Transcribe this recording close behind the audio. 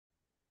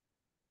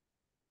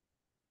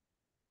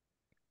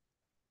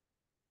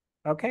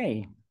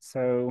Okay,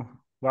 so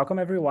welcome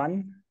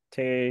everyone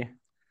to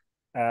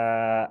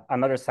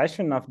another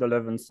session of the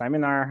Leuven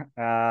seminar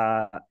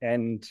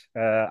and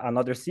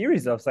another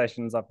series of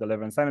sessions of the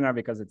Leuven seminar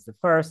because it's the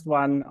first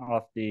one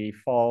of the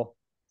fall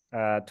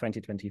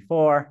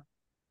 2024.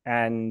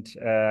 And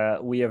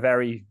we are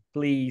very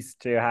pleased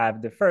to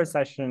have the first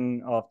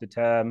session of the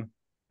term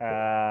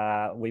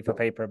with a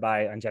paper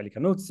by Angelica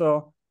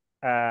Nuzzo.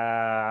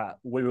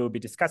 We will be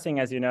discussing,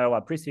 as you know,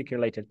 a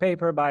pre-circulated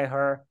paper by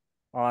her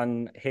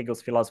on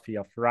Hegel's philosophy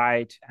of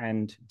right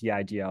and the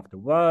idea of the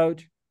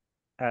world.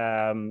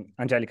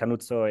 Angelica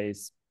Nuzzo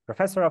is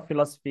professor of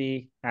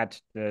philosophy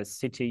at the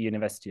City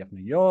University of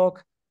New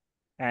York,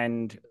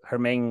 and her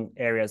main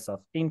areas of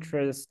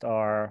interest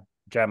are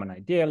German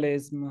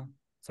idealism,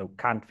 so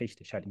Kant,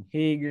 Fichte, Schelling,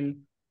 Hegel,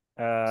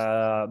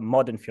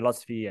 modern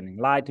philosophy and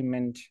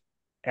enlightenment,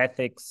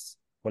 ethics,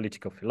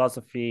 political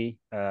philosophy,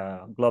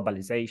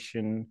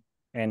 globalization,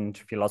 and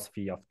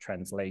philosophy of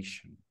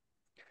translation.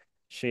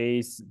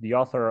 She's the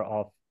author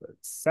of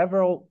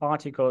several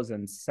articles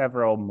and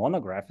several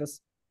monographs,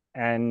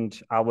 and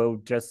I will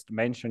just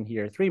mention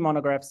here three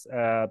monographs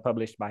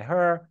published by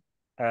her.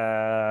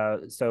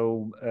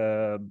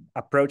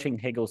 Approaching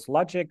Hegel's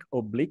Logic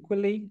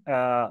Obliquely,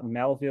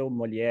 Melville,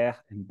 Molière,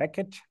 and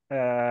Beckett,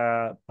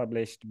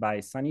 published by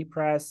Sunny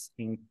Press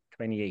in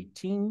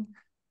 2018.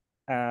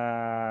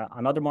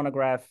 Another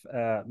monograph,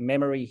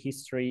 Memory,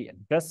 History,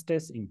 and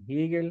Justice in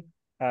Hegel,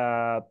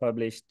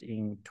 published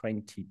in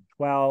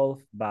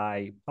 2012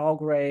 by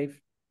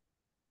Palgrave,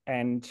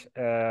 and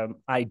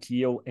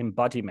Ideal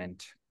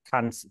Embodiment,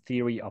 Kant's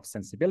Theory of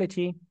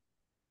Sensibility,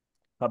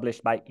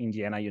 published by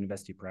Indiana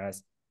University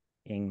Press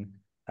in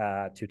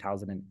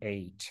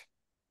 2008.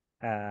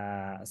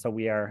 So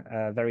we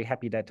are very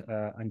happy that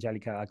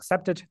Angelica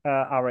accepted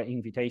our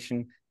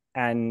invitation,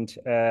 and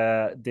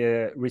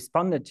the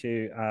respondent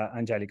to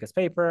Angelica's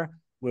paper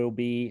will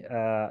be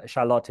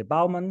Charlotte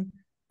Baumann.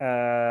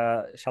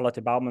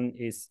 Charlotte Baumann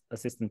is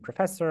assistant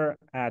professor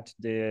at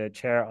the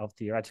chair of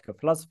theoretical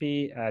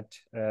philosophy at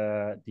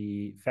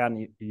the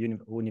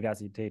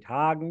Fernuniversität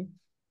Hagen.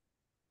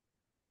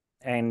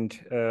 And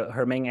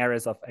her main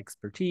areas of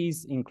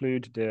expertise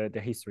include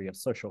the history of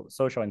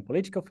social and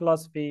political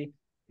philosophy,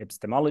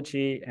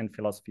 epistemology, and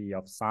philosophy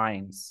of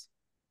science.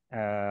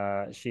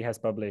 She has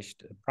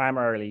published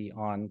primarily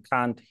on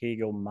Kant,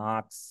 Hegel,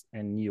 Marx,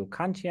 and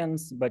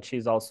neo-Kantians, but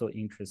she's also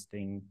interested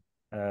in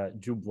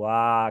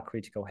Dubois,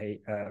 critical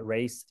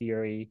race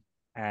theory,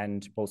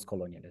 and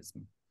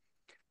post-colonialism.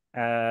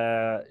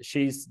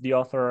 She's the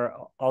author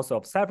also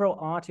of several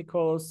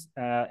articles,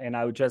 and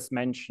I will just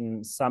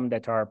mention some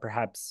that are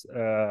perhaps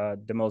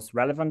the most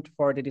relevant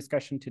for the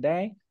discussion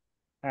today.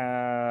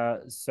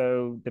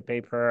 So the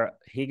paper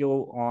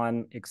Hegel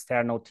on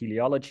External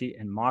Teleology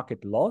and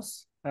Market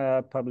Laws,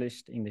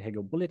 published in the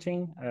Hegel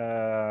Bulletin,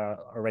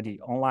 already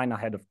online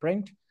ahead of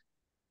print.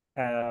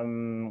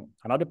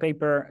 Another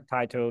paper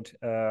titled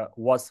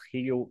Was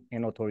Hegel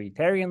an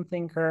Authoritarian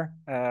Thinker,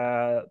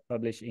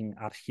 published in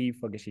Archiv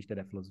für Geschichte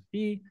der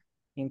Philosophie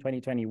in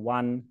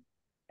 2021,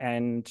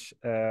 and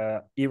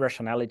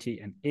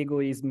Irrationality and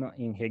Egoism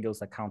in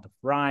Hegel's Account of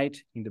Right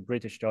in the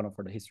British Journal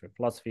for the History of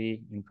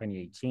Philosophy in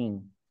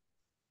 2018.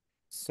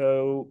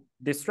 So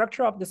the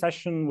structure of the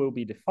session will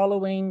be the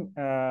following.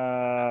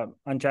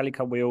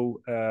 Angelica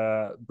will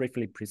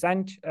briefly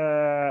present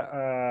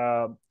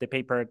the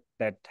paper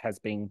that has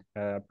been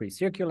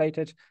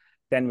pre-circulated.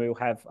 Then we'll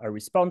have a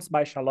response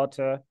by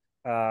Charlotte,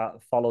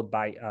 followed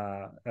by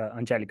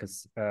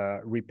Angelica's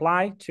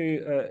reply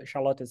to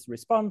Charlotte's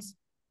response.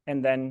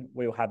 And then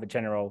we'll have a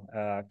general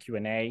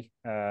Q&A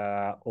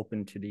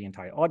open to the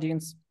entire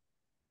audience.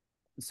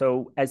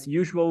 So as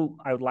usual,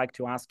 I would like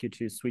to ask you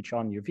to switch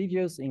on your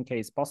videos in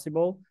case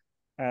possible,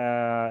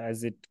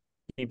 as it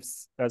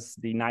gives us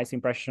the nice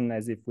impression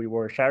as if we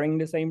were sharing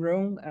the same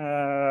room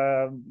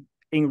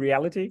in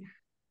reality.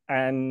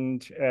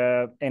 And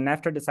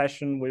after the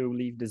session, we will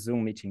leave the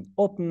Zoom meeting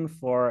open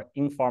for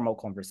informal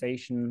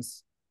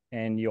conversations,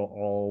 and you're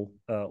all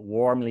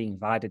warmly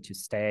invited to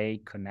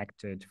stay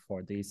connected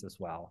for this as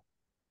well.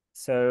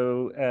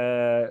 So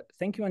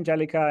thank you,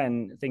 Angelica,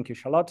 and thank you,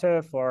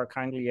 Charlotte, for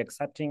kindly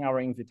accepting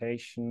our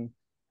invitation.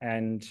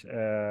 And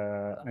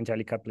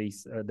Angelica,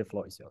 please, the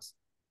floor is yours.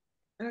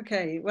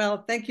 Okay,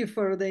 well, thank you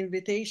for the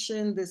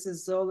invitation. This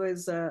is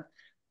always a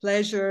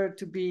pleasure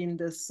to be in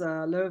this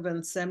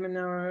Leuven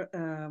seminar.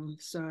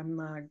 So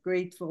I'm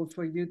grateful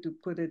for you to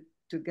put it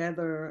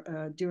together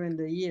during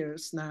the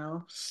years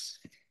now.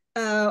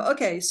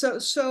 Okay, so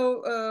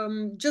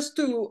just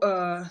to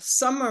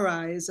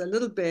summarize a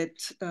little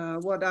bit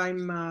what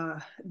I'm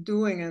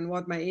doing and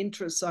what my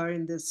interests are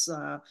in this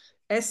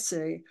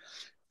essay,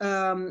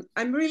 I'm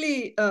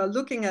really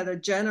looking at a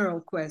general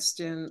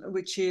question,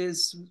 which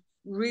is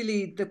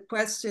really the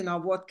question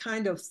of what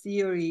kind of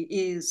theory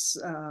is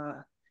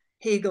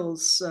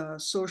Hegel's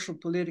social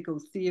political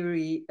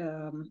theory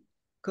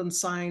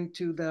consigned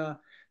to the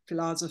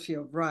philosophy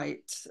of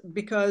right,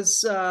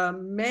 because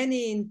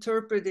many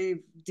interpretive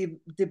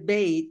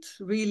debate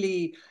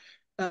really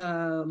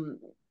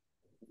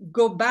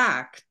go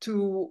back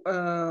to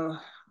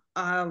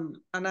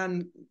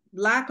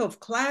lack of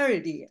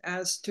clarity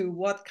as to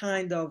what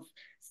kind of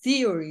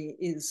theory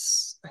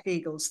is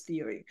Hegel's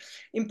theory.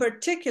 In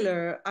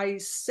particular, I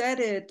set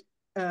it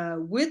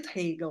with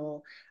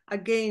Hegel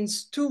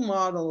against two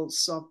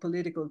models of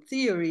political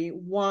theory.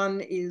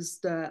 One is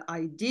the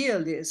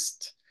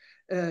idealist,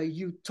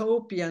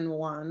 utopian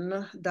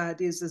one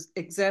that is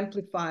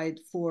exemplified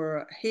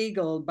for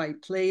Hegel by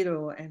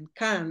Plato and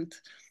Kant.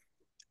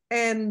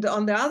 And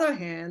on the other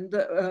hand,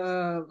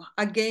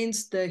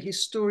 against the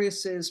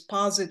historicist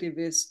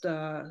positivist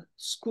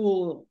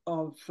school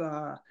of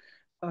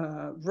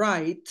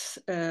right,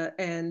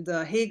 and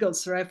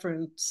Hegel's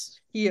reference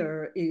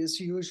here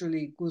is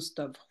usually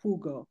Gustav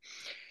Hugo.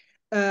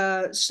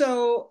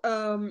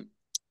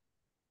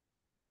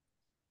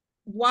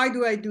 Why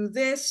do I do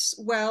this?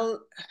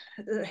 Well,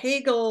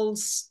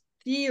 Hegel's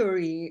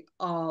theory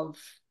of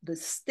the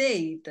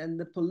state and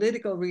the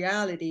political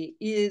reality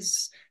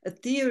is a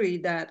theory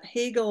that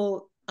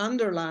Hegel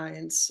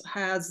underlines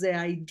has the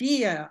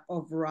idea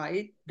of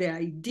right, the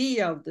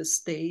idea of the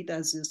state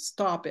as his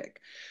topic.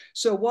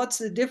 So what's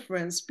the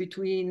difference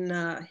between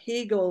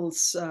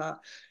Hegel's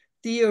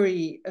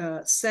theory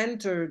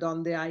centered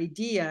on the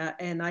idea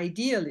and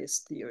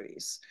idealist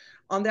theories?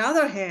 On the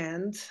other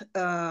hand,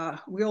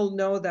 we all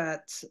know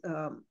that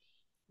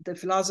the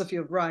philosophy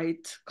of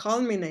right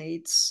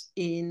culminates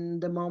in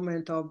the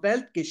moment of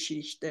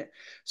Weltgeschichte.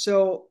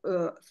 So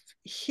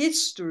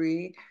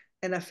history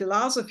and a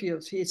philosophy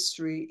of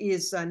history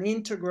is an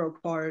integral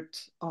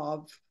part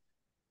of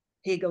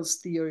Hegel's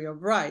theory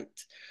of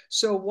right.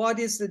 So what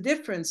is the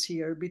difference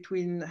here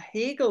between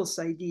Hegel's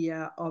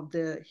idea of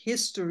the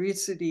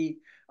historicity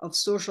of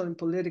social and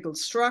political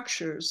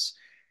structures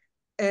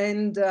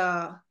and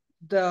the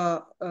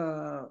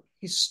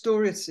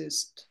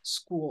historicist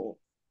school?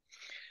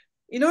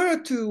 In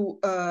order to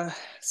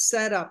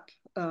set up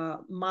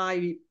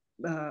my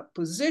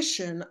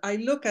position, I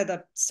look at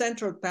a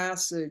central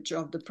passage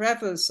of the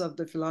preface of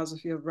the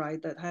philosophy of right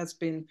that has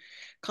been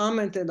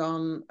commented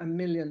on a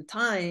million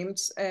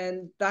times.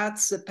 And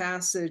that's the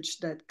passage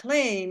that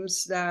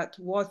claims that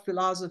what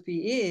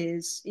philosophy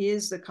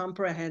is the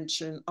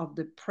comprehension of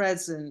the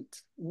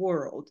present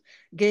world,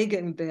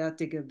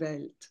 gegenwärtige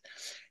Welt.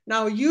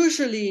 Now,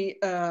 usually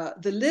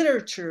the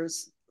literature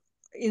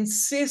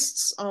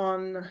insists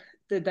on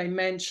the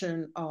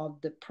dimension of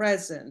the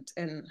present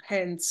and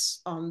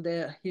hence on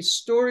the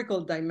historical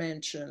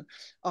dimension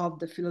of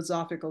the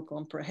philosophical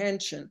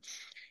comprehension.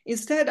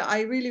 Instead,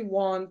 I really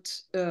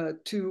want to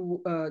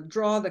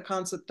draw the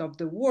concept of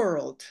the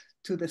world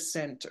to the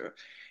center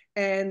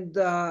and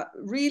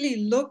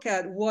really look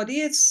at what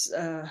is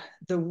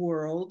the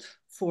world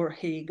for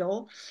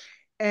Hegel.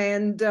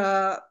 And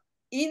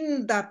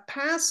in that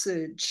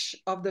passage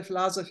of the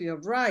philosophy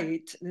of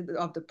right,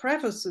 of the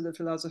preface to the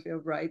philosophy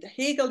of right,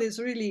 Hegel is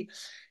really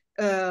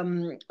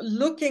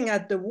looking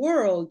at the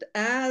world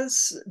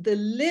as the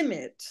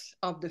limit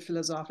of the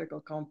philosophical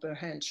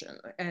comprehension.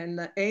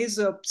 And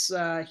Aesop's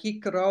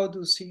hic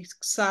Rhodus, hic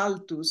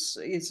Saltus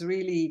is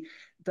really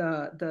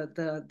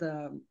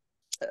the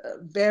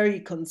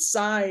very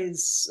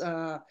concise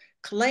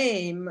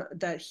claim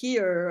that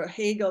here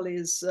Hegel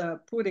is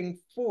putting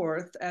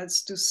forth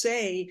as to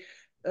say,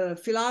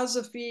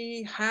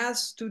 philosophy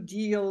has to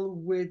deal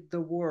with the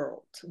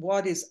world,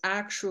 what is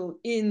actual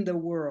in the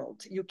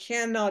world. You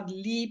cannot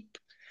leap,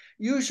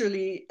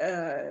 usually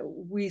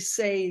we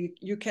say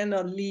you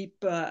cannot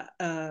leap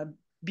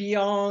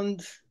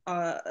beyond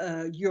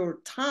your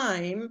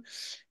time,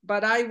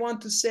 but I want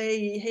to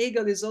say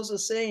Hegel is also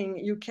saying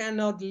you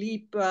cannot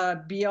leap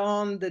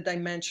beyond the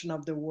dimension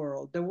of the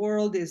world. The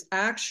world is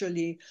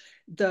actually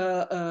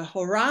the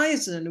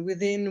horizon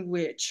within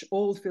which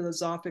all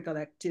philosophical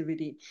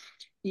activity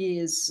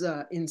is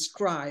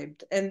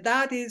inscribed. And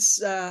that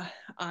is,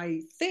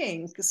 I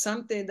think,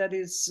 something that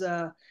is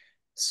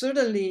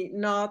certainly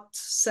not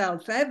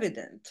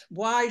self-evident.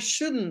 Why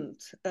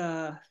shouldn't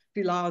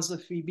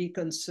philosophy be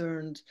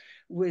concerned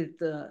with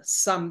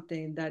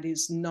something that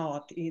is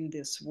not in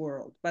this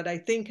world? But I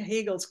think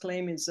Hegel's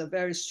claim is a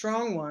very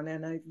strong one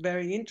and a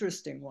very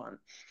interesting one.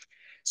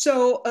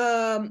 So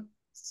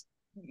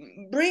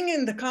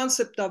bringing the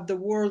concept of the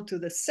world to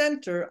the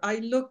center, I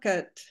look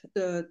at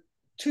the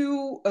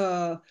two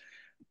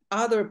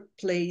other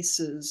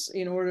places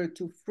in order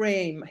to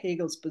frame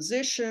Hegel's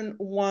position.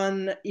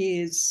 One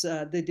is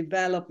the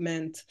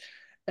development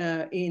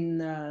in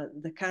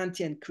the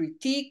Kantian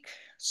critique.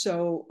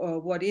 So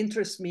what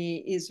interests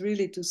me is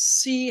really to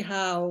see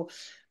how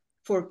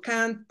for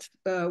Kant,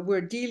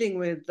 we're dealing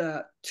with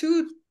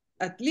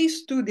at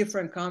least two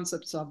different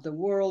concepts of the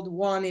world.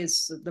 One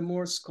is the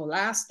more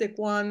scholastic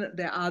one.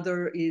 The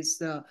other is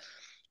the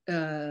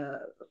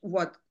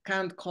what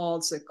Kant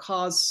calls a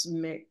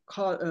cosmic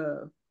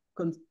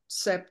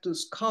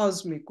conceptus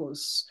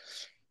cosmicus,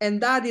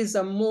 and that is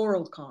a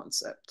moral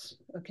concept.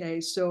 Okay,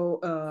 so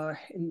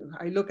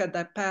I look at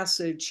that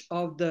passage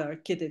of the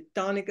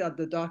Architectonic of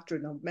the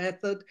Doctrine of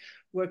Method,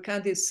 where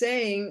Kant is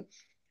saying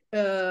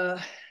the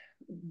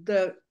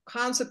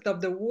concept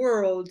of the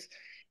world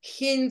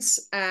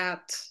hints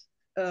at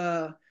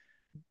die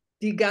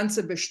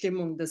ganze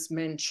Bestimmung des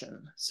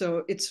Menschen.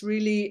 So it's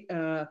really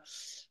an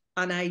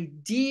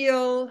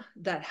ideal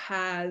that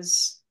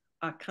has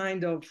a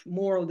kind of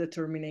moral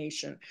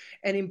determination.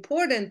 And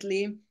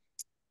importantly,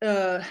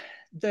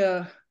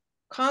 the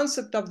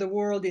concept of the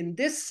world in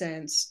this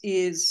sense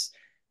is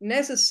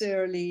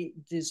necessarily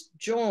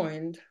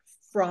disjoined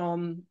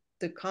from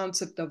the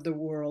concept of the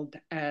world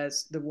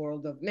as the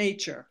world of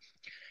nature.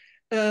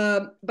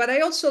 But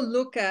I also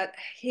look at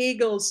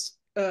Hegel's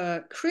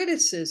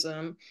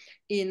criticism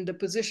in the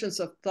positions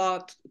of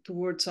thought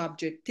towards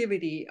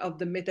objectivity of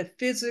the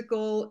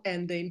metaphysical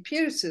and the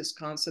empiricist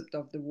concept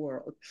of the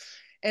world.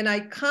 And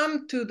I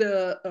come to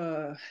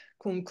the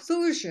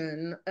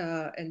conclusion,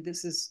 and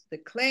this is the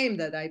claim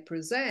that I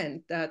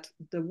present, that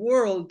the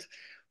world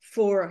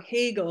for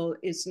Hegel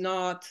is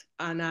not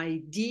an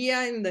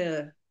idea in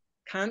the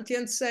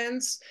Kantian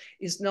sense,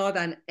 is not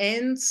an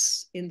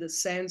ens in the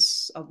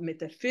sense of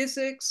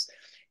metaphysics,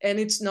 and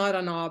it's not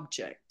an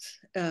object.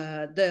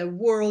 The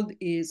world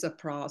is a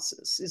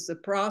process, is the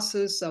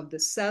process of the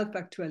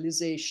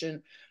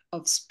self-actualization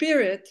of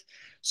spirit.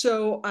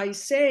 So I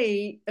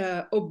say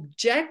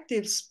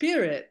objective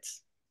spirit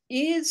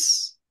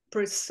is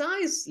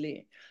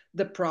precisely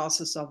the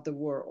process of the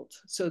world.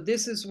 So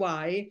this is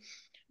why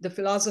the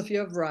philosophy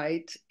of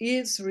right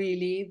is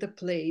really the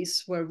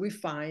place where we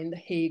find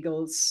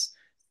Hegel's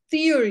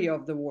theory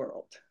of the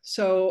world.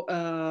 So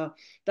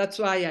that's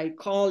why I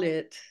call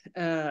it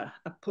a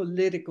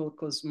political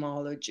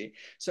cosmology.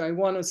 So I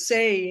want to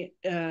say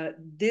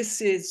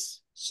this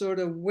is sort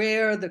of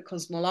where the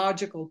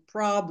cosmological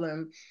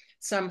problem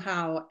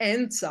somehow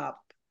ends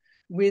up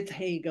with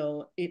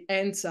Hegel. It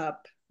ends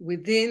up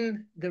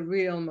within the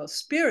realm of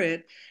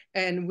spirit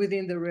and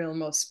within the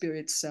realm of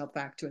spirit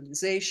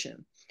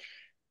self-actualization.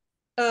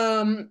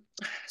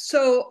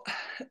 So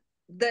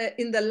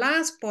in the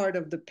last part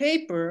of the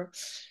paper,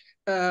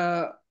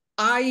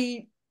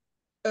 I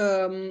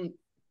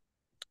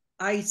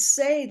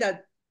say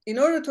that in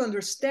order to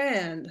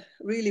understand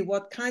really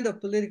what kind of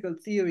political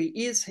theory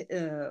is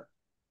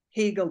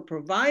Hegel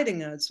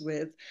providing us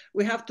with,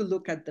 we have to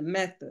look at the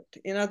method.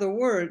 In other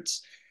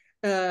words,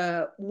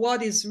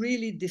 what is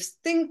really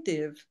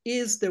distinctive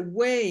is the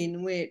way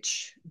in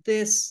which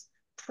this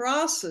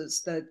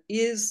process that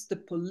is the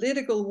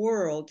political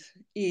world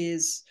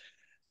is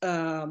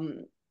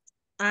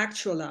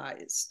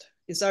actualized,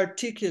 is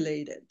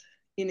articulated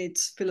in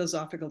its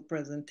philosophical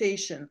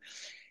presentation.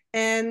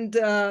 And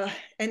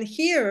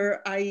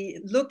here I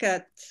look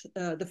at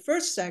the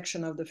first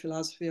section of the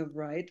philosophy of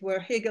right, where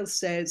Hegel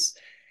says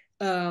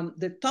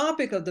the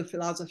topic of the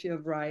philosophy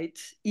of right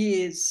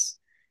is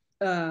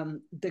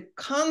the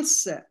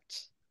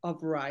concept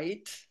of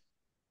right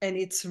and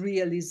its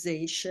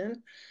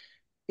realization,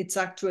 its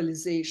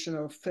actualization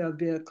or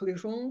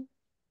Verwirklichung,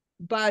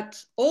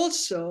 but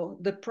also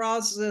the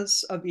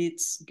process of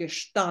its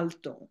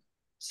Gestaltung.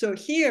 So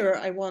here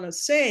I want to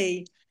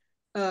say,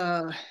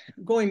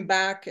 going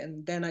back,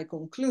 and then I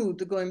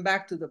conclude, going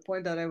back to the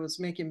point that I was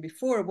making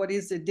before, what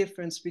is the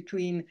difference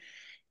between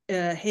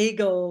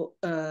Hegel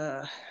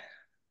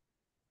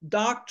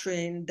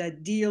doctrine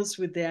that deals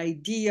with the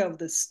idea of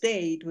the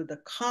state, with the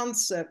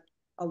concept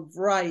of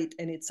right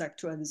and its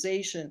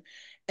actualization,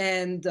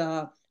 and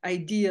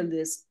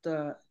idealist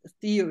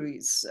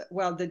theories?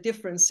 Well, the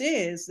difference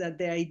is that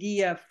the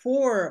idea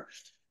for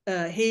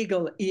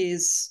Hegel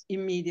is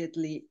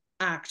immediately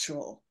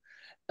actual.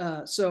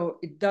 So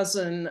it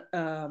doesn't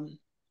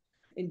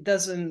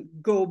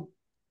go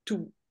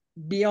to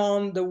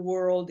beyond the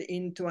world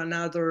into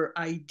another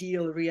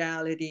ideal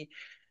reality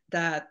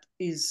that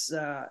is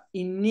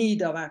in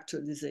need of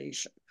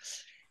actualization.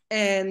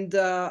 And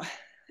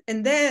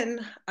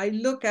then I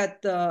look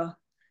at the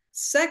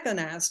second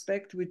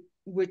aspect,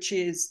 which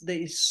is the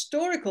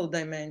historical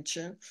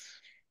dimension.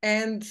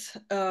 And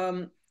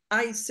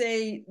I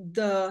say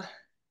the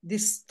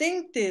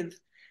distinctive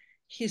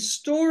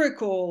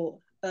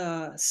historical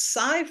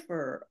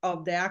cipher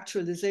of the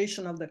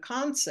actualization of the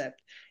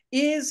concept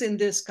is in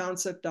this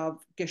concept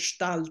of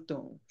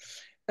Gestaltung,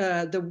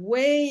 the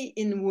way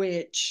in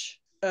which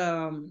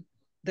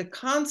the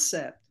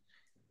concept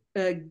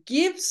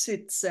gives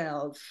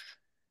itself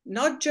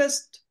not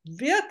just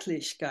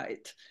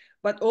Wirklichkeit,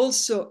 but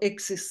also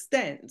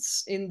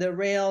existence in the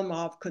realm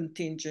of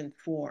contingent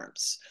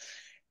forms.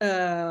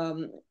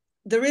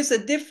 There is a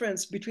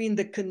difference between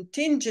the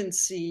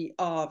contingency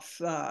of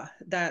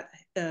that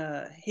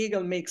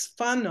Hegel makes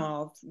fun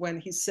of when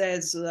he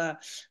says,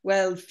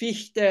 well,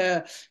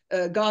 Fichte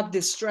got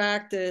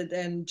distracted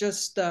and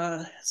just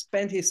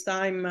spent his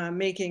time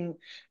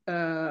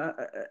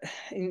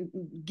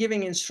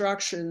giving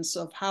instructions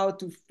of how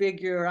to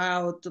figure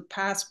out the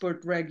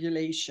passport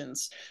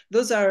regulations.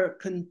 Those are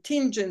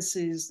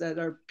contingencies that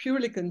are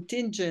purely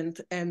contingent,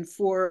 and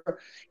for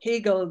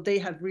Hegel, they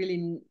have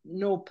really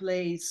no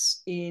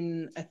place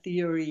in a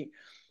theory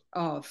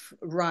of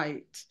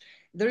right.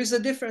 There is a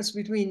difference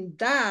between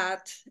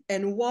that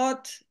and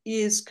what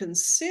is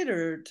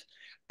considered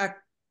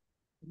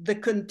the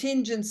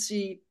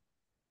contingency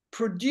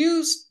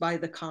produced by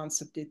the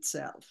concept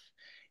itself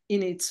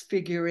in its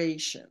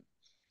figuration.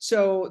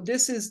 So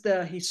this is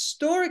the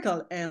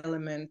historical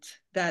element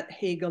that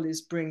Hegel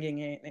is bringing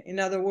in. In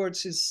other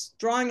words, he's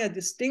drawing a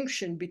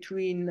distinction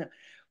between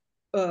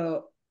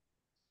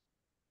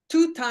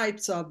two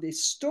types of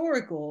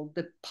historical: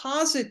 the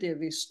positive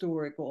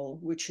historical,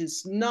 which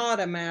is not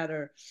a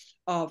matter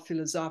of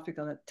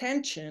philosophical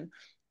attention,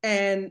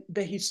 and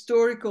the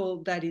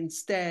historical that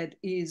instead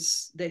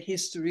is the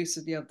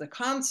historicity of the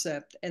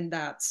concept, and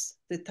that's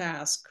the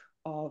task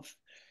of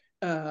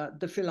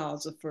the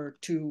philosopher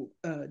to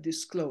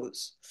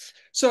disclose.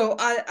 So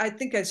I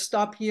think I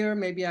stop here.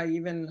 Maybe I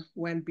even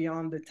went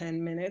beyond the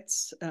 10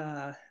 minutes.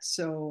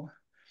 So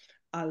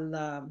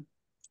I'll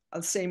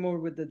say more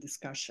with the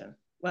discussion.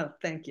 Well,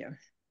 thank you.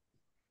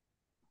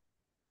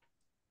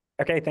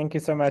 Okay, thank you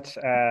so much,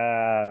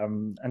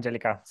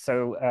 Angelica.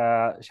 So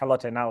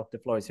Charlotte, now the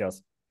floor is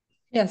yours.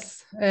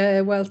 Yes,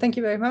 well, thank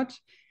you very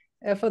much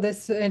for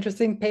this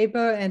interesting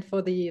paper and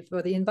for the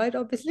invite,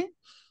 obviously.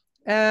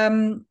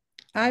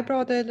 I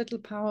brought a little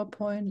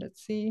PowerPoint.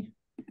 Let's see.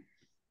 It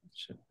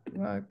should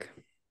work.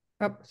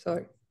 Oh,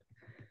 sorry.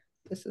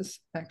 This is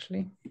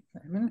actually,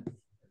 wait a minute.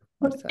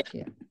 What's that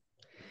here?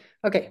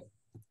 Okay.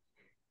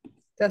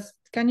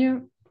 Can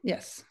you?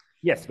 Yes.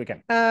 Yes, we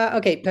can.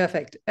 Okay,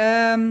 perfect.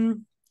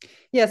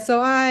 Yeah, so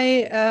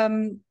I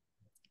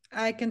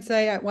can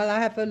say, well, I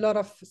have a lot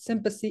of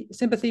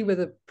sympathy with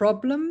the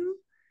problem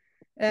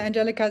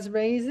Angelica is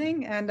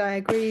raising, and I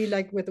agree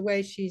like with the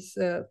way she's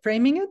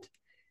framing it.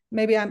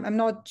 Maybe I'm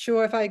not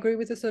sure if I agree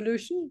with the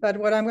solution, but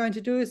what I'm going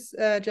to do is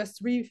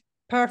just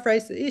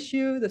paraphrase the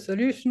issue, the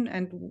solution,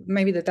 and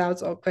maybe the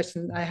doubts or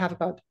questions I have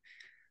about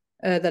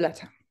the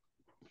latter.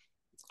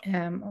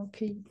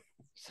 Okay,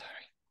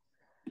 sorry.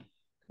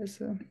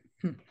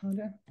 Hold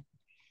on.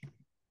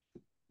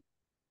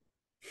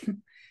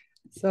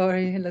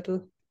 Sorry, a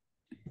little.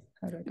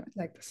 How do I go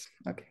like this?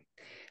 Okay.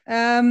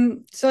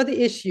 So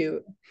the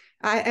issue,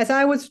 as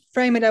I would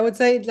frame it, I would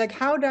say like,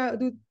 how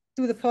do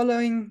the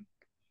following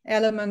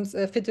elements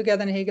fit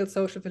together in Hegel's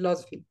social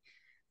philosophy?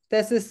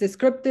 There's this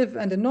descriptive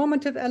and the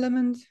normative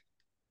element,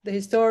 the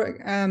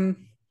historic.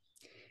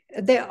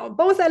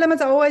 Both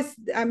elements are always,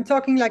 I'm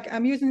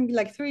using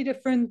like three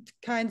different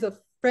kinds of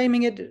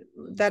framing it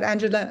that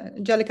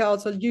Angelica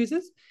also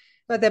uses,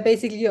 but they're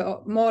basically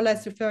more or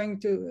less referring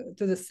to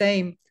the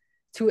same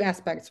two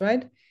aspects,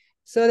 right?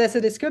 So there's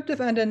a descriptive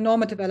and a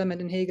normative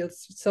element in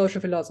Hegel's social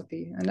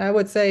philosophy. And I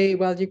would say,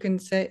 well, you can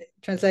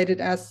translate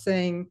it as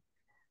saying,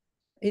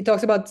 he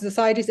talks about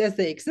societies as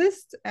they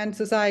exist and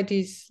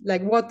societies,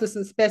 like what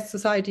the best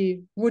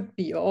society would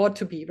be or ought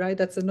to be, right?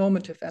 That's a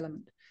normative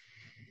element.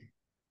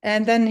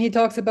 And then he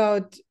talks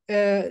about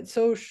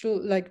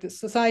social, like the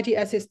society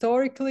as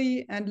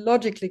historically and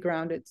logically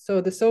grounded.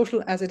 So the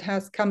social as it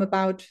has come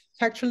about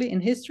factually in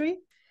history,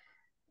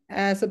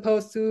 as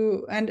opposed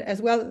to, and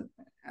as well,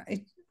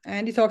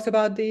 and he talks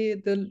about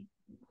the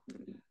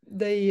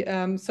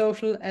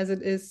social as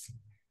it is,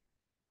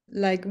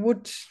 like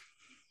would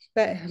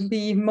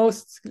be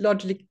most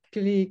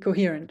logically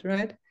coherent,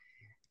 right?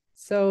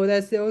 So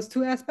there's those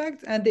two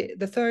aspects, and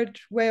the third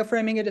way of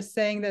framing it is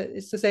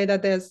to say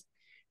that it's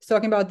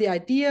talking about the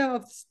idea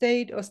of the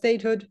state or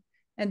statehood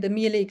and the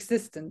merely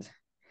existent.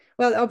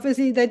 Well,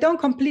 obviously they don't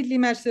completely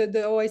match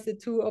always the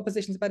two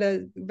oppositions, but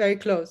they're very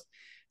close.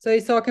 So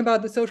he's talking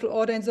about the social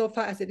order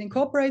insofar as it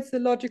incorporates the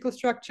logical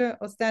structure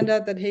or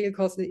standard that Hegel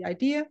calls the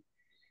idea.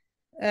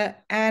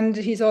 And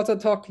he's also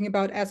talking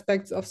about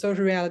aspects of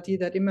social reality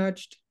that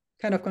emerged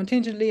kind of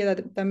contingently,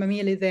 that are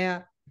merely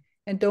there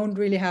and don't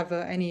really have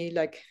any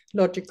like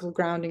logical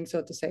grounding,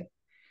 so to say.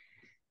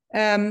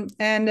 And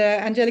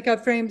Angelica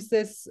frames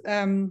this,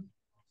 the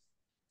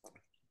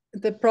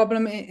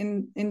problem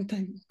in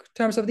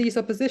terms of these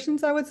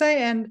oppositions, I would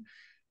say,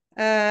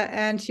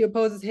 and she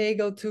opposes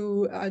Hegel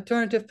to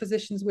alternative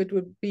positions, which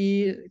would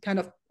be kind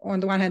of, on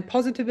the one hand,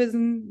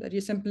 positivism, that you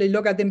simply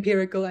look at the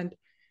empirical and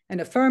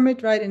affirm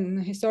it, right, in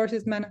a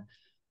historicist manner,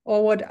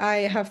 or what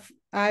I've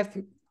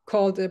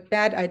called a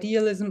bad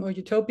idealism or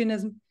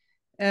utopianism.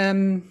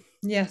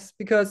 Yes,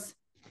 because,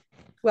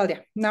 well, yeah,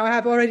 now I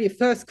have already a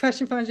first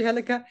question for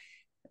Angelica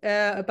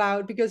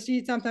because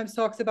she sometimes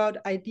talks about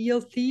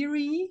ideal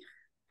theory.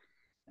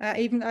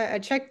 Even I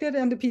checked it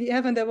on the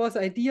PDF and there was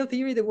ideal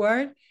theory, the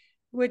word,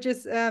 which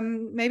is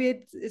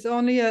maybe it's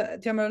only a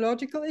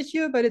terminological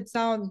issue, but it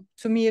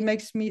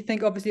makes me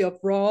think obviously of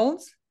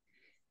Rawls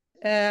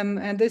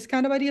and this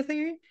kind of ideal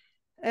theory.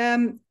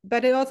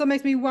 But it also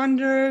makes me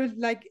wonder,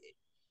 like,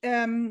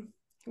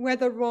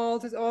 whether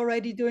Rawls is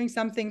already doing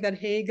something that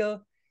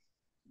Hegel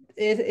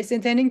is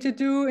intending to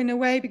do in a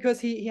way, because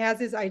he has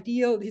this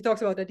ideal, he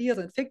talks about ideals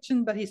in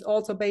fiction, but he's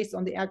also based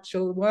on the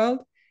actual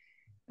world.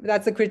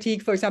 That's a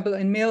critique, for example,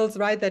 in Mills,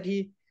 right, that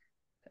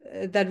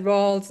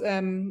Rawls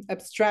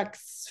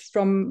abstracts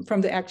from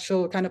the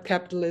actual kind of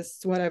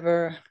capitalist,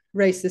 whatever,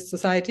 racist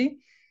society.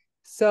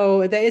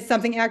 So there is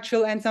something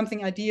actual and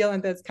something ideal,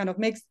 and that's kind of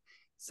mixed.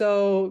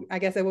 So I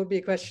guess there would be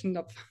a question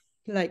of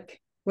like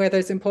whether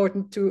it's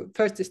important to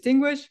first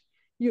distinguish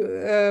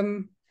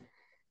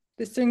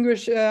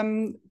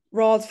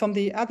Rawls from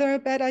the other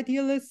bad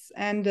idealists,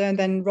 and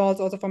then Rawls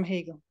also from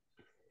Hegel.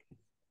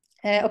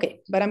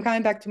 Okay, but I'm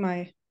coming back to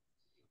my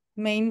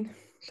main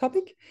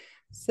topic.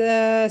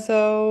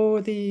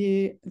 So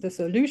the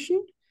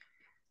solution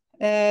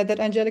that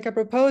Angelica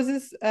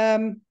proposes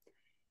it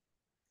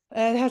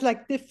has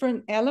like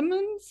different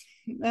elements,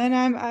 and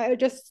I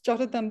just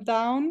jotted them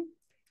down.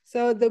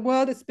 So the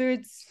world is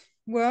spirit's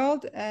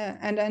world,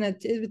 and an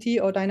activity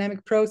or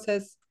dynamic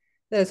process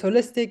that is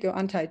holistic or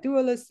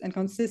anti-dualist and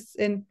consists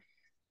in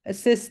a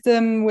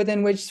system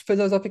within which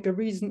philosophical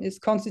reason is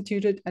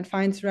constituted and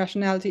finds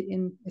rationality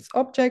in its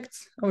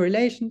objects or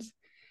relations.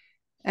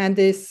 And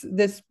this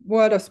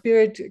world of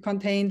spirit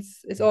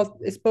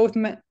is both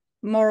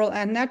moral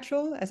and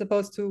natural, as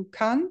opposed to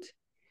Kant,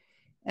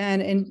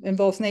 and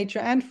involves nature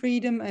and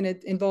freedom, and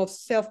it involves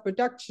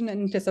self-production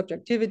and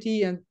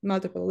intersubjectivity and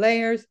multiple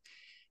layers.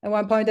 And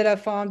one point that I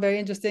found very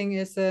interesting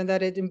is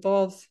that it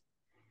involves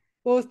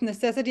both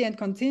necessity and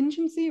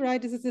contingency,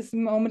 right? This is this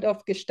moment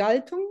of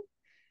Gestaltung,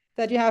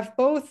 that you have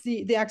both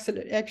the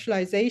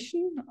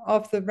actualization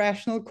of the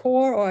rational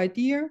core or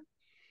idea,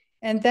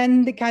 and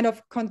then the kind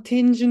of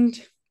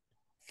contingent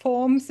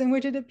forms in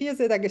which it appears,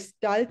 the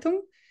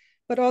Gestaltung.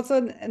 But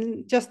also,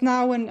 and just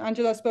now when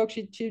Angela spoke,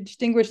 she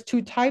distinguished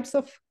two types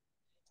of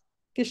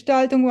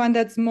Gestaltung, one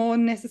that's more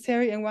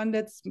necessary and one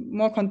that's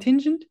more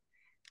contingent.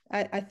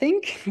 I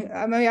think.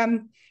 I'm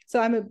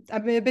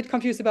a bit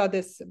confused about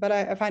this, but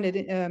I find it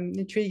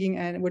intriguing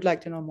and would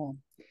like to know more.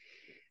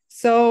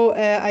 So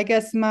I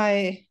guess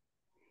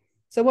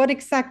so what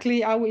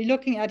exactly are we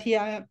looking at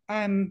here?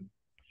 I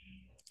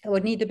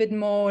would need a bit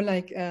more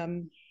like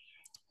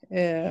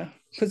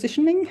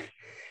positioning,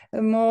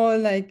 more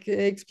like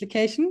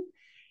explanation.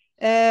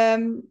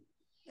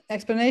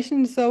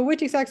 So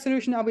which exact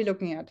solution are we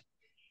looking at?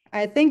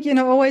 I think,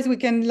 always we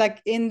can,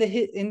 like, in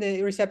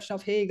the reception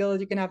of Hegel,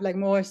 you can have like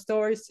more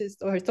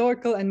historicist or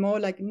historical and more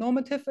like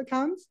normative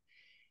accounts.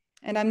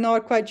 And I'm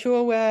not quite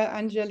sure where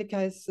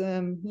Angelica is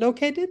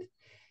located.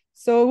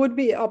 So it would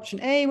be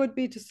option A would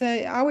be to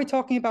say, are we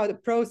talking about a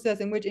process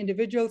in which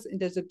individuals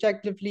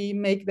intersubjectively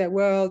make their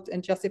world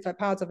and justify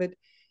parts of it,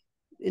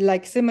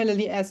 like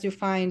similarly as you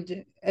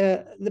find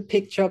the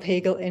picture of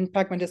Hegel in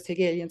Pragmatist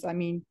Hegelians, I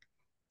mean,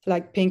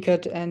 like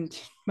Pinkert and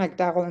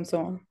McDowell and so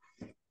on,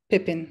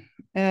 Pippin.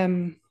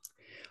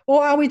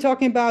 Or are we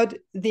talking about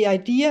the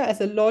idea as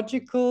a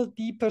logical,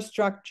 deeper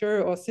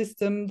structure or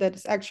system that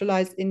is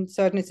actualized in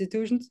certain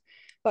institutions,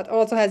 but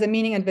also has a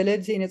meaning and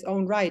validity in its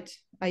own right,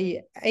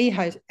 i.e.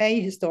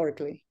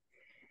 ahistorically?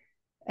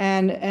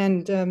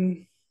 And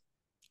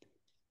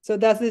so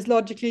does this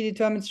logically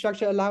determined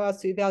structure allow us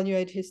to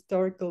evaluate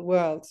historical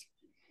worlds,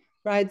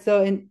 right?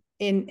 So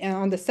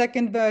on the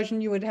second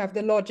version, you would have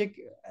the logic,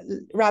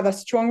 rather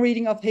strong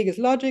reading of Hegel's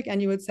logic, and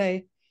you would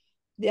say,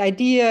 the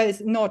idea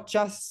is not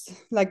just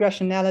like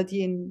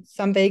rationality in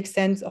some vague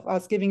sense of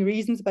us giving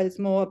reasons, but it's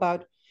more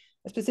about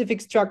a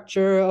specific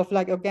structure of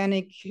like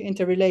organic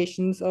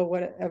interrelations or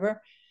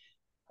whatever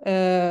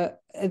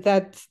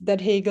that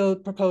Hegel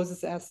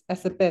proposes as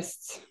the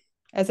best,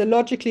 as a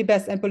logically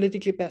best and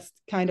politically best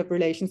kind of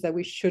relations that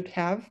we should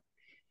have.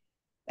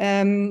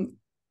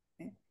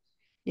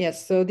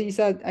 Yes, so these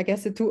are, I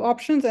guess, the two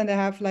options, and they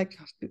have like,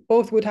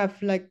 both would have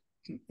like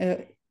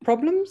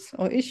problems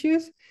or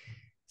issues.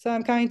 So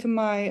I'm coming to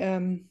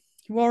my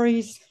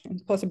worries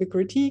and possible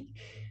critique.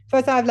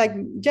 First, I have like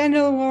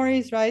general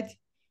worries, right?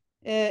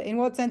 In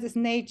what sense is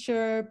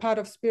nature part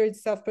of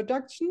spirit's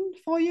self-production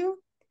for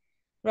you,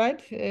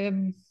 right?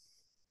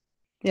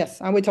 Yes,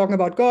 are we talking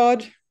about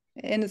God,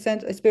 in a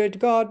sense, a spirit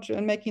God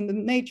and making the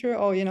nature,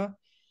 or,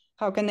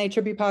 how can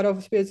nature be part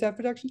of spirit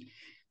self-production?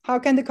 How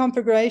can the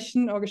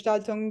configuration or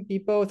Gestaltung be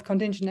both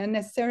contingent and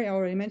necessary? I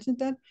already mentioned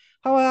that.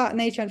 How are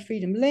nature and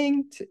freedom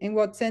linked? In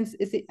what sense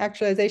is the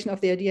actualization of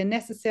the idea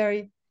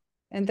necessary?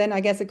 And then I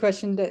guess a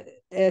question that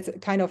is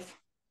kind of,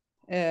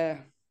 I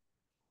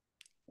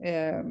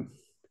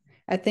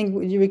think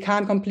we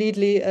can't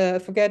completely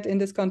forget in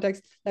this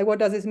context, like what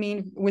does this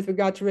mean with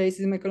regard to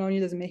racism and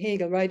colonialism in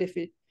Hegel, right? If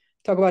we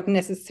talk about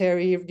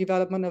necessary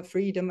development of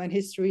freedom and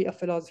history of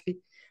philosophy,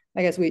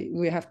 I guess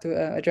we have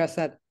to address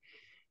that.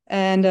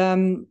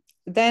 And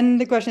then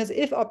the question is,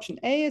 if option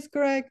A is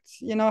correct,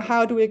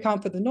 how do we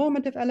account for the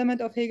normative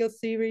element of Hegel's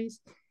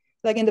theories?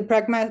 Like in the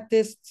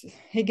pragmatist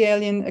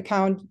Hegelian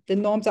account, the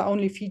norms are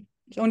only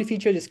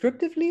feature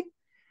descriptively,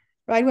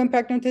 right? When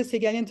pragmatists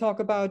Hegelian talk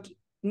about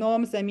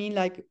norms, they mean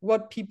like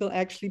what people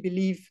actually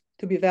believe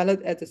to be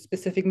valid at a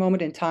specific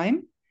moment in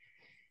time.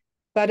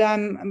 But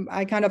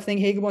I kind of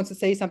think Hegel wants to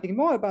say something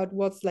more about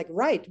what's like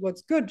right,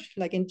 what's good,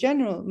 like in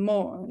general,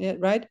 more,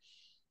 right?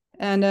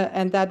 And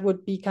that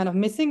would be kind of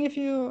missing if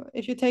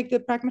you take the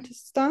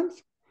pragmatist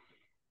stance.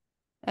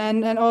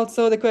 And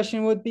also the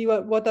question would be,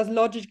 what does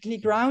logically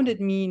grounded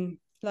mean?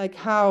 Like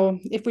how,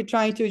 if we're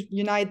trying to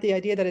unite the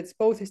idea that it's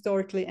both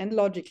historically and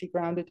logically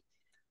grounded,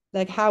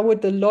 like how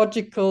would the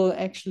logical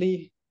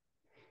actually,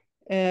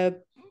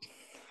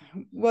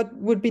 what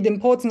would be the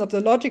importance of the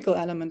logical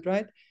element,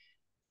 right?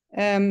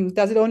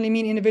 Does it only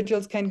mean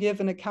individuals can give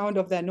an account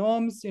of their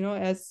norms,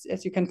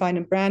 as you can find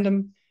in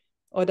Brandom?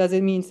 or does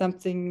it mean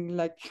something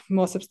like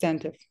more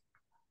substantive?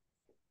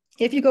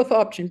 If you go for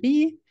option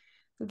B,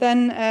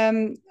 then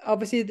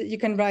obviously you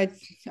can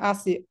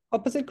ask the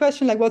opposite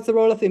question, like what's the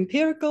role of the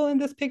empirical in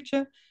this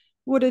picture?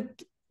 Would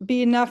it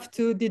be enough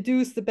to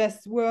deduce the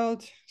best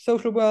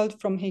social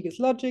world from Hegel's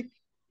logic?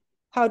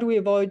 How do we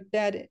avoid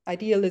that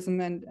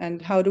idealism,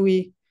 and how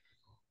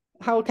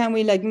can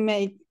we like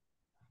make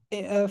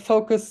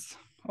focus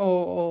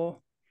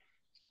or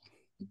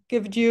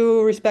give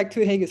due respect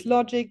to Hegel's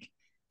logic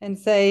and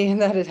say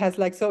that it has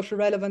like social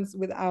relevance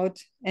without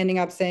ending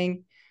up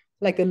saying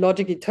like the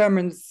logic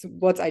determines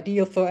what's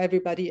ideal for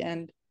everybody,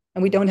 and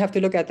we don't have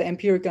to look at the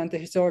empirical and the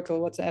historical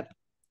whatsoever.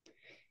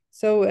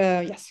 So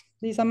yes,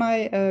 these are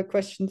my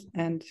questions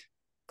and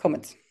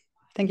comments.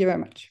 Thank you very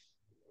much.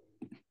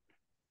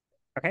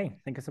 Okay,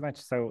 thank you so much.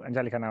 So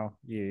Angelica, now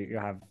you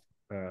have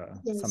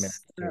some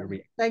minutes to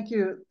read. Thank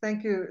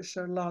you,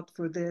 Charlotte,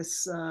 for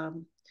this.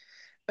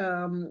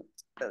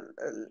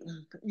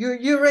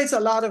 You raise a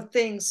lot of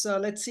things, so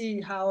let's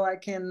see how I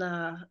can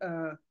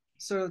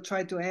sort of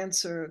try to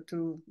answer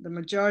to the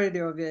majority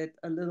of it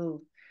a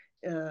little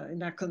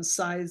in a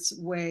concise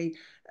way.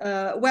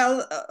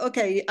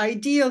 Okay,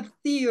 ideal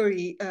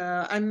theory.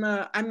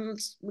 I'm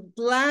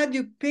glad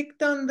you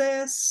picked on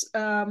this.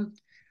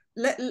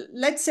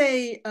 Let's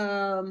say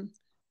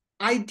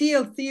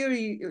ideal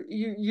theory.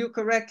 You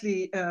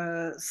correctly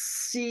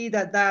see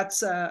that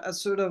that's a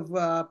sort of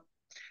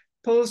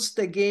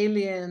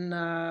post-Hegelian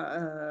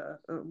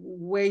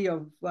way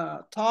of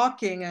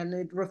talking, and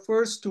it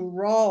refers to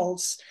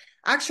roles.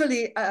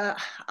 Actually,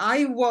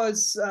 I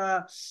was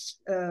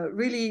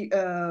really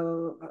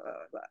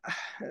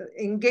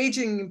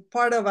engaging in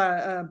part of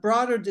a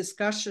broader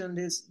discussion,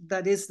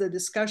 that is the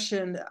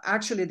discussion,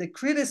 actually the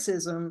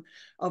criticism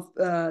of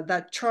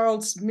that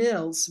Charles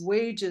Mills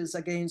wages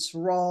against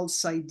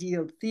Rawls'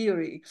 ideal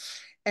theory.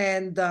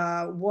 And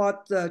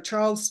what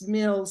Charles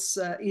Mills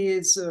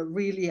is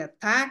really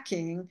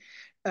attacking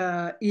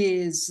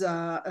is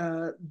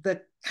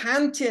the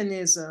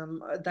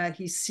Kantianism that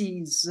he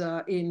sees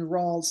in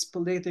Rawls'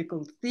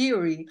 political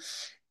theory.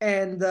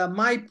 And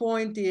my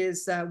point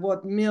is that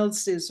what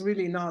Mills is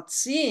really not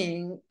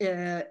seeing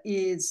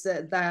is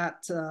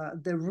that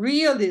the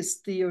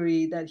realist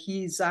theory that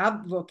he's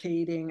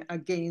advocating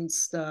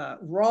against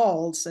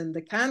Rawls and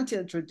the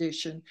Kantian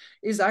tradition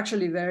is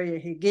actually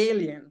very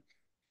Hegelian.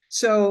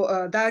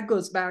 So that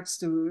goes back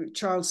to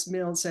Charles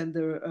Mills and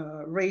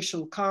the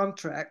racial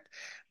contract.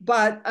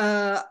 But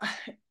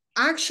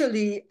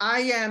actually,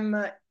 I am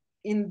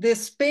in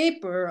this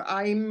paper,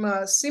 I'm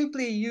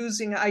simply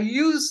I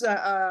use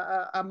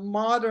a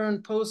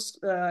modern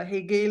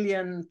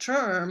post-Hegelian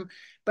term,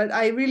 but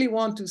I really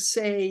want to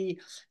say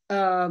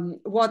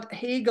what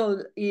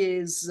Hegel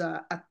is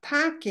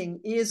attacking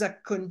is a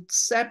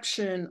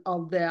conception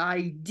of the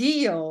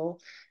ideal.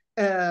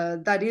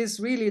 That is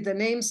really the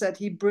names that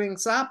he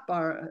brings up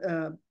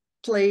are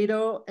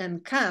Plato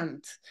and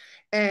Kant,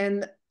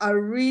 and are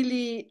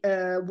really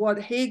what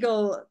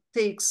Hegel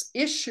takes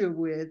issue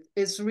with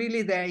is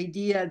really the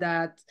idea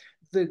that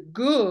the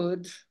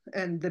good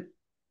and the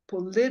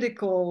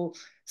political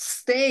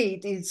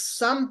state is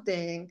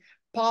something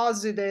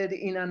posited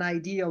in an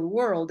ideal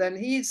world. And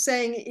he's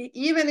saying,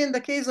 even in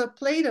the case of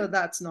Plato,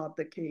 that's not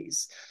the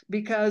case,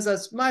 because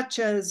as much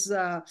as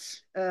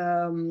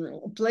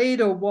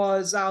Plato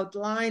was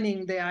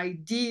outlining the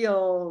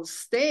ideal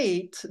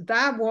state,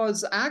 that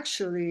was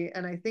actually,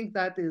 and I think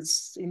that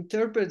is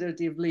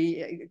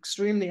interpretatively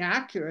extremely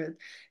accurate,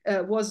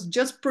 was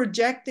just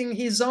projecting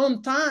his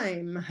own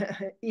time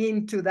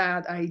into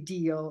that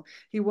ideal.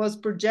 He was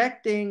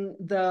projecting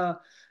the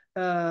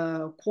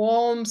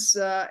qualms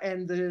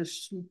and the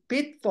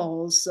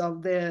pitfalls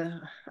of the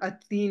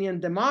Athenian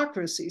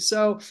democracy.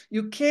 So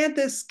you can't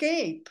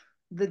escape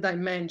the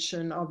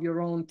dimension of your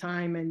own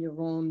time and your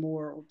own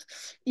world,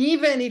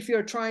 even if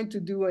you're trying to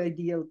do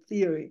ideal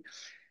theory.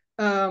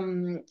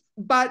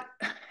 But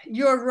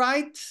you're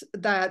right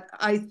that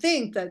I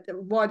think that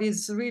what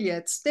is really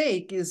at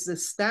stake is the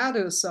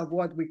status of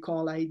what we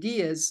call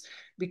ideas,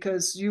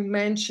 because you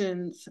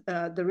mentioned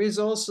there is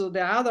also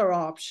the other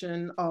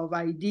option of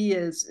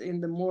ideas in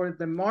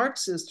the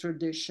Marxist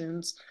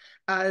traditions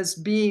as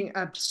being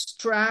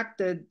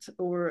abstracted,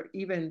 or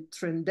even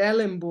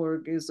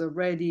Trendelenburg is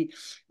already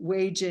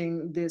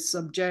waging this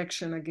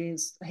objection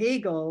against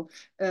Hegel,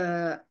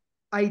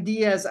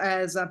 ideas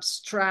as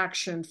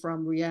abstraction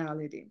from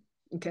reality.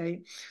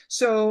 Okay,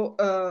 so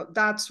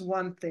that's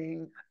one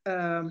thing.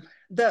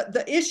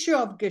 The issue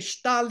of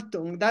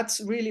Gestaltung,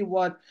 that's really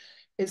what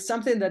is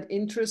something that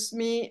interests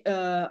me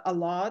a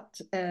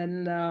lot.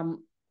 And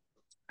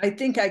I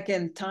think I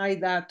can tie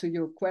that to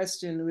your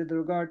question with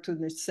regard to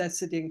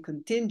necessity and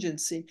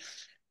contingency.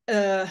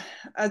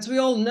 As we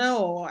all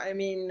know, I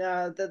mean,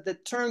 the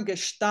term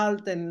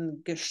Gestalt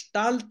and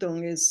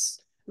Gestaltung is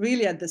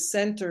really at the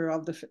center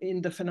of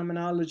in the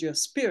phenomenology of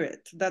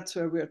spirit. That's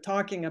where we're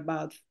talking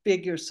about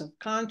figures of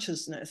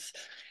consciousness.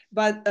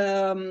 But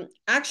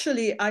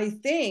actually, I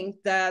think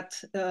that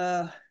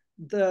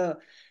the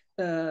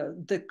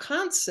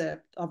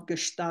concept of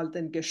Gestalt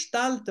and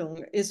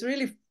Gestaltung is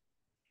really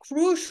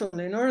crucial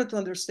in order to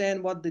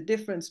understand what the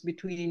difference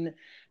between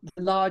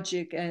the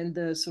logic and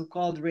the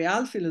so-called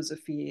real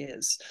philosophy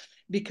is.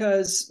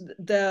 Because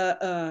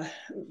the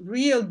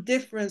real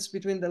difference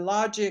between the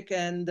logic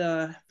and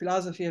the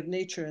philosophy of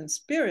nature and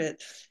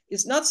spirit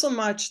is not so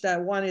much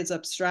that one is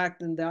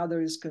abstract and the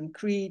other is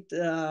concrete.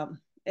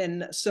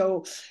 And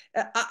so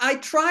I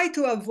try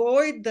to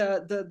avoid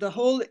the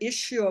whole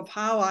issue of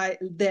how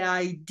the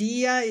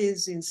idea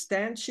is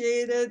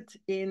instantiated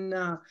in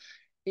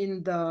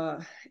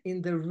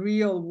the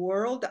real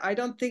world. I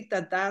don't think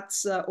that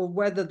that's or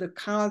whether the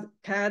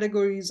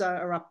categories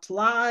are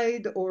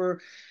applied or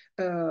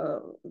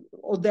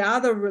the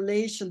other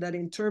relation that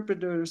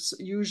interpreters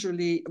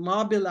usually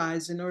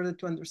mobilize in order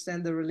to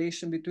understand the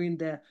relation between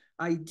the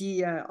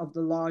idea of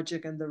the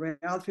logic and the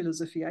real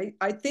philosophy.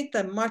 I think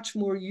that much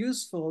more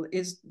useful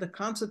is the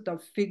concept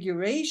of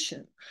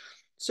figuration.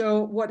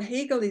 So what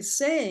Hegel is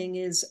saying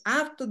is,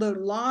 after the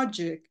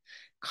logic,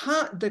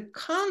 the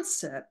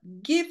concept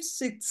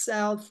gives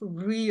itself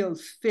real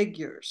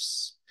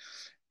figures.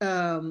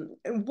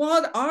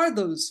 What are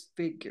those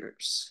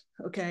figures?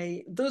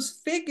 Okay, those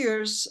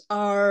figures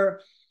are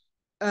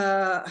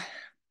have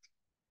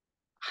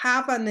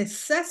a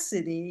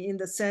necessity in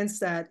the sense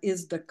that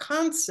is the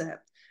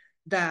concept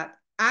that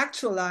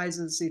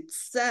actualizes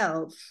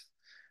itself,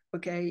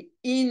 okay,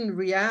 in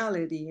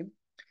reality,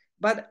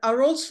 but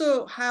are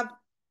also have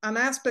an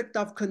aspect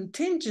of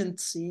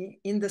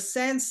contingency in the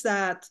sense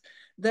that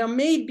there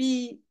may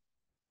be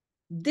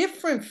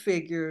different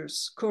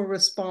figures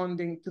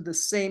corresponding to the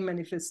same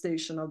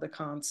manifestation of the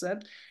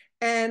concept.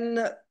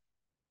 And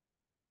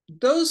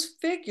those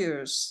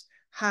figures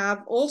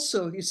have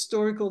also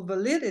historical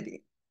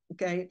validity,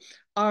 okay,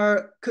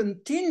 are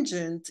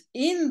contingent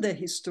in the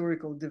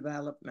historical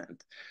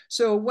development.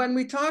 So when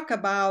we talk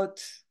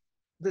about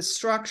the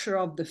structure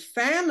of the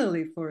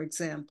family, for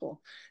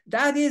example,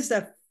 that is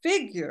a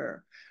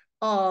figure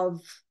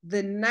of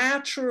the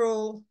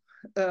natural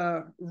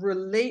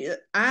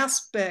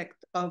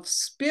aspect of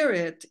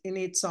spirit in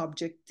its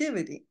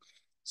objectivity.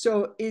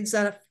 So it's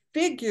a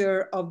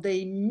figure of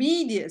the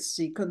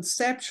immediacy,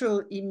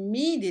 conceptual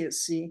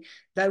immediacy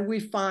that we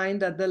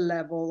find at the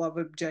level of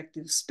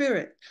objective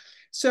spirit.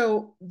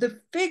 So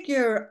the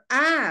figure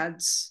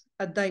adds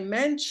a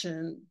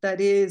dimension that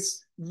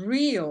is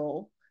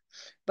real,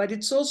 but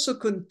it's also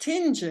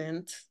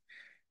contingent,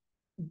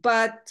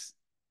 but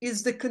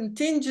is the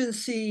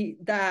contingency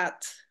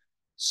that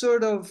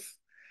sort of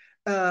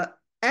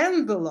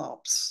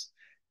envelopes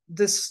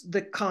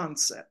the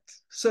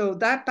concept. So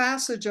that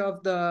passage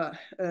of the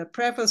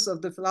preface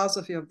of the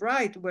Philosophy of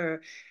Right,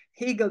 where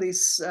Hegel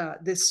is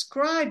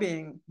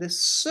describing the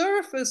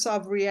surface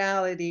of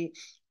reality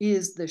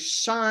is the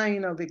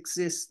shine of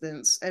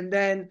existence, and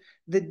then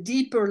the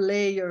deeper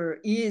layer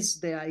is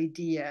the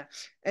idea.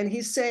 And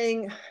he's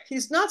saying,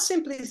 he's not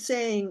simply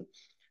saying,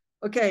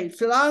 okay,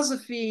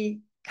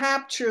 philosophy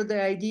capture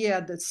the idea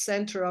at the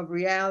center of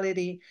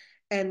reality,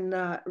 and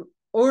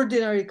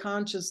ordinary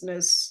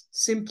consciousness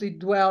simply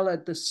dwell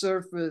at the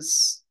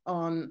surface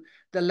on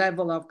the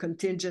level of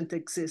contingent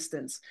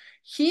existence.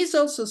 He's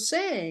also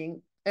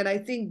saying, and I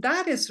think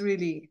that is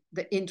really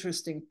the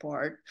interesting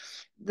part,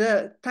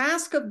 the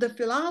task of the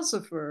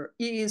philosopher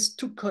is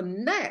to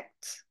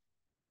connect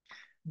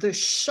the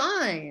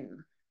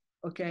shine,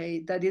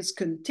 okay, that is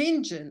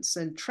contingent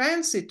and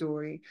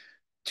transitory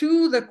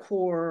to the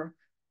core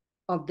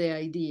of the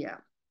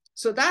idea.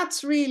 So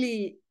that's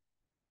really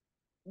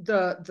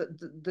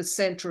the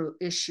central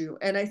issue.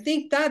 And I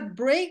think that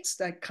breaks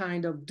that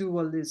kind of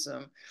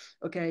dualism,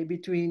 okay,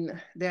 between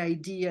the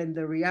idea and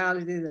the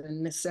reality, the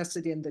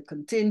necessity and the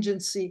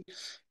contingency.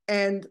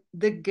 And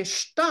the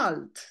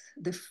gestalt,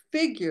 the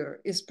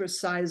figure, is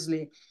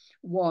precisely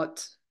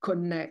what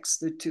connects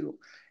the two.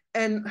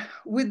 And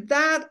with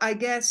that, I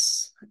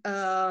guess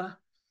I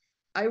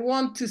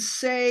want to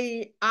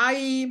say,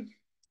 I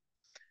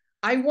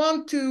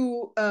want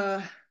to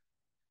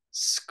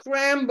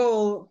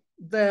scramble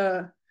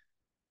the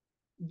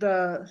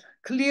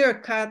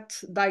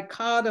clear-cut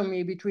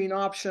dichotomy between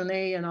option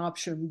A and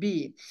option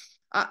B.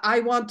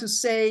 I want to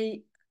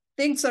say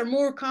things are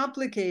more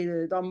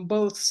complicated on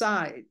both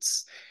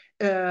sides.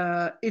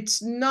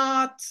 It's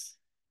not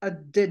a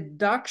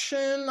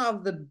deduction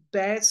of the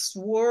best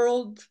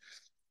world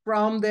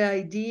from the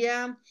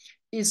idea.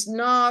 It's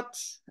not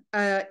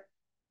an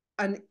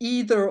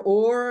either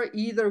or,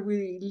 either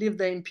we leave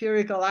the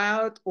empirical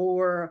out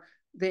or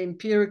the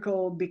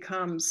empirical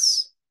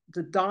becomes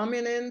the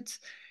dominant.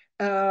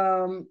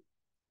 And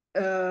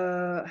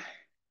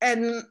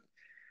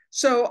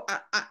so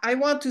I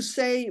want to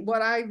say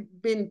what I've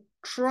been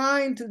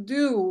trying to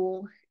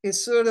do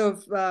is sort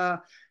of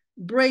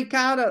break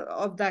out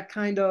of that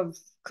kind of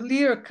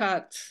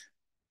clear-cut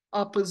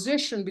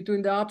opposition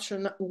between the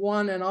option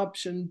one and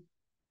option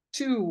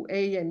two,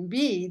 A and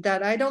B,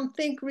 that I don't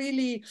think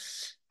really,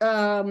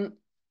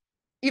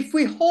 if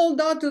we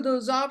hold on to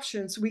those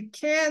options, we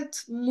can't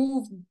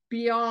move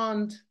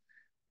beyond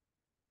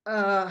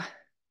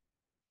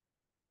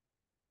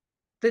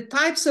the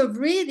types of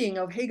reading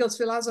of Hegel's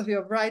philosophy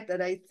of right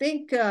that I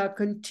think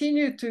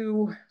continue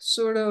to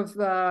sort of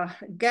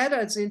get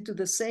us into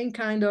the same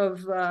kind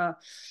of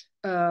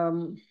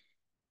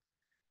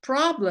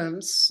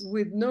problems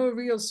with no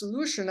real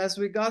solution as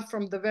we got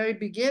from the very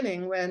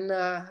beginning, when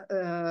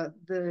the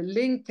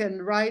link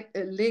and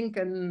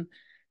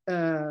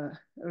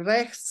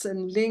rechts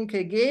and link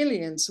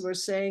Hegelians were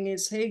saying,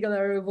 is Hegel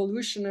a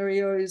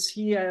revolutionary or is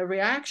he a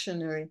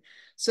reactionary?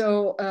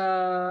 So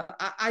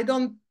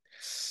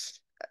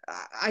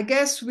I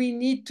guess we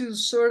need to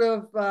sort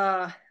of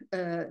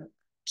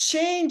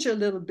change a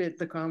little bit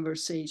the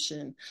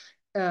conversation.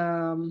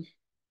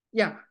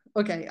 Yeah,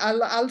 okay,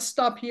 I'll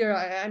stop here.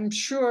 I'm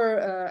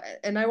sure,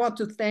 and I want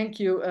to thank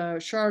you,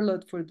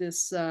 Charlotte, for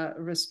this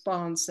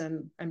response,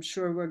 and I'm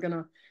sure we're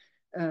gonna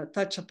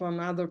touch upon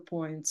other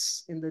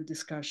points in the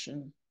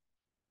discussion.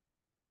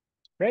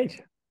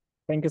 Great.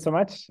 Thank you so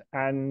much.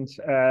 And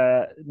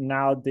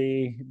now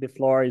the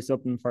floor is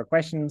open for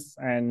questions,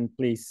 and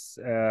please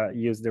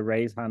use the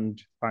raise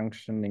hand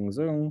function in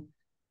Zoom.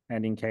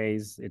 And in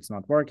case it's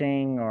not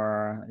working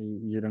or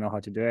you don't know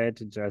how to do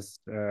it, just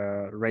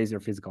raise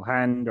your physical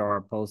hand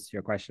or post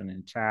your question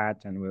in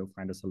chat, and we'll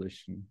find a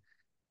solution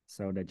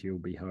so that you'll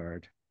be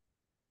heard.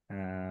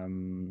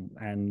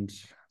 And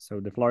so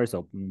the floor is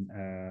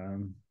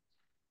open.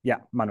 Yeah,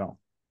 Manuel.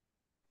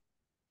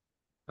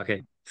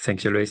 Okay,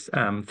 thank you, Luis.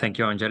 Thank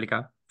you,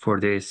 Angelica,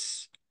 for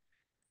this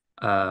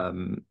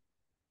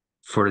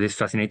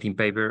fascinating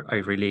paper. I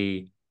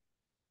really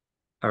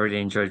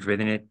enjoyed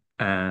reading it,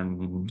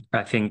 and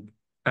I think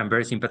I'm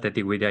very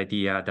sympathetic with the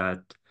idea that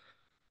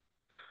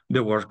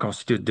the world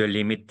constitutes the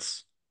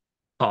limits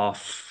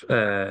of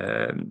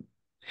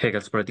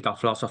Hegel's political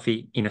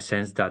philosophy, in a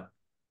sense that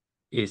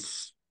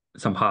is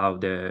somehow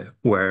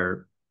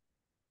where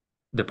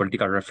the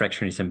political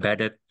reflection is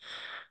embedded.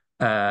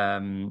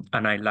 And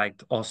I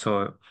liked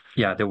also,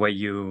 the way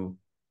you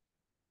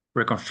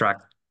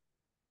reconstruct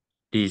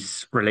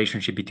this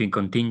relationship between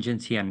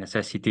contingency and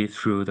necessity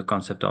through the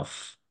concept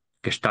of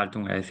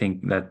Gestaltung. I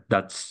think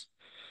that's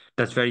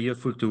very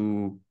useful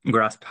to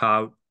grasp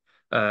how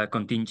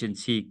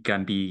contingency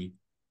can be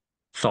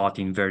thought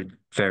in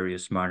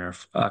various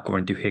manners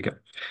according to Hegel.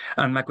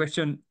 And my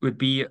question would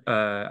be,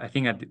 I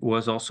think it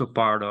was also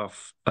part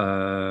of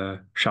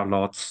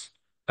Charlotte's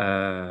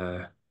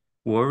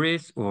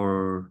worries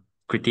or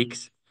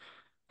critiques,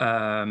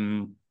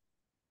 and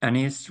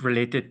is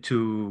related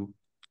to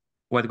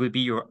what would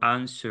be your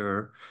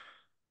answer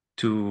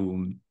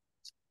to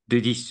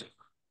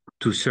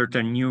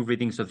certain new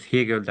readings of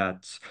Hegel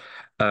that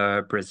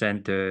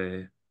present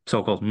a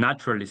so-called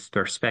naturalist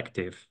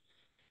perspective,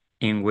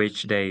 in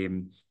which they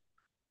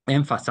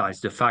emphasize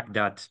the fact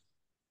that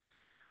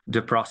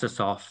the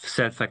process of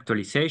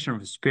self-actualization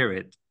of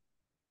spirit,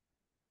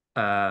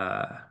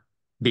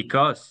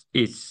 because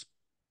it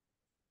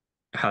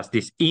has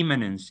this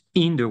immanence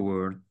in the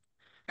world,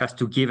 has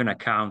to give an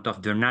account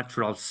of the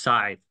natural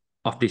side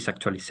of this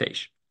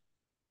actualization.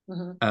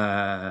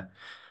 Mm-hmm.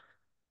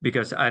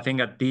 Because I think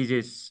that this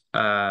is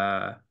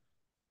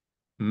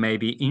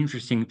maybe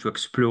interesting to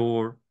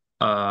explore.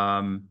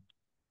 I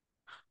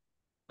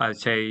would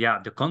say,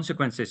 the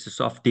consequences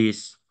of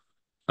this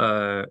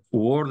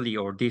worldly,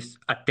 or this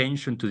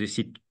attention to the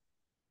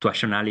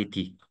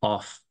situationality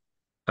of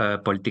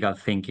political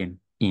thinking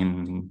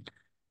in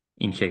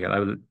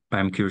Hegel.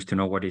 I'm curious to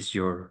know what is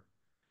your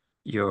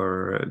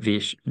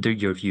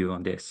view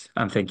on this,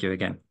 and thank you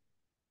again.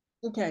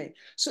 Okay,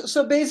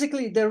 so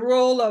basically the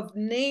role of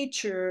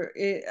nature,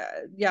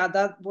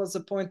 that was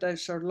the point that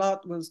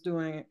Charlotte was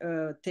doing,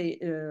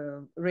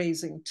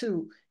 raising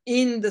too,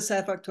 in the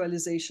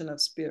self-actualization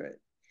of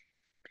spirit.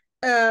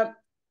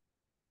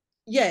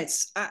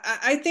 Yes,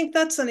 I think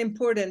that's an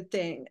important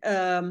thing,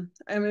 an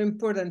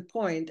important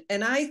point.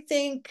 And I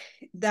think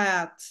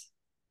that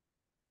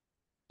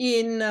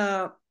in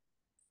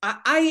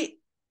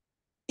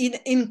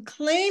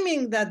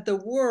claiming that the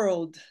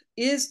world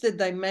is the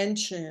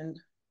dimension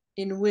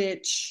in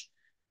which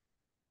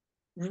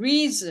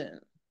reason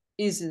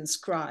is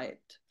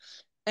inscribed,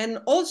 and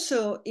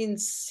also in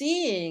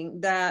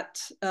seeing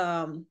that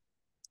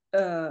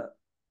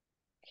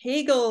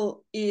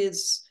Hegel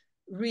is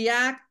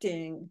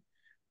reacting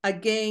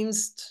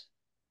against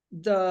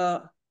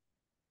the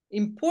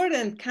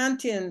important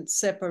Kantian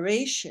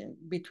separation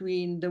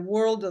between the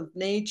world of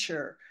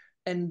nature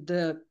and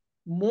the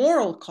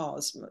moral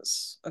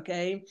cosmos,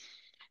 okay?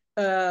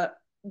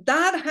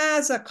 That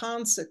has a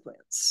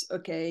consequence,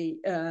 okay?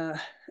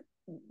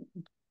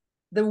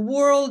 The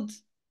world,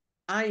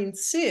 I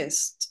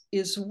insist,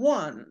 is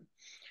one,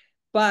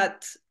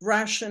 but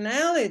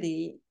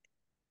rationality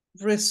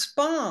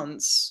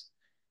responds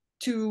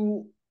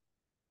to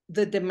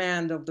the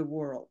demand of the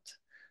world.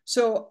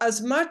 So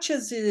as much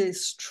as it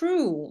is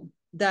true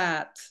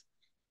that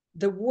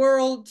the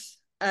world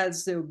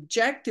as the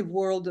objective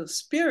world of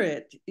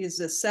spirit is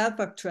a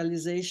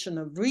self-actualization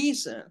of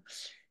reason,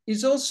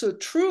 is also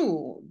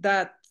true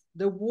that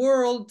the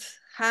world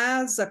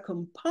has a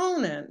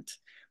component,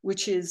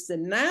 which is the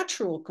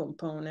natural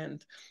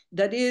component,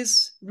 that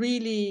is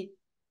really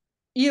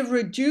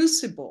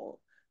irreducible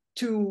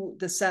to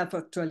the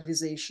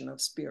self-actualization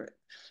of spirit.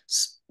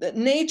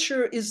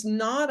 Nature is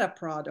not a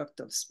product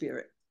of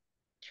spirit.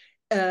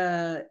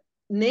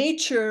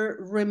 Nature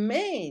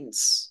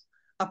remains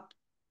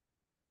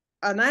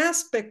an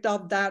aspect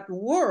of that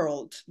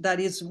world that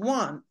is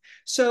one.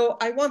 So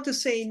I want to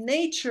say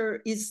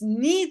nature is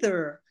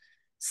neither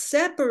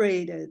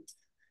separated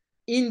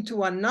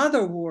into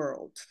another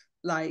world,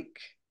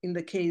 like in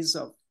the case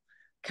of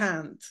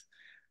Kant,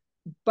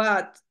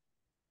 but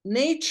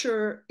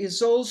nature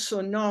is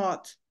also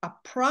not a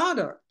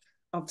product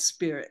of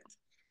spirit.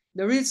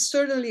 There is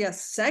certainly a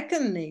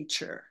second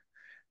nature,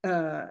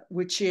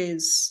 which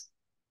is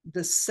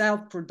the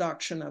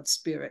self-production of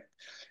spirit.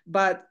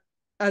 But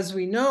as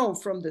we know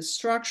from the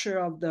structure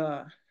of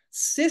the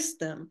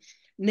system,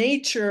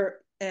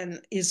 nature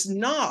is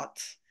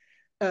not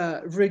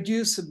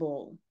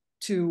reducible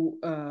to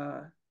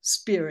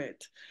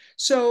spirit.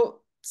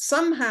 So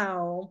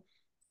somehow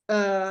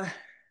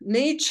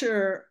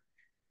nature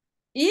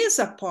is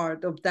a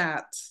part of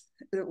that.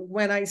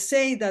 When I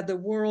say that the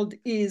world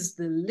is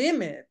the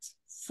limit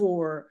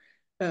for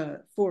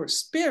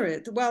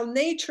spirit, well,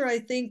 nature, I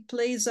think,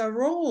 plays a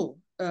role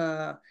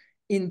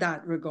in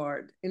that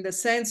regard, in the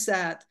sense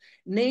that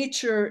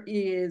nature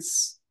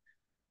is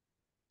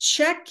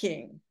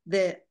checking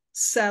the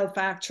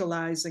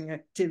self-actualizing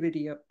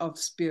activity of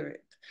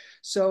spirit.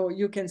 So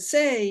you can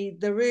say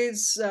there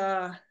is,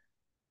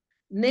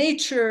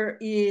 nature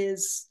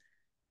is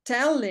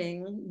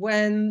telling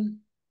when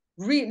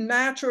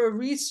natural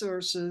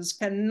resources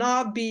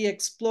cannot be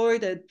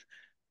exploited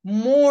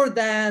more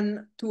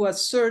than to a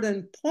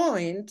certain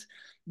point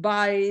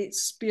by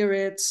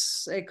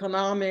spirit's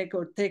economic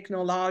or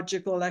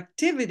technological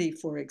activity,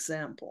 for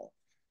example.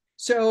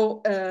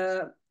 So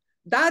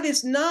that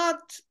is not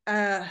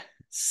a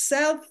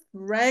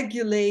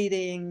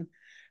self-regulating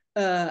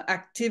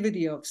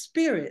activity of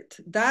spirit.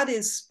 That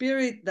is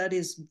spirit that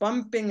is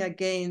bumping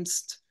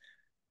against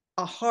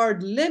a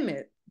hard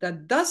limit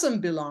that doesn't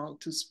belong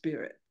to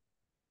spirit.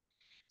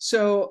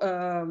 So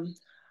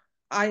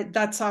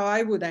that's how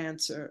I would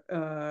answer.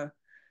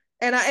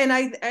 And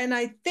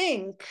I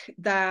think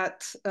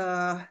that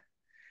at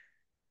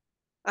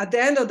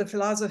the end of the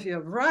philosophy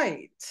of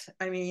right,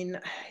 I mean,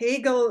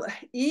 Hegel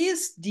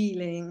is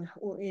dealing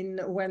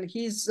when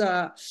he's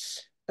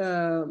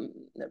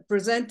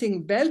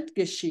presenting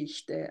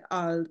Weltgeschichte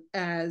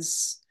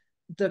as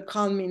the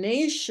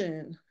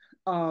culmination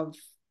of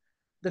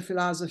the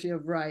philosophy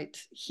of right.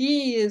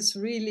 He is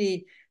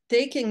really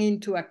taking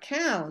into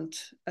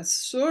account a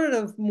sort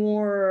of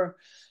more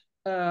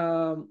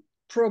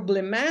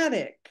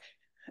problematic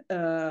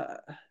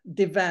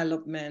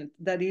development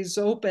that is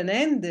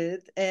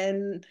open-ended,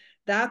 and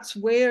that's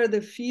where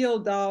the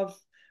field of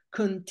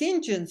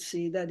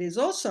contingency, that is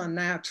also a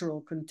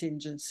natural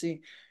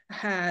contingency,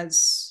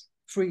 has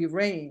free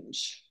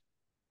range.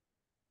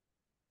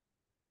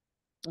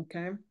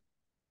 Okay.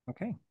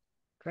 Okay,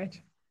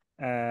 great.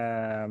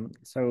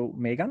 So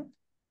Megan?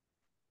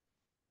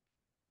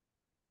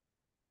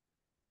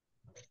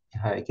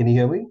 Hi, can you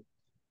hear me?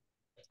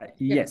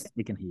 Yes,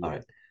 we can hear you. All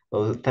right.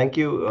 Well, thank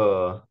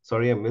you.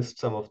 Sorry, I missed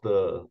some of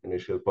the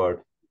initial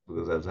part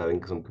because I was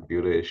having some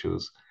computer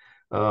issues.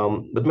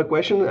 But my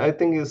question, I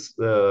think, is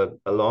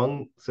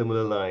along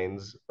similar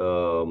lines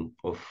of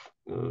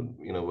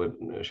what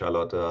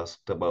Charlotte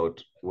asked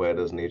about where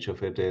does nature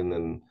fit in,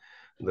 and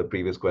the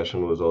previous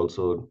question was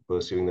also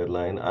pursuing that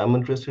line. I'm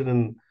interested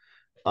in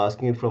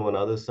asking it from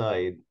another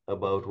side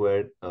about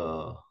where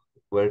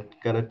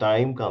kind of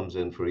time comes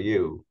in for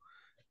you,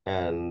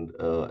 and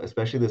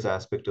especially this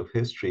aspect of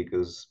history,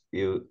 because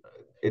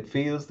it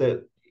feels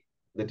that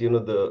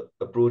the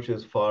approach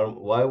is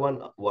why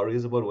one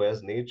worries about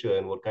where's nature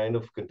and what kind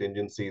of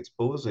contingency it's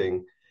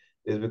posing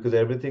is because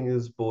everything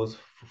is posed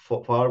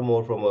far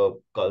more from a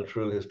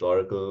cultural,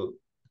 historical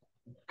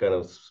kind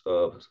of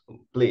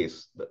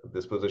place,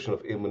 this position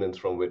of immanence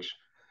from which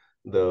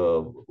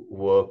the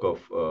work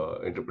of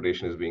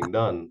interpretation is being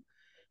done.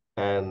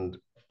 And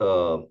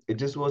it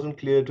just wasn't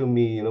clear to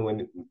me,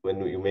 when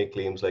you make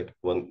claims like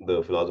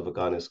the philosopher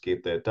can't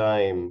escape their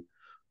time,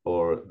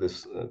 or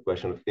this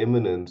question of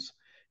immanence,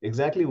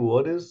 exactly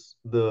what is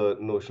the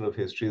notion of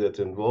history that's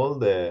involved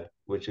there,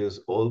 which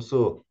is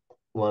also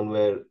one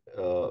where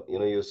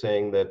you're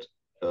saying that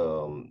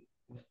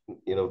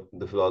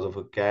the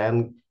philosopher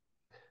can,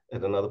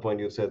 at another point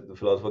you said the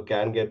philosopher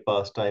can get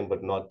past time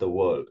but not the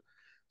world.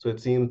 So it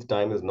seems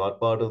time is not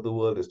part of the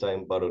world. Is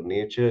time part of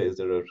nature? Is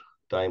there a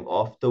time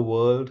of the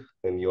world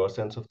in your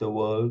sense of the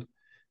world?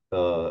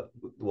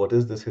 What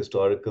is this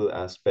historical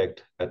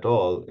aspect at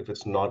all if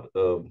it's not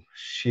a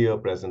sheer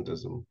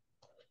presentism?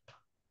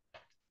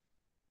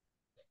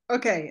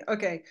 Okay.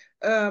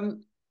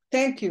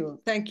 Thank you.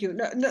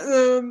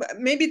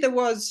 Maybe there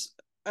was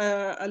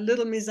a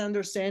little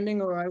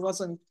misunderstanding, or I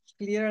wasn't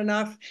clear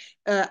enough.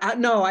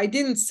 No, I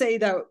didn't say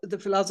that the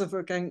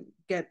philosopher can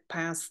get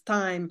past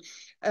time.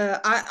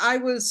 I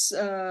was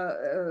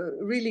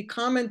really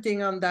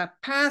commenting on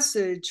that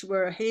passage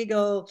where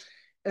Hegel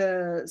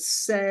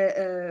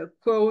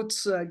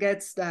quotes,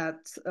 gets that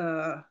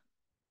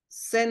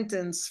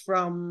sentence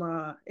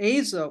from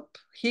Aesop,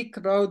 hic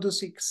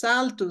rodus hic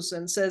saltus,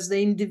 and says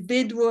the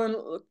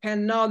individual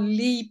cannot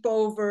leap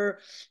over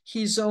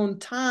his own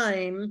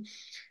time.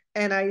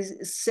 And I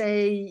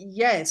say,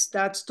 yes,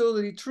 that's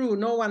totally true.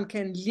 No one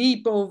can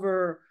leap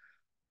over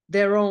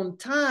their own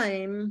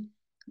time.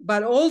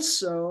 But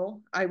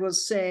also, I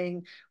was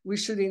saying we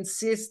should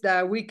insist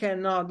that we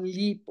cannot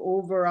leap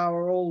over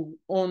our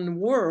own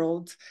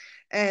world.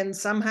 And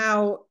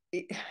somehow,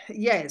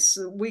 yes,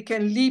 we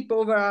can leap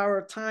over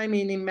our time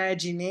in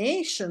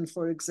imagination,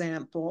 for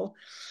example,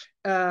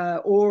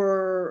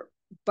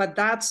 but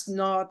that's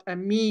not a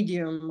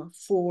medium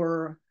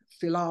for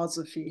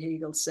philosophy,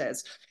 Hegel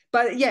says.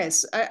 But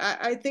yes,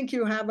 I think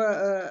you have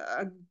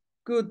a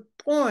good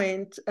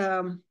point.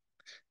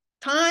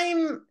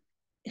 Time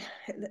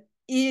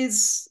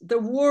is, the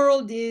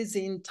world is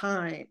in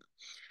time.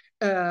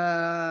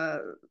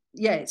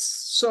 Yes,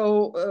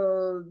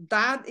 so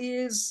that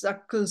is a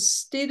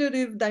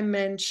constitutive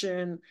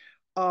dimension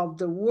of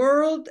the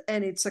world,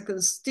 and it's a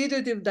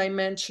constitutive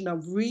dimension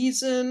of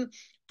reason,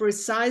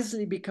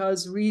 precisely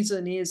because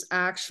reason is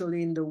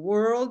actually in the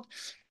world,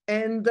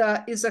 and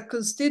is a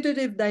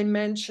constitutive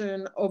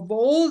dimension of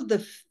all the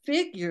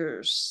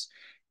figures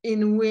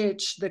in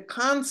which the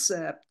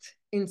concept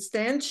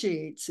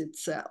instantiates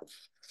itself.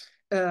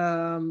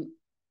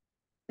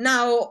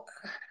 Now,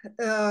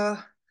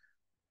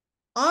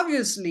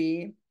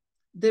 obviously,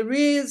 there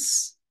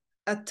is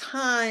a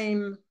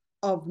time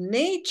of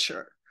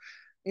nature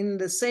in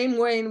the same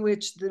way in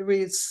which there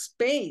is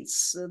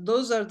space.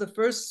 Those are the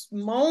first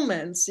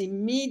moments,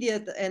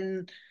 immediate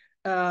and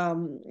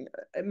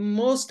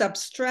most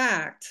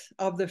abstract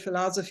of the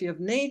philosophy of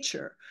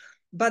nature.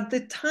 But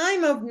the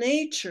time of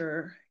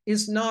nature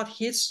is not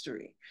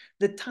history.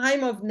 The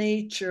time of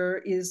nature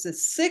is a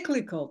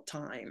cyclical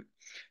time.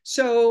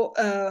 So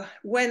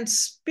when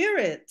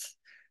spirit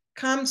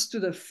comes to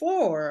the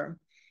fore,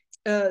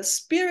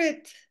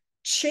 spirit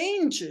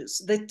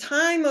changes. The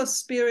time of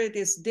spirit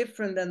is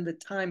different than the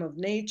time of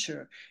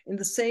nature, in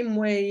the same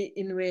way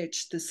in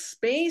which the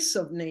space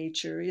of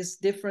nature is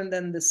different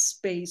than the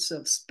space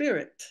of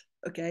spirit,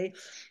 okay?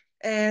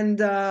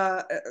 And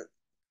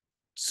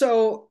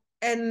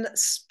and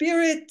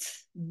spirit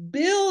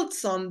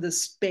builds on the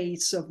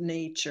space of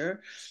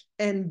nature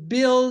and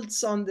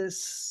builds on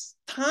this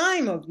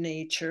time of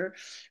nature,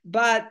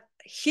 but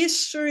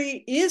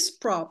history is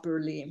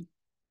properly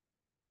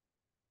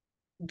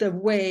the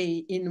way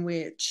in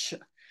which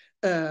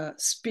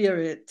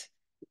spirit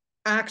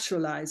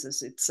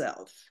actualizes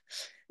itself.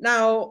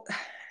 Now,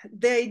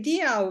 the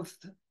idea of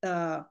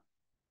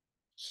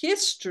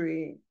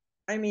history,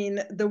 I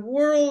mean, the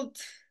world,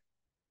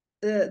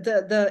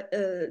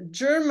 the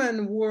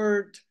German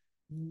word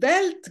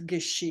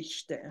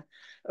Weltgeschichte,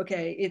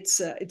 okay,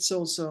 it's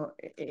also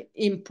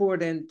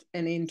important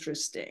and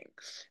interesting,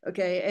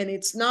 okay, and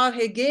it's not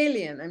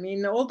Hegelian. I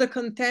mean, all the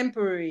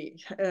contemporary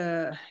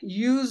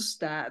use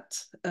that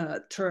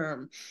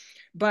term,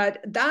 but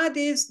that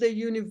is the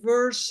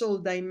universal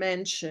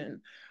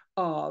dimension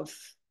of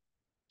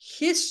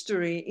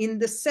history, in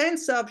the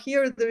sense of,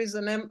 here there is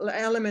an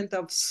element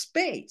of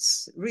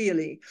space,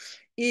 really,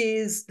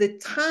 is the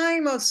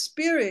time of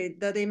spirit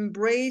that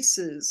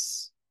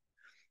embraces,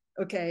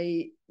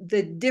 okay,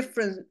 the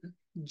different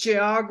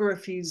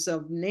geographies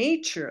of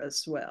nature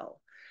as well,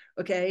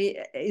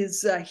 okay,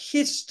 is a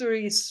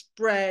history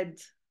spread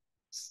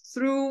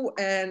through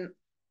and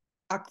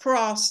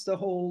across the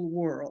whole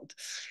world.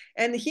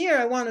 And here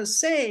I want to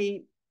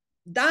say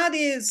that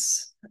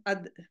is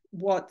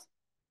what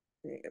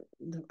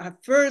a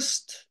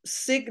first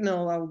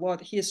signal of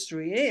what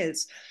history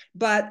is.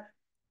 But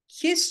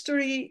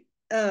history,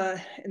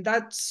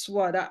 that's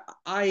what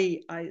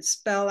I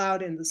spell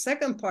out in the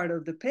second part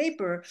of the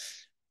paper,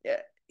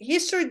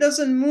 history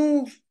doesn't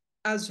move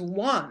as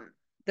one.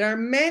 There are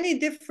many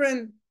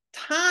different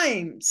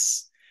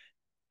times,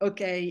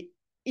 okay,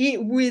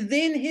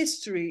 within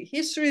history.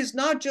 History is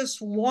not just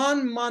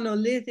one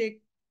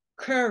monolithic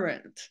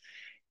current.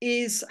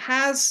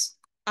 Has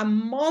a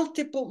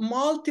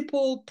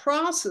multiple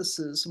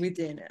processes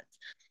within it.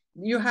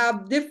 You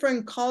have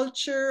different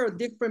culture or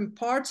different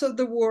parts of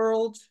the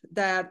world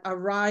that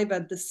arrive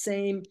at the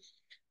same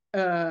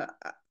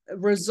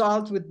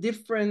result with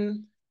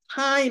different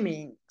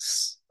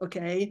timings,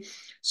 okay?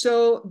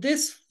 So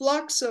this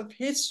flux of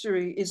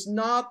history is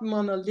not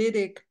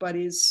monolithic, but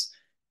is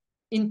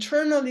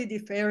internally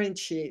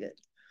differentiated.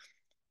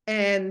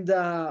 And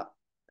on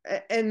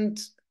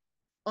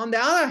the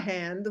other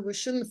hand, we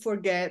shouldn't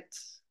forget,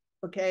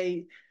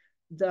 okay,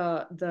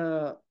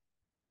 the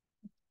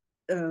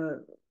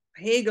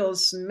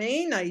Hegel's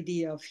main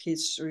idea of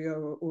history,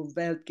 or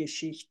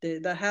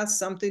Weltgeschichte, that has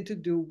something to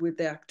do with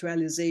the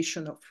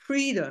actualization of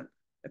freedom,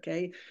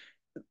 okay?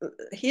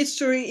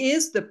 History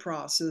is the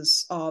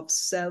process of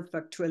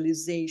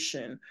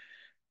self-actualization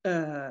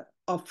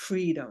of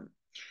freedom.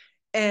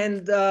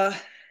 And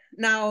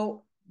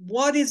now,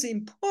 what is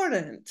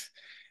important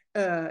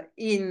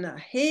in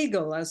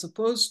Hegel, as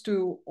opposed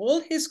to all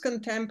his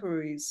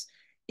contemporaries,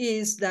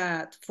 is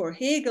that for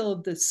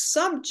Hegel, the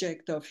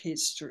subject of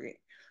history,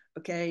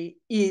 okay,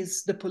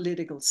 is the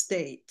political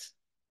state.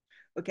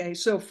 Okay,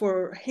 so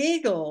for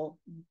Hegel,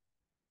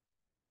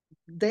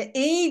 the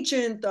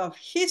agent of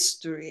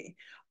history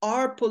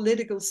are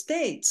political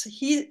states.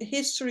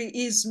 History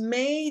is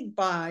made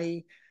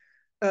by,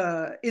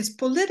 is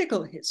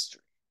political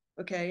history,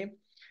 okay?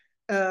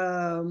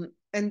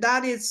 And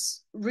that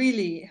is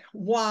really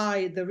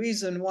why, the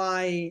reason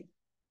why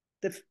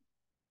the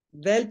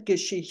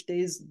Weltgeschichte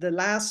is the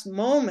last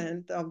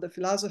moment of the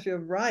philosophy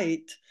of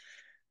right,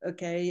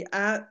 okay,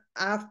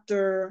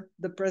 after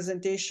the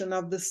presentation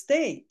of the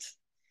state.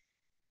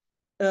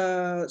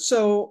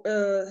 So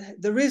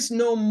there is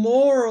no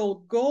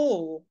moral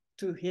goal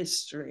to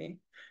history.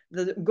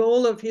 The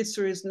goal of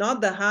history is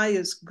not the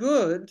highest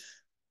good,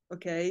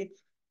 okay,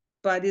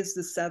 but it's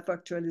the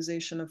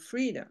self-actualization of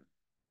freedom.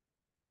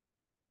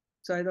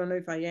 So I don't know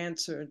if I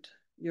answered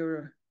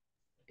your...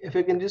 If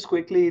I can just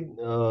quickly,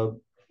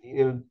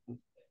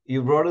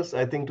 you brought us,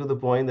 I think, to the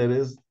point that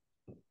is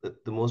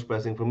the most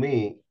pressing for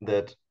me,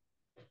 that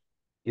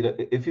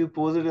if you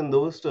pose it in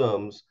those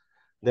terms,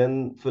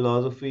 then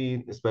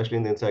philosophy, especially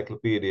in the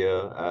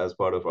encyclopedia as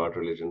part of art,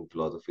 religion,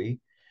 philosophy,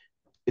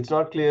 it's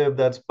not clear if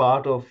that's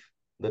part of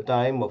the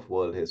time of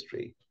world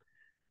history,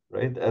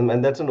 right?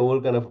 And that's an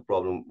old kind of a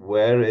problem.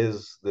 Where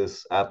is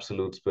this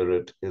absolute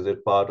spirit? Is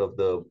it part of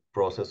the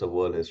process of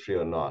world history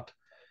or not?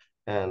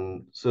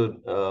 And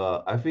so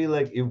I feel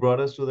like you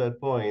brought us to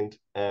that point.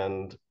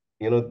 And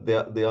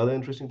the other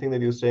interesting thing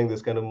that you're saying,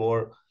 this kind of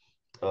more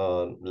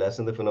less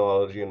in the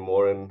phenomenology and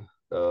more in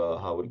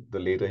how the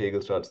later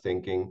Hegel starts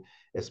thinking,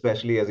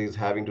 especially as he's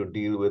having to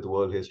deal with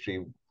world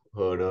history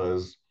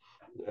herders,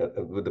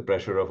 with the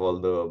pressure of all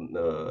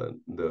the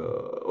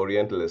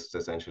Orientalists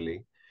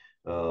essentially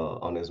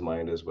on his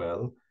mind as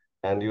well.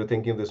 And you're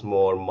thinking of this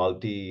more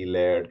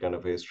multi-layered kind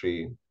of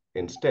history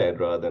instead,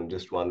 rather than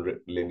just one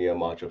linear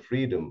march of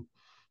freedom.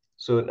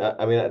 So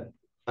I mean,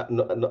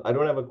 I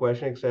don't have a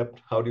question except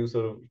how do you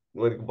sort of,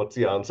 what's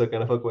the answer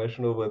kind of a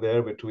question over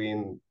there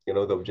between the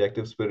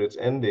objective spirit's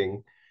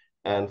ending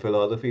and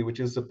philosophy, which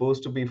is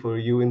supposed to be for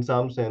you in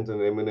some sense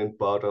an imminent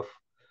part of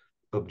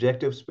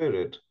objective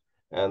spirit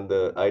and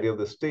the idea of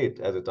the state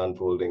as it's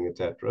unfolding,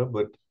 etc.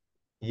 But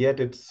yet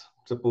it's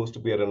supposed to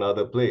be at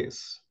another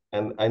place.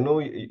 And I know,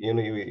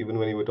 even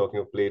when you were talking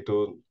of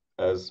Plato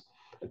as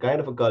a kind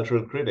of a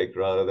cultural critic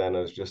rather than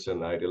as just an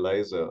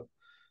idealizer,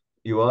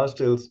 you are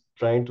still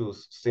trying to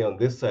stay on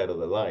this side of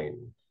the line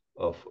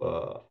of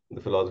the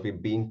philosophy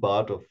being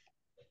part of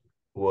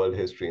world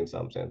history in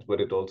some sense, but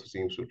it also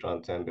seems to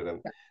transcend it.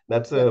 And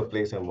that's a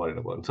place I'm worried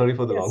about. Sorry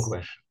for the long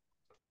question.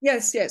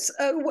 Yes, yes.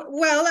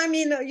 Well, I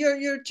mean,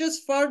 you're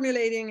just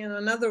formulating in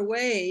another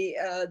way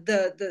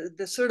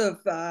the sort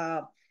of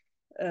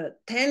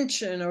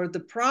tension or the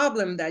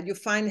problem that you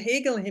find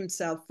Hegel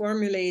himself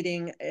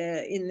formulating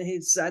in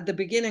his at the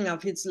beginning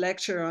of his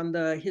lecture on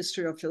the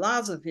history of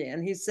philosophy.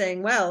 And he's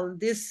saying, well,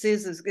 this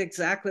is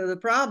exactly the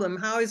problem.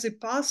 How is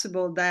it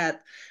possible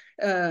that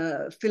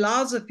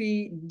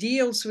philosophy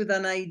deals with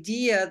an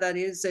idea that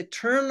is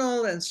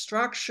eternal and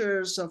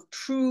structures of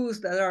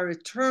truth that are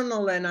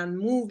eternal and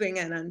unmoving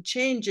and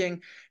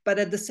unchanging, but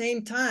at the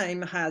same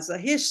time has a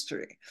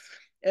history?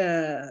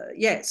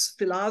 Yes,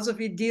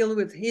 philosophy deals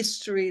with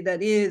history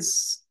that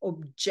is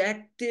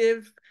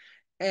objective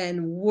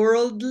and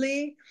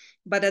worldly,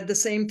 but at the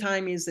same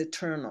time is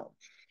eternal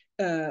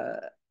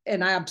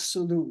and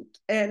absolute.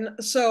 And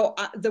so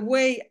the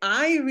way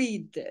I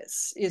read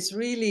this is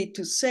really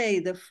to say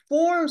the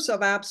forms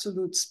of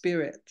absolute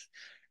spirit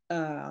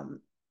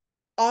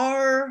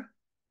are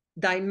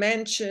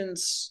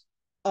dimensions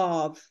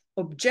of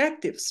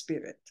objective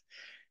spirit.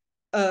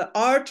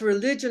 Art,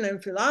 religion,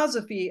 and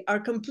philosophy are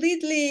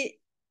completely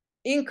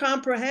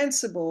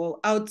incomprehensible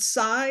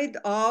outside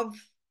of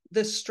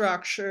the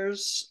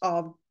structures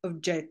of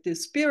objective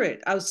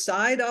spirit,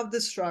 outside of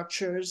the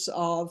structures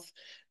of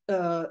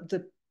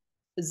the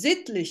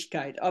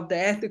Sittlichkeit, of the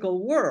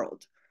ethical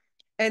world.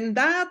 And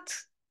that,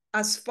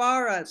 as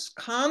far as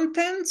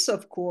contents,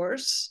 of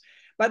course,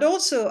 but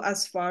also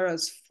as far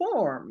as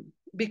form,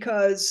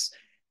 because,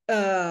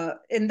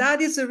 and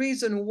that is the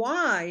reason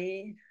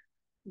why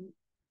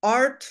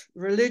art,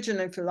 religion,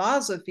 and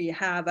philosophy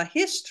have a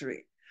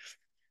history,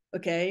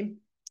 okay?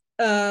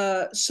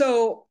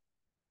 So,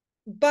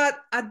 but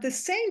at the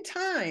same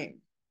time,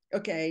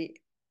 okay,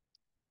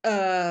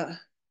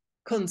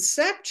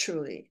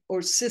 conceptually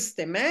or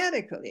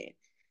systematically,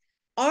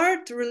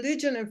 art,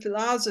 religion, and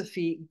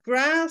philosophy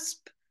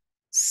grasp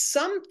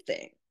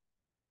something,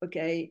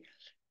 okay,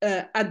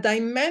 a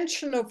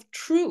dimension of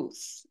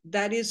truth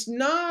that is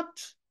not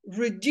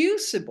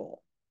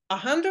reducible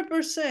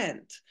 100%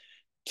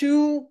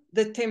 to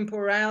the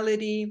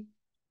temporality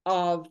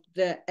of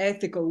the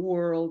ethical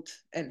world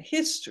and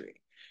history.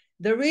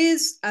 There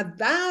is a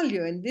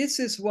value, and this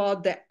is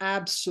what the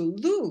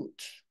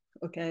absolute,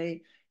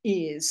 okay,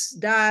 is,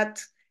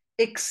 that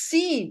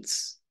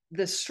exceeds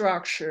the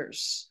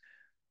structures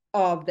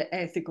of the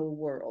ethical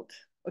world,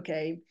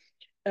 okay?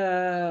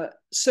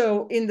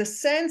 So in the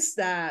sense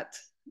that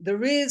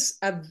there is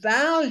a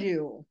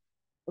value,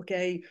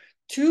 okay,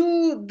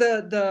 to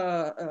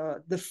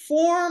the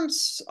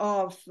forms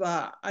of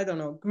I don't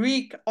know,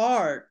 Greek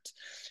art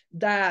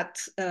that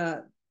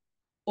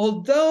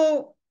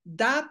although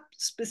that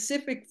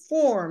specific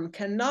form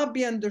cannot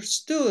be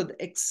understood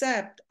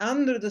except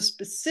under the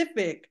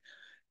specific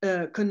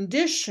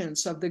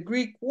conditions of the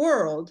Greek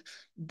world,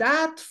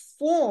 that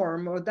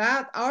form or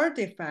that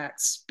artifact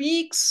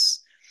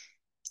speaks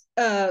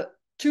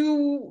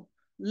to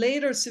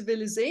later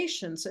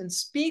civilizations and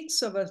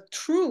speaks of a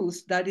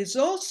truth that is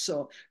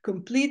also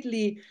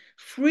completely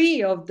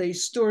free of the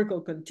historical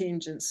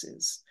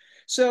contingencies.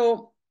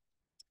 So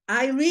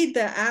I read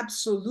the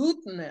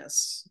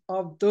absoluteness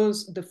of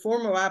the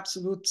form of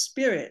absolute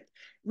spirit,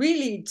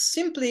 really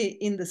simply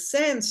in the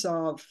sense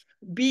of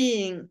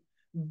being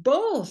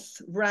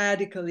both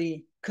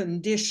radically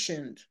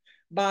conditioned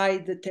by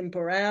the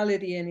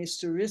temporality and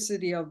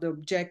historicity of the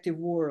objective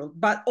world,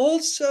 but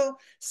also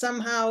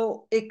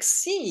somehow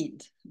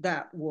exceed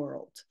that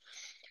world.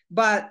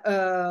 But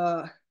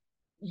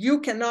you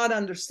cannot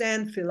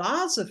understand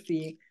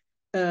philosophy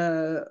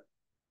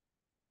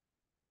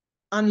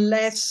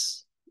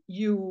unless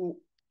you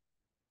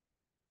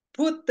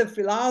put the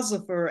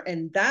philosopher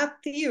and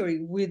that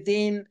theory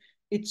within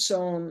its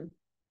own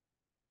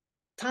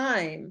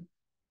time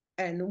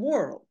and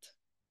world.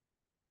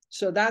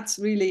 So that's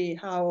really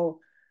how,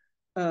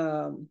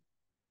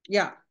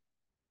 yeah.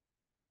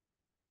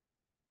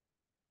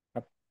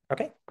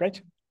 Okay,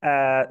 great.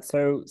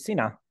 So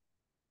Sina.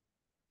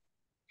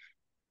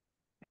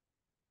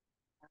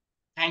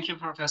 Thank you,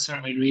 Professor.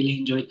 I really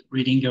enjoyed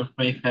reading your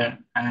paper,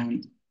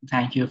 and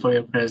thank you for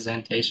your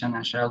presentation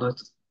and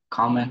Charlotte's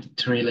comment.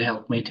 It really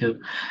helped me to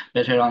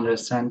better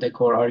understand the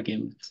core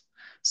arguments.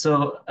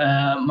 So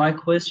my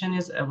question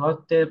is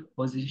about the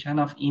position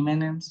of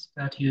immanence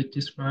that you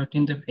described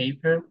in the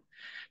paper.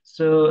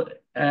 So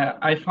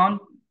I found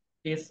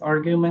this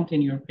argument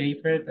in your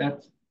paper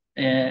that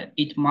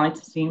it might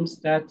seem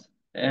that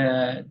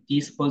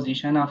this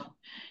position of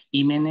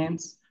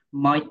immanence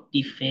might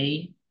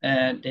defy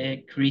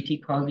the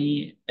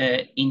critically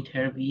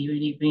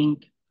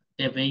interviewing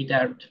the way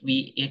that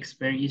we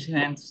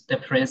experience the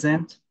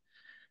present.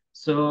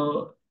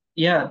 So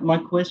yeah, my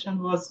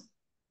question was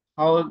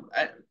how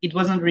it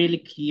wasn't really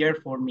clear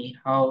for me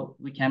how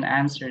we can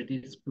answer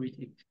this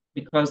critic,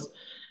 because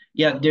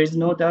yeah, there's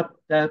no doubt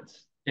that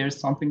there's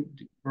something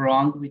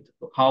wrong with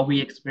how we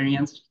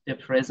experience the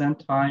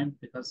present time,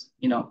 because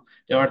you know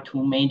there are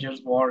two major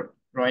wars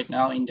right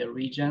now in the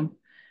region,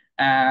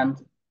 and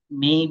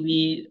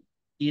maybe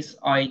this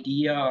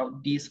idea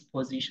of this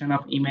position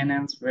of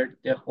immanence where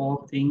the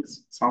whole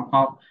things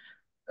somehow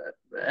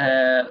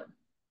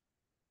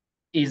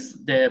is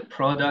the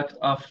product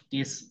of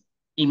this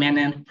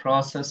immanent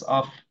process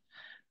of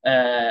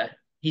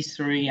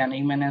history and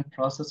immanent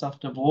process of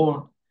the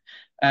world.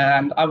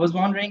 And I was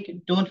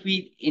wondering, don't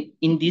we,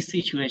 in this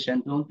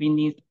situation, don't we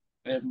need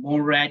a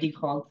more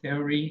radical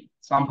theory,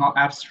 somehow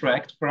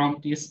abstract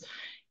from this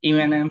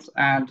immanence,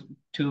 and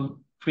to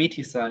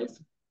criticize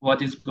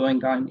what is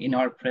going on in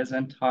our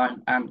present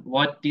time and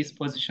what this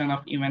position of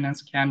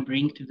immanence can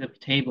bring to the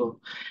table?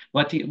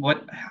 In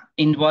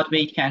what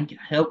way it can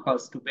help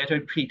us to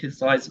better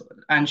criticize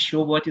and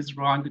show what is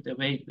wrong with the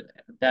way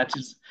that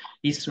is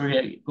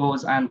history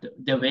goes and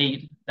the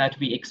way that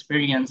we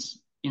experience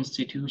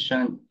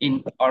institution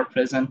in our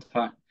present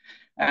time.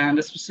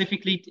 And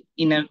specifically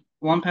in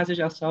one passage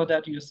I saw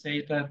that you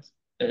say that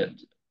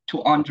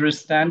to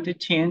understand the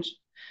change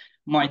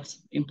might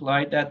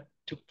imply that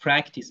to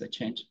practice a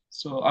change.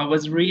 So I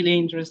was really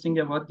interested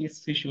about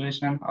this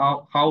situation,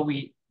 how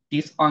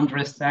this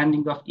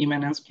understanding of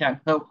immanence can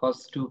help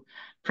us to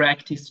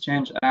practice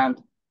change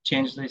and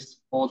change this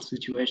whole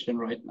situation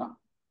right now.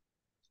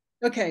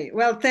 Okay,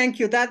 well, thank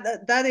you.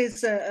 That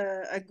is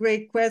a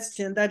great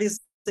question. That is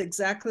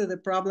exactly the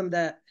problem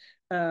that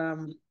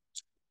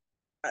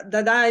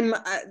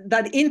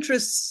that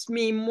interests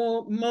me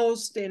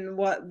most in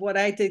what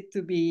I take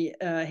to be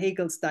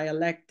Hegel's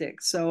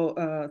dialectic.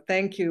 So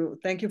thank you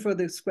for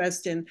this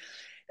question.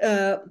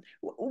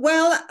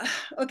 Well,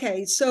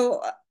 okay,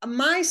 so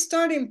my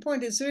starting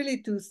point is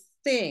really to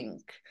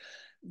think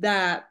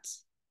that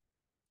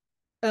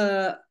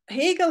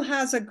Hegel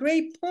has a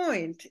great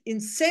point in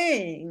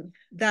saying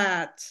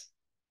that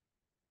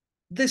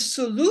the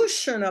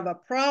solution of a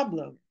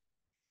problem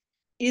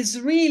is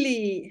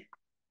really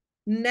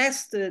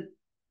nested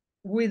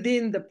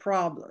within the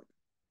problem.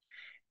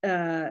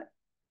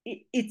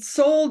 It's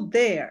all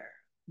there,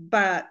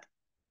 but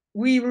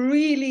we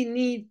really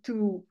need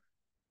to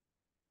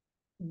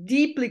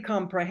deeply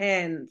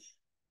comprehend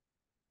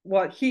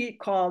what he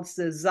calls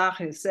the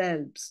Sache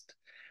selbst.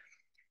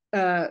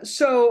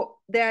 So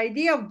the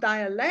idea of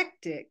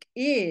dialectic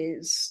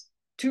is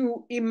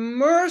to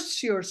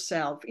immerse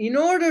yourself in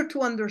order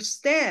to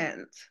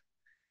understand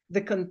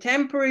the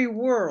contemporary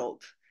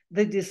world,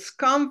 the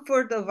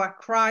discomfort of a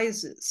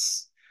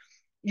crisis.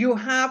 You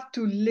have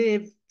to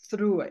live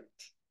through it.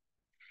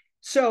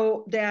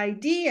 So the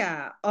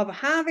idea of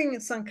having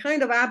some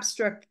kind of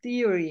abstract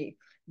theory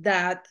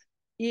that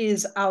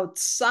is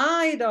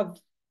outside of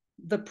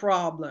the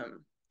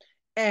problem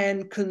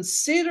and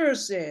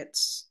considers it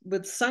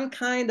with some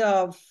kind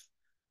of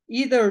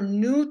either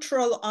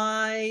neutral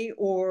eye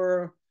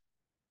or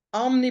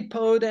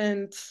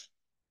omnipotent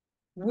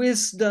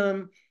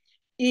wisdom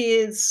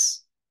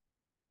is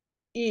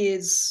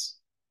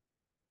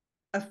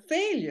a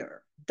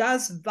failure,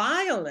 does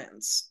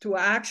violence to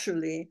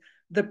actually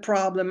the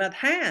problem at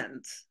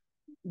hand.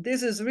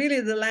 This is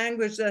really the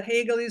language that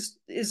Hegel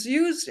is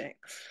using.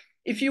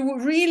 If you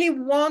really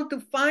want to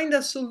find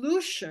a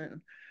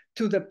solution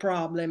to the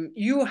problem,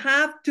 you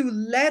have to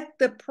let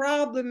the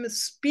problem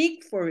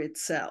speak for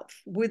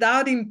itself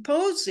without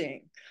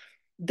imposing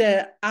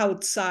the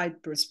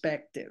outside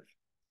perspective.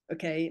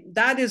 Okay,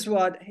 that is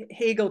what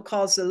Hegel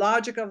calls the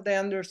logic of the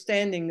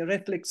understanding,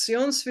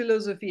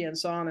 Reflexionsphilosophie, and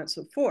so on and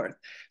so forth.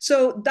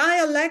 So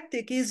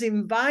dialectic is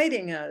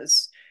inviting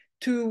us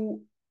to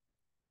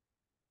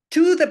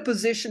the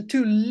position,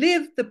 to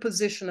live the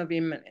position of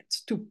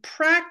immanence, to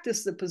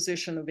practice the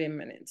position of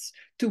immanence,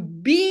 to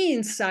be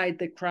inside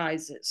the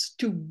crisis,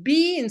 to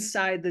be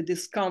inside the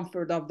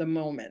discomfort of the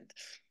moment.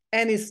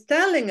 And it's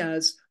telling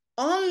us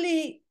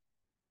only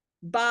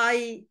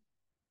by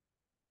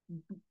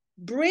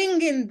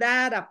bringing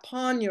that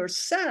upon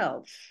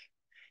yourself,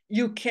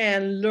 you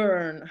can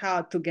learn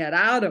how to get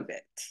out of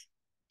it.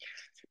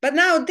 But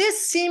now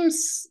this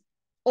seems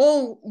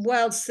all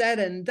well said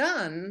and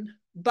done,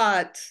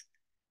 but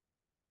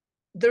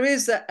there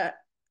is a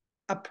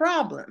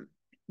problem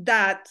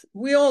that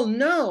we all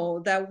know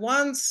that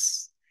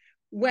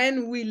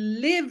when we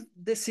live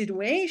the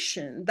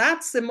situation,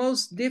 that's the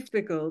most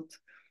difficult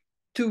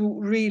to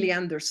really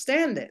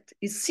understand it.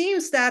 It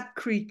seems that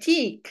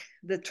critique,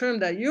 the term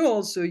that you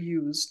also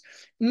used,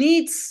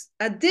 needs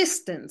a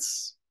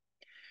distance.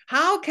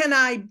 How can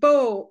I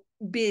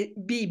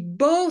be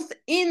both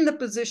in the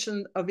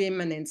position of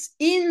immanence,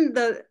 in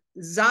the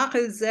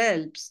Sache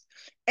selbst,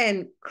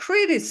 and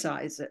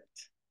criticize it?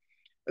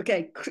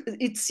 Okay,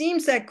 it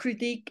seems that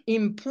critique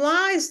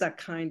implies that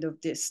kind of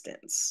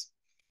distance.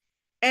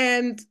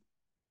 And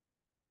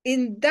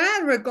in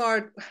that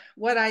regard,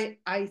 what I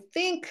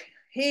think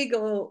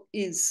Hegel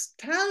is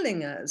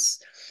telling us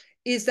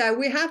is that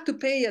we have to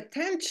pay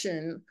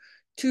attention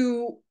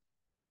to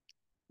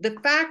the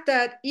fact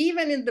that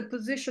even in the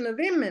position of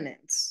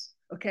immanence,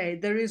 okay,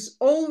 there is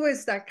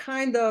always that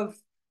kind of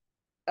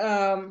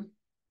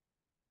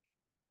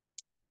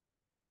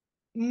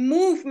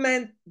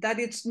movement that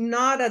it's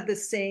not at the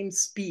same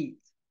speed,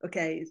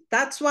 okay?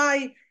 That's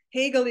why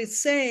Hegel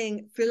is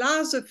saying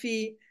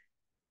philosophy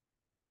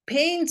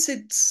paints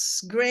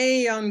its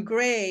gray on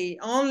gray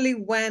only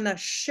when a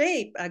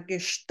shape, a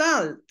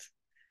gestalt,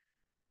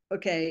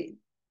 okay,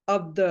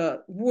 of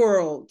the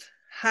world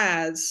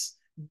has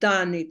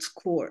done its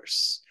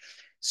course.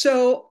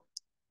 So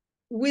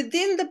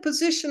within the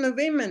position of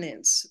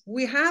immanence,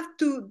 we have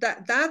to,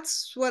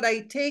 that's what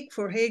I take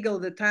for Hegel,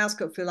 the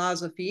task of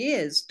philosophy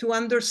is to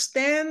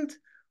understand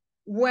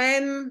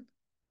when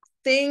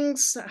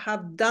things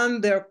have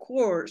done their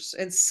course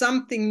and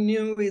something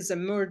new is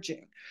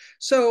emerging.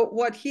 So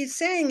what he's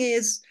saying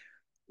is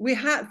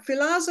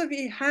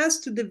philosophy has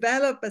to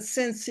develop a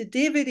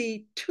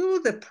sensitivity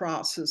to the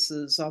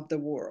processes of the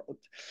world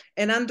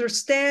and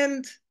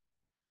understand,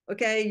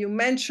 okay, you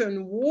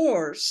mentioned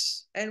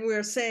wars, and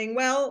we're saying,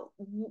 well,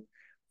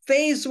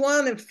 phase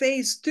 1 and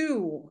phase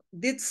 2,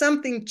 did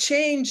something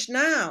change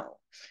now?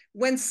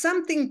 When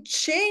something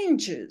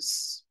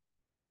changes,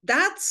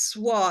 that's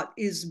what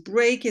is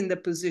breaking the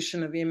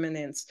position of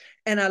immanence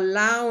and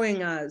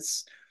allowing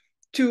us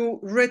to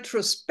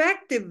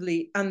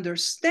retrospectively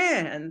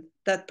understand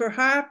that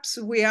perhaps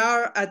we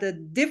are at a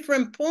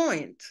different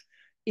point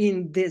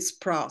in this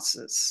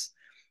process,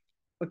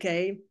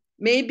 okay?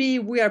 Maybe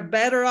we are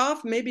better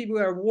off, maybe we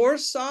are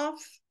worse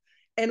off,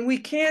 and we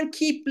can't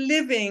keep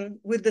living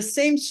with the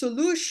same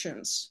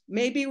solutions.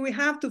 Maybe we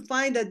have to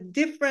find a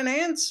different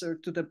answer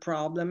to the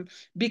problem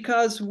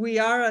because we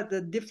are at a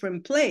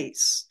different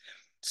place.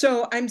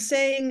 So I'm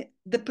saying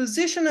the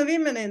position of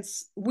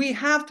immanence, we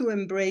have to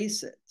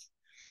embrace it.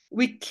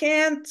 We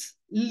can't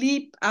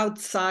leap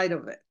outside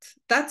of it.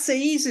 That's an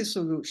easy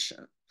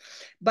solution.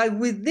 But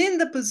within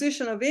the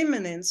position of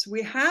immanence,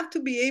 we have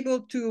to be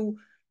able to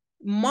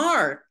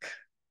mark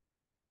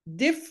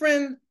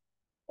different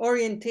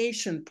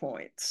orientation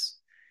points.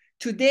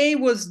 Today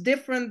was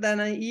different than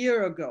a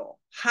year ago.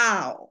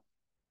 How?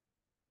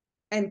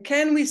 And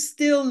can we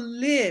still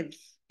live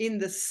in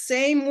the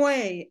same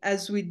way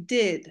as we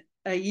did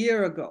a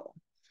year ago?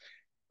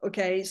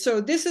 Okay,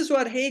 so this is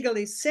what Hegel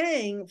is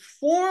saying.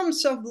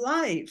 Forms of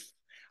life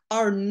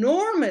are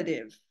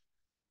normative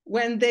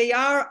when they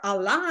are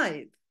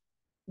alive.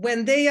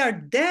 When they are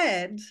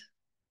dead,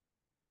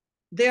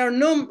 they are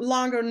no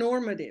longer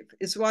normative.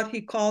 It's what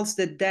he calls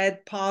the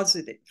dead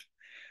positive.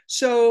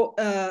 So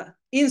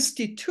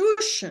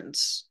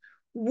institutions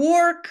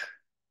work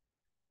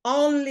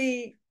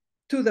only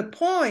to the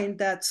point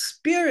that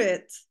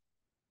spirit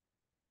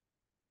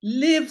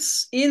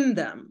lives in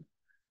them.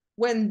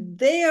 When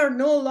they are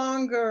no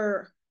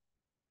longer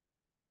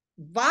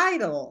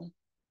vital,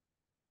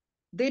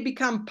 they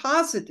become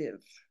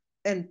positive,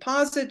 and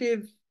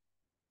positive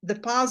the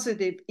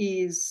positive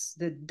is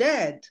the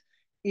dead,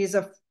 is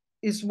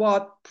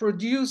what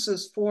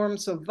produces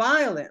forms of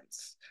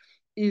violence,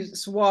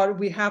 is what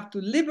we have to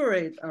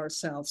liberate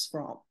ourselves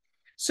from.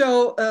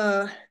 So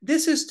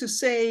this is to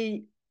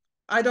say,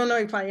 I don't know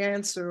if I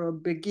answer or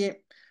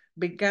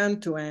began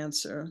to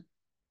answer.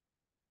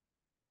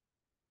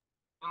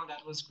 Oh,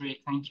 that was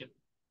great. Thank you.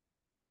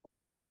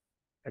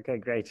 Okay,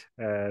 great.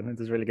 That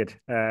is really good.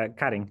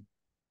 Karin.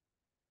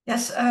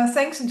 Yes,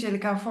 thanks,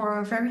 Angelica, for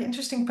a very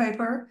interesting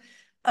paper.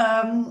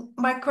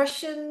 My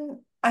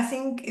question, I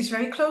think, is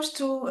very close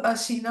to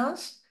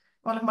Sina's,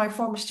 one of my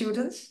former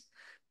students.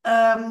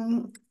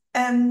 So,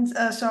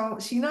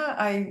 Sina,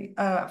 I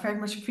very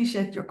much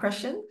appreciate your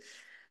question.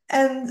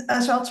 And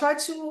so I'll try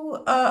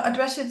to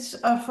address it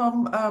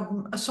from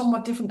a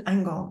somewhat different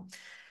angle.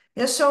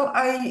 Yes, so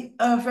I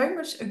very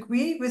much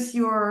agree with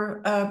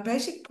your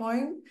basic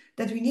point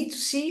that we need to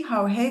see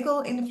how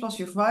Hegel in the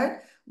philosophy of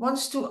right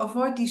wants to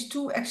avoid these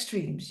two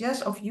extremes,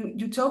 yes, of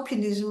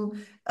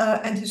utopianism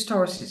and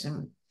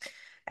historicism.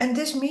 And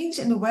this means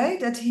in a way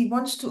that he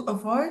wants to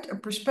avoid a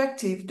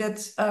perspective that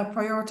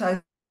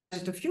prioritizes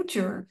the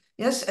future,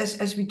 yes,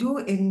 as we do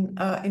in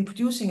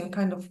producing a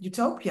kind of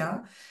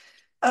utopia.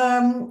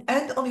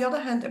 And on the other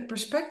hand, a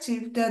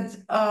perspective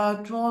that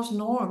draws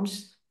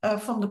norms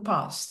from the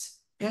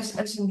past, yes,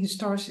 as in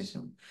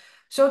historicism.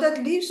 So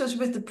that leaves us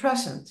with the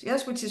present,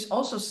 yes, which is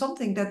also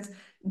something that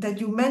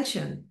you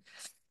mentioned.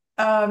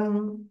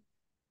 But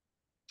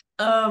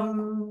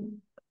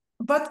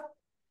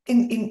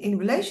in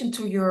relation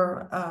to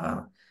your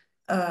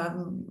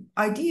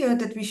idea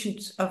that we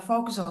should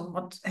focus on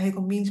what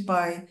Hegel means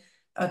by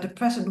the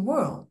present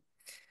world.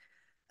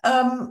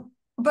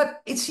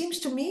 But it seems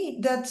to me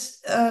that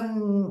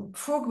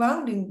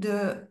foregrounding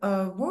the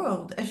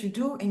world, as you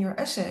do in your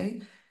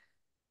essay,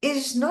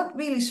 is not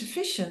really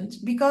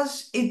sufficient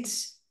because it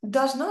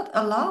does not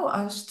allow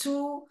us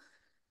to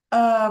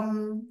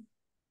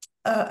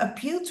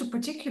appeal to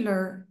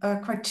particular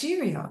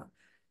criteria,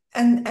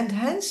 and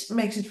hence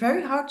makes it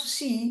very hard to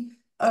see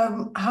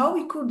how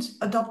we could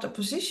adopt a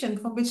position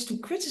from which to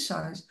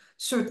criticize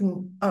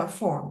certain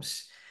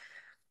forms.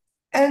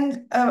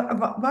 And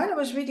while I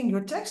was reading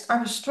your text, I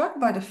was struck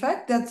by the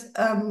fact that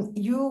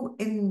you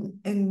in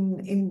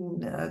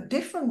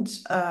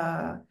different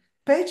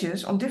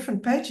pages, on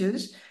different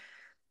pages,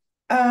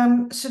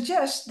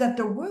 suggest that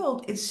the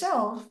world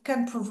itself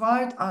can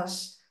provide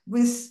us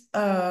with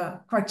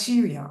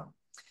criteria.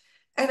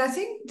 And I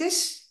think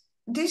this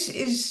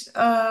is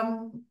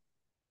a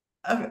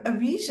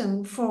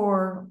reason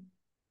for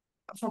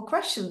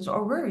questions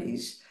or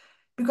worries,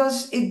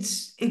 because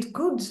it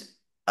could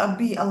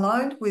be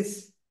aligned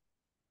with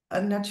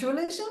a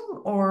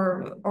naturalism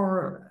or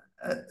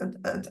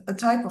a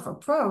type of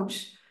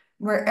approach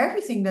where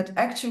everything that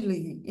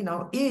actually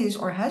is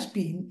or has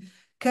been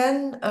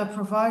can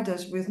provide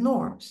us with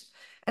norms.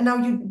 And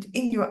now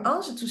in your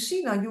answer to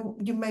Sina,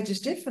 you made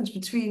this difference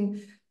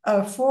between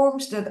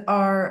forms that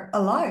are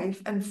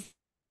alive and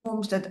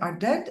forms that are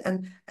dead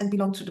and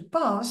belong to the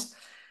past.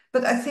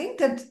 But I think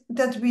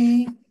that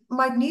we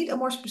might need a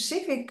more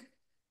specific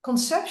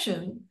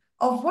conception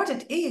of what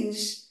it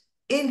is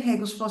in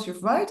Hegel's philosophy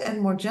of right,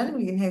 and more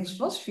generally in Hegel's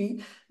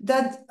philosophy,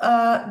 that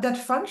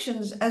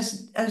functions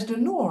as the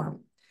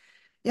norm.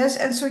 Yes,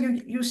 and so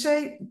you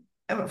say,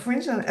 for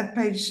instance, at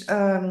page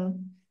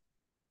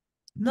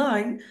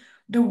 9,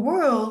 the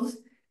world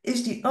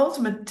is the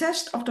ultimate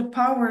test of the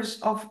powers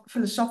of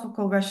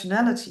philosophical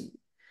rationality.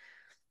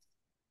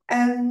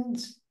 And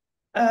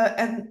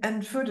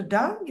further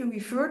down, you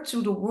refer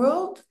to the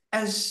world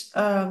as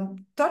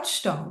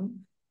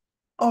touchstone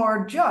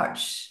or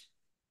judge.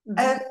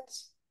 Mm-hmm.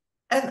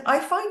 And I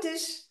find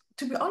this,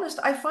 to be honest,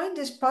 I find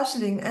this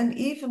puzzling and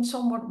even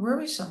somewhat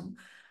worrisome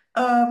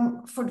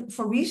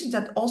for reasons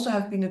that also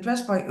have been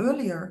addressed by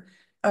earlier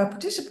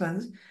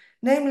participants.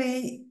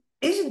 Namely,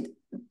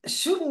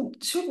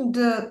 shouldn't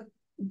the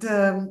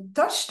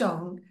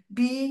touchstone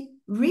be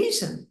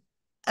reason?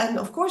 And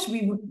of course,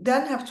 we would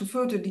then have to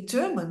further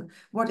determine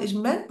what is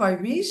meant by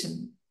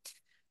reason.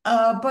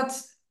 But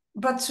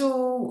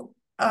to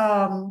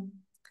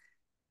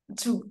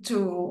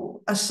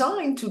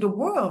assign to the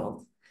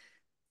world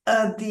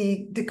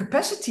the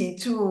capacity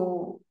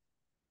to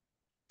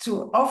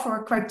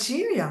offer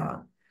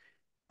criteria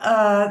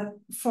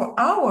for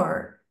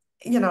our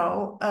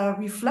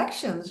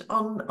reflections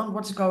on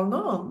what's going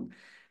on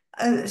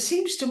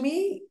seems to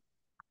me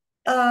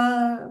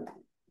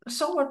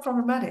somewhat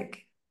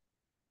problematic.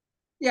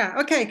 Yeah,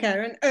 okay,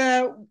 Karen.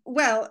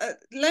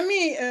 Let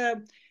me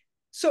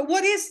so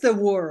what is the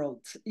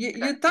world?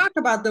 You talk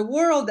about the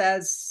world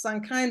as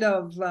some kind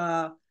of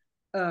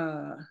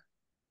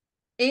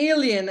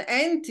alien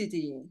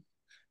entity.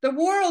 The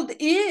world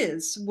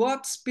is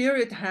what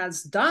spirit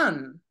has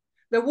done.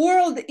 The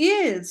world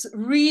is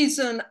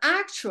reason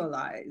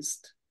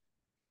actualized.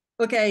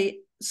 Okay,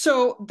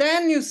 so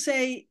then you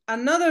say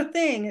another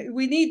thing,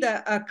 we need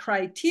a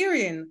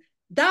criterion.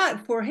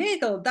 That for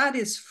Hegel, that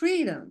is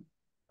freedom.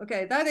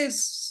 Okay, that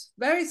is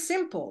very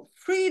simple.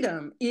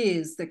 Freedom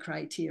is the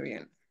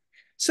criterion.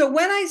 So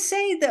when I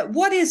say that,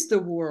 what is the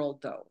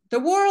world though? The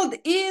world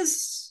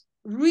is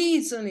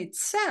reason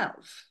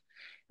itself,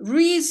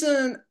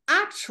 reason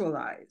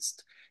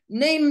actualized.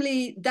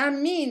 Namely, that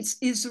means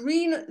is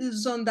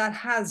reason that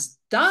has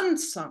done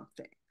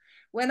something.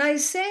 When I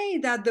say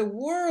that the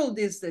world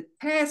is the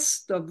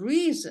test of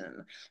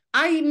reason,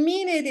 I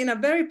mean it in a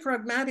very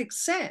pragmatic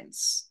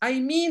sense. I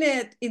mean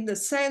it in the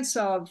sense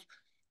of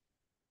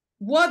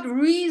what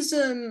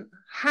reason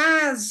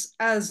has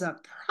as a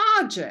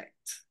project,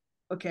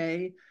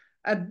 okay?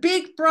 A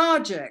big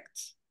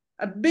project,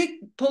 a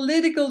big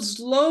political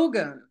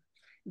slogan.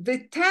 The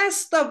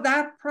test of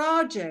that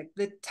project,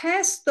 the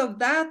test of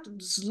that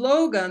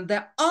slogan,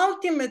 the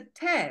ultimate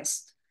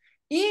test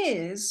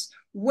is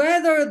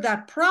whether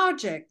that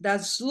project,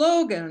 that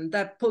slogan,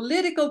 that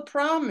political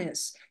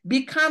promise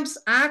becomes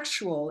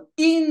actual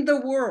in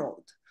the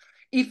world.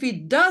 If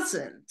it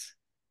doesn't,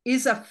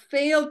 is a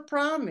failed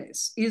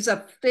promise, is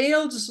a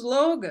failed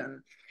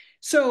slogan.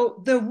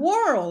 So the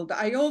world,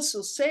 I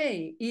also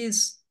say,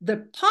 is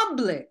the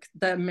public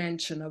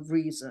dimension of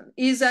reason,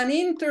 is an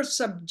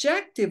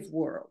intersubjective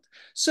world.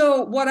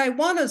 So what I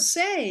want to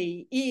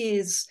say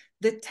is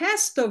the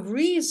test of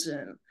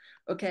reason,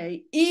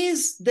 okay,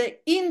 is the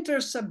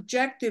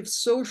intersubjective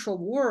social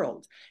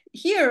world.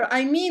 Here,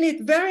 I mean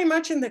it very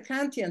much in the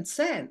Kantian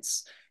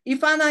sense.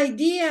 If an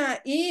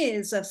idea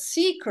is a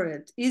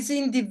secret, is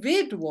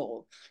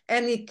individual,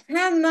 and it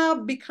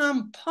cannot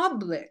become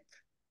public,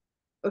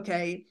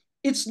 okay,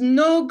 it's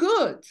no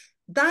good.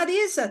 That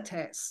is a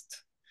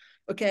test,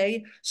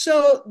 okay?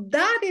 So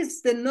that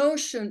is the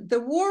notion. The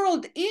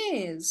world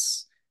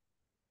is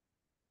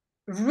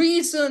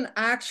reason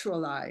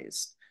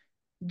actualized.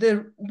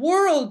 The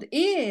world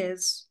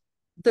is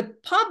the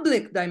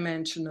public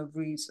dimension of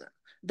reason,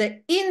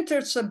 the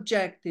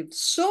intersubjective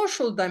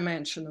social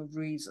dimension of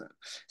reason.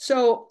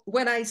 So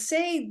when I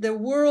say the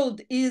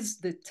world is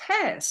the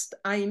test,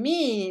 I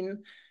mean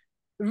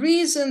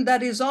reason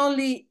that is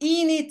only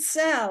in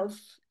itself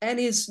and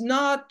is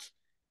not,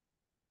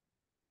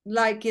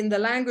 like in the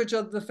language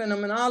of the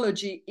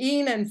phenomenology,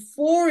 in and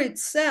for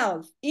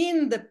itself,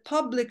 in the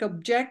public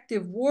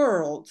objective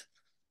world,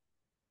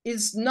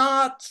 is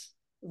not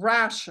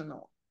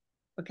rational.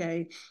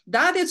 Okay,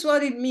 that is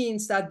what it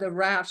means that the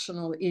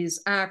rational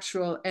is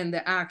actual and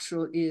the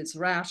actual is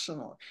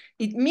rational.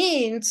 It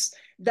means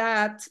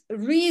that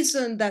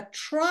reason that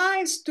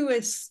tries to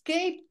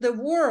escape the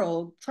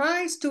world,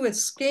 tries to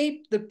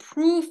escape the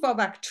proof of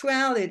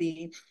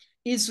actuality,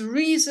 is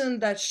reason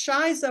that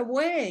shies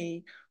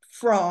away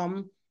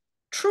from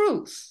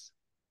truth.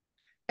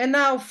 And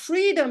now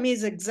freedom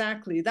is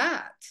exactly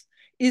that,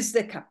 is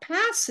the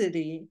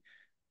capacity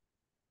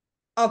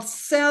of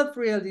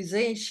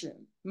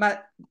self-realization.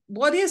 But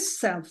what is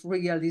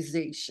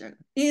self-realization?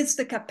 It's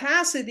the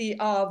capacity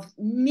of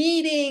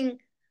meeting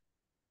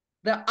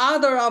the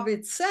other of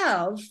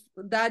itself,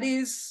 that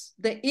is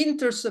the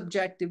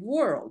intersubjective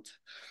world.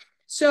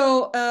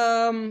 So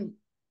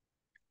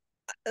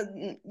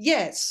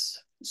yes,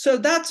 so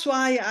that's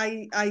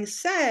why I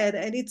said,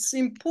 and it's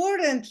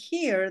important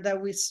here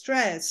that we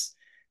stress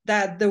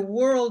that the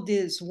world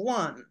is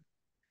one.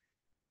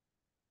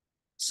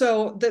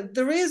 So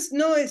there is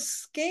no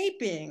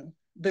escaping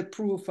the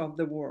proof of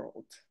the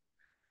world.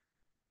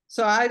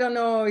 So I don't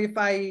know if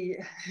I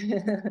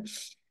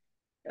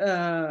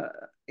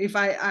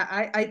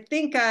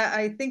think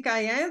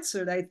I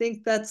answered. I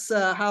think that's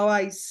how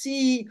I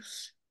see.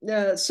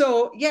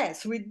 So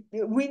yes, we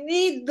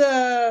need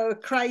the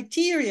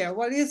criteria.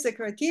 What is the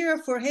criteria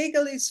for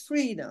Hegel? Is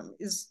freedom,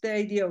 is the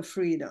idea of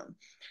freedom.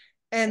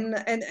 And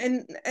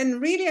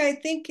really, I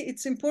think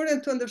it's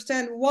important to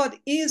understand what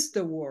is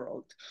the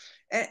world.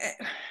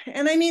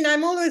 And I mean,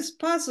 I'm always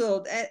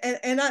puzzled,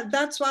 and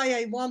that's why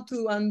I want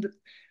to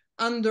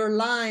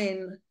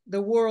underline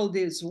the world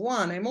is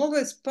one. I'm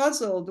always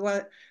puzzled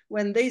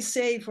when they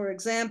say, for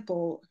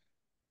example,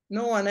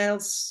 no one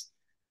else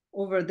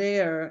over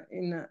there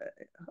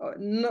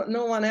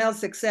no one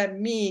else except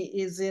me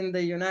is in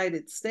the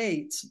United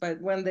States.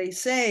 But when they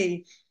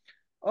say,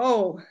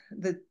 oh,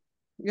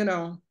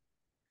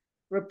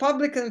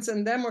 Republicans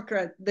and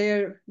Democrats,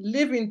 they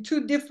live in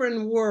two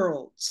different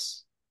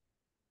worlds.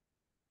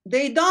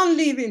 They don't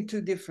live in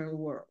two different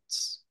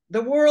worlds.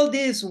 The world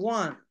is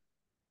one.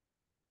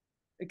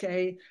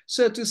 Okay,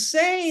 so to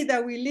say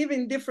that we live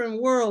in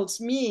different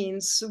worlds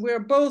means we're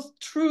both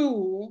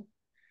true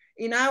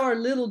in our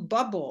little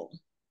bubble.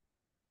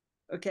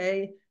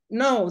 Okay,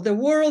 no, the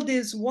world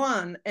is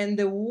one, and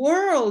the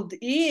world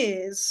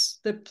is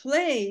the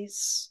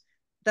place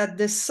that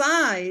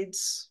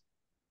decides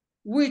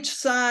which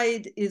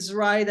side is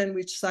right and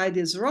which side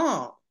is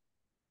wrong.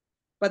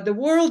 But the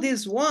world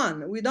is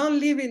one. We don't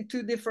live in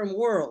two different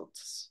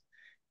worlds,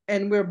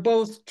 and we're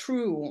both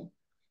true,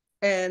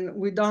 and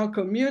we don't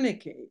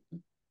communicate.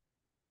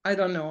 I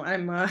don't know.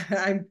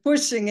 I'm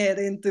pushing it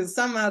into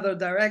some other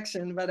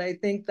direction, but I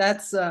think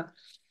that's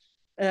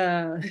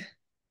yeah.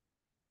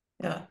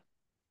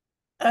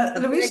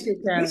 Louise,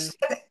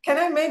 can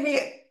I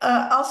maybe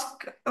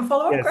ask a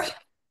follow-up question?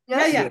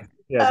 Yes? Yeah.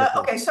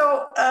 Okay,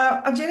 so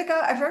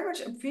Angelica, I very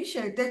much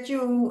appreciate that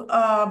you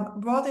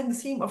brought in the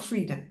theme of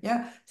freedom.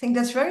 Yeah, I think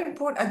that's very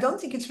important. I don't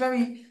think it's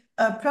very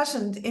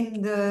present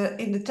in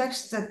the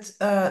text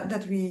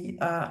that we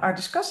are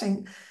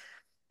discussing.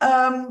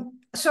 I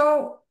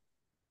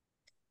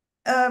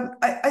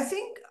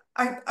think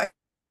I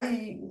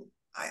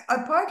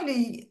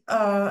partly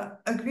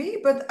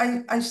agree, but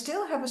I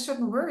still have a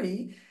certain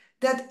worry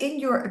that in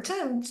your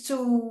attempt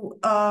to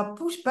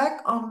push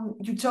back on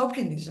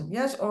utopianism,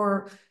 yes,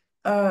 or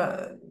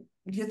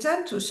the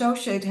attempt to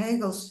associate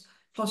Hegel's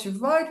philosophy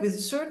of right with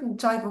a certain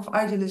type of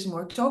idealism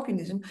or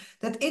utopianism,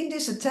 that in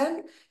this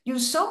attempt you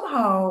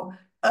somehow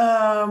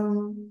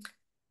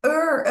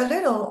err a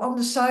little on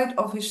the side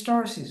of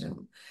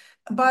historicism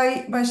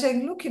by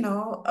saying, look,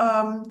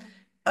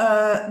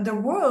 the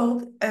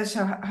world, as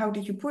how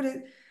did you put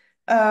it,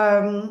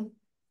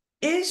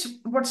 is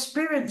what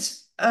spirit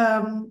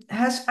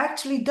has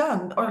actually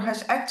done or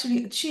has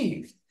actually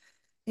achieved.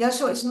 Yeah,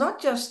 so it's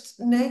not just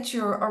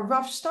nature or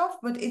rough stuff,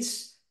 but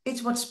it's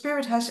what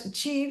spirit has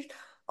achieved.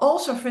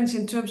 Also, for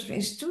instance, in terms of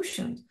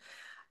institutions.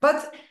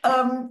 But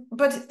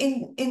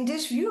in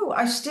this view,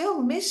 I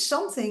still miss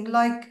something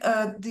like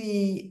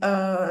the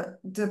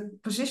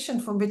position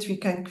from which we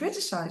can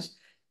criticize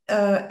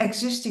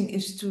existing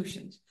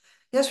institutions.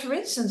 Yes, for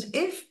instance,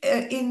 if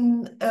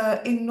in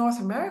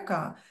North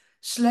America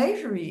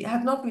slavery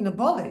had not been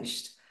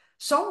abolished,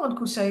 someone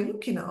could say,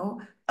 look,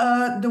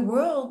 the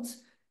world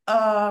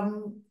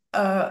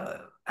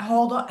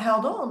held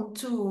on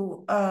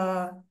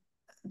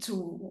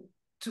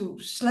to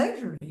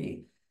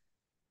slavery.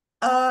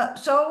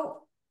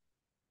 So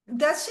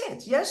that's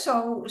it. Yes.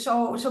 So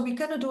we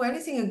cannot do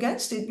anything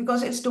against it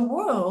because it's the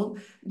world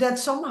that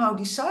somehow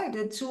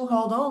decided to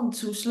hold on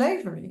to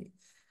slavery.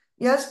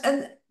 Yes.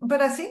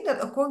 But I think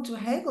that according to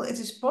Hegel, it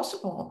is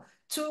possible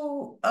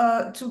to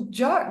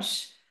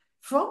judge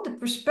from the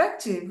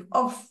perspective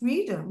of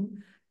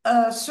freedom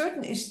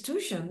certain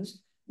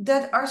institutions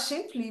that are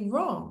simply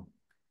wrong.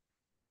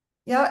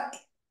 Yeah.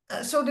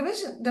 So there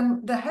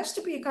has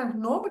to be a kind of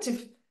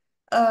normative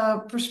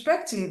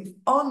perspective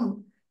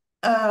on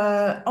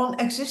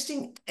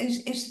existing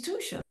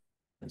institutions.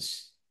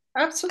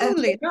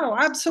 Absolutely, no,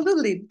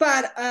 absolutely.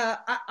 But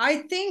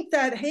I think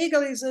that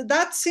Hegel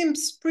that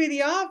seems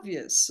pretty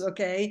obvious,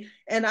 okay?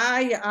 And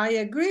I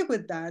agree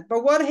with that.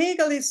 But what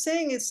Hegel is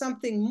saying is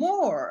something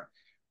more,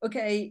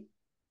 okay?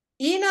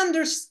 In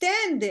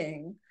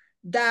understanding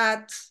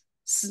that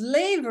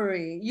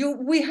slavery,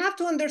 we have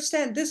to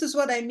understand, this is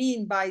what I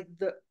mean by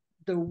the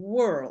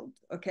world,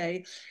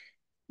 okay?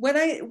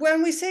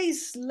 When we say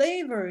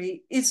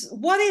slavery,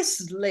 what is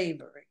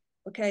slavery?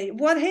 Okay,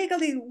 what Hegel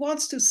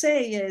wants to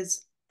say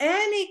is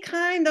any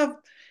kind of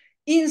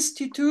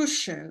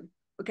institution,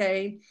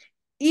 okay,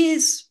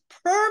 is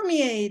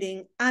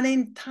permeating an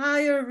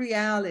entire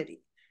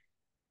reality.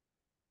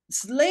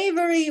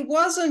 Slavery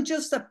wasn't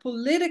just a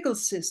political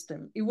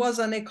system, it was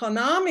an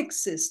economic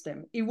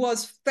system, it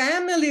was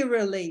family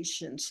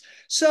relations.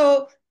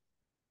 So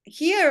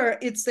here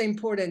it's the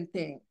important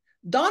thing.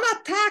 Don't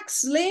attack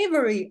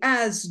slavery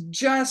as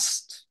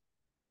just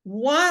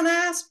one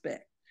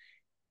aspect.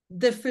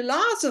 The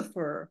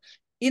philosopher,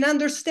 in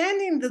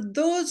understanding that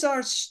those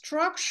are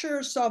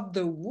structures of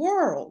the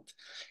world,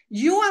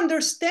 you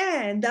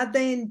understand that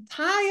the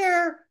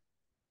entire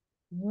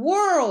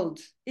world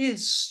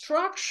is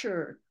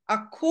structured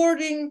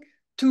according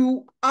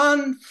to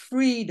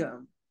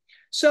unfreedom.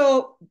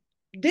 So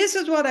this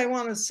is what I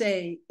want to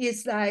say.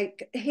 It's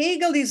like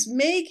Hegel is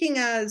making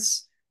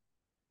us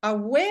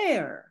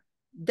aware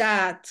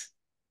that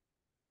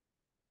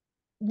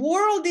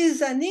world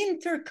is an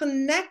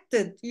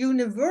interconnected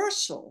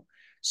universal.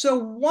 So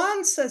what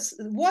is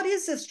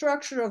the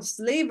structure of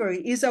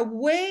slavery is a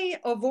way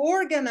of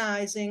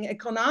organizing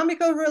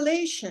economical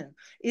relation,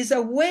 is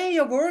a way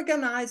of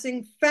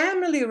organizing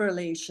family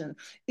relation,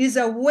 is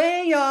a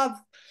way of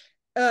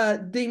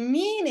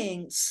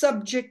demeaning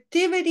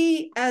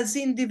subjectivity as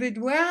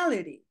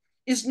individuality.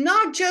 It's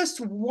not just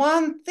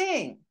one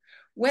thing.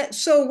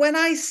 So when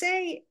I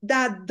say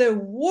that the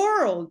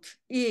world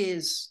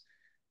is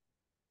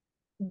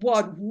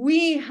what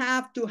we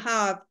have to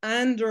have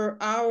under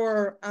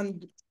our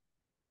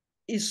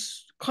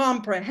is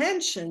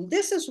comprehension,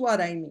 this is what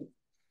I mean,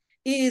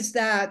 is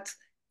that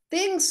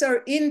things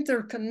are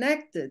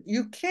interconnected.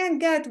 You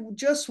can't get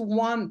just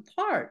one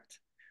part,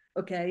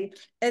 okay?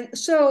 And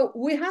so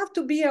we have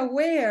to be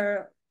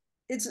aware,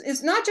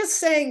 it's not just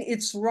saying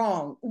it's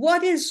wrong.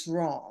 What is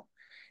wrong?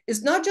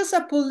 It's not just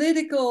a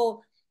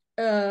political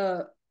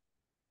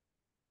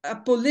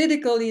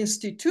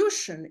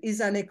institution, is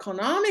an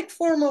economic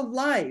form of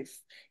life,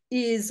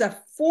 is a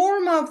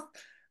form of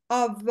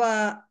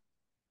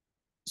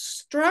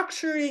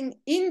structuring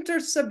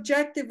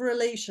intersubjective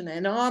relation,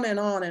 and on and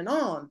on and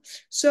on.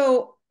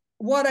 So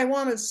what I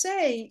want to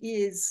say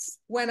is,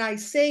 when I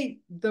say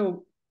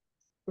the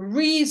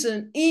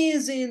reason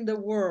is in the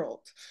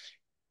world,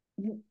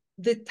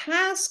 the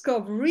task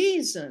of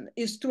reason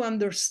is to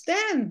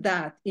understand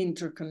that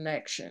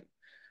interconnection.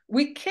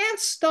 We can't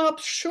stop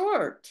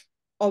short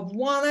of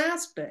one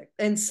aspect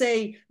and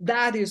say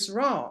that is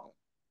wrong.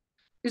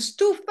 It's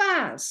too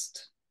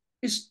fast.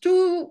 It's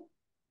too,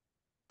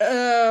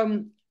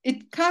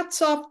 it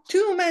cuts off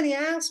too many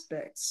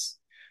aspects.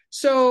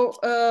 So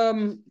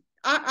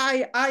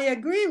I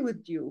agree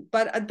with you,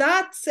 but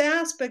that's the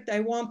aspect I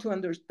want to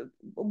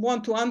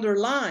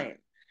underline,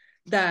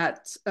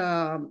 that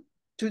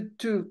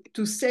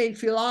to say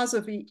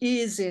philosophy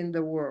is in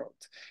the world.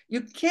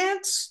 You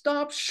can't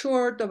stop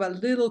short of a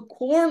little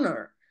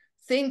corner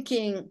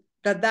thinking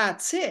that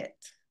that's it.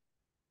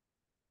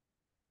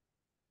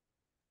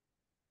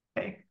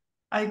 Okay,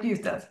 I agree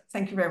with that.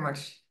 Thank you very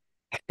much.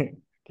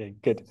 Okay,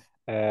 good.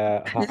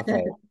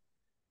 Rafael.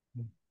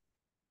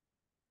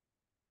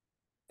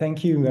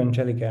 Thank you,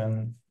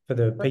 Angelica, for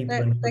the paper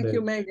and for Thank the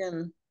you,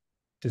 Megan.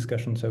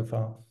 discussion so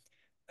far.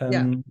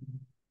 Yeah.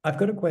 I've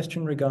got a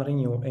question regarding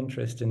your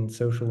interest in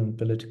social and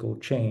political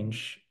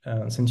change.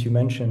 Since you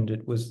mentioned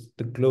it was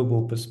the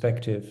global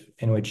perspective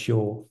in which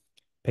your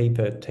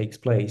paper takes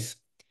place.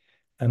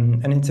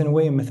 And it's in a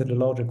way a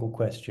methodological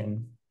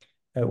question.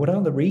 What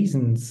are the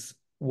reasons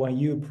why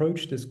you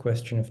approach this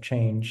question of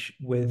change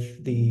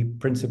with the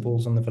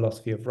principles on the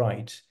philosophy of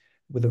right,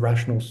 with the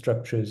rational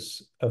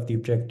structures of the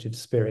objective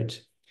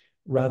spirit,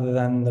 rather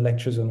than the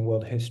lectures on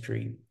world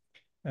history?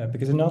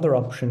 Because another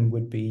option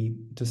would be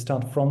to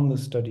start from the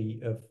study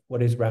of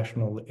what is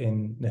rational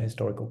in the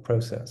historical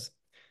process.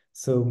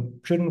 So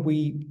shouldn't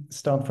we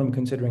start from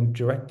considering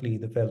directly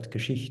the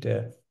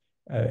Weltgeschichte,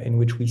 in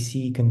which we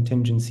see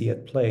contingency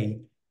at play,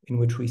 in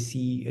which we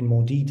see in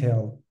more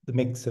detail the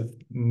mix of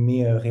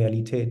mere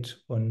Realität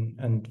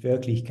and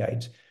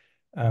Wirklichkeit,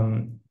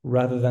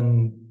 rather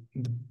than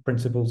the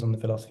principles on the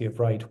philosophy of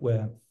right,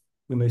 where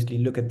we mostly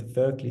look at the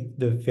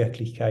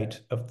Wirklichkeit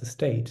of the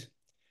state.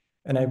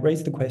 And I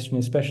raise the question,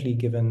 especially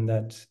given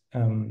that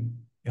you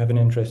have an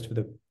interest for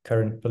the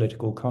current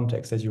political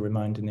context, as you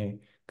remind in the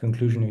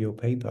conclusion of your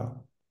paper.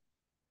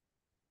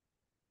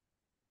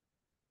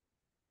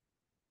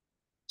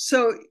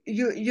 So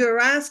you're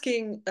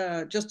asking,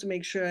 just to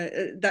make sure,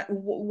 that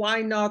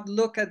why not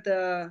look at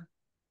the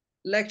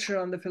lecture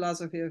on the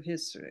philosophy of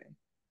history?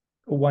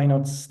 Why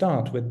not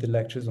start with the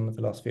lectures on the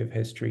philosophy of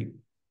history?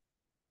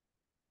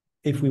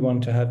 If we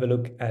want to have a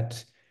look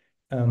at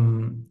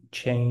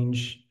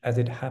change as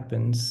it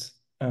happens,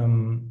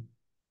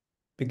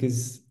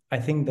 because I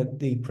think that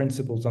the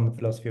principles on the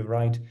philosophy of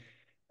right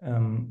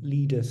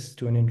lead us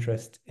to an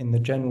interest in the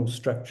general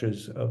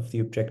structures of the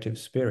objective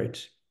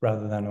spirit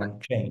rather than on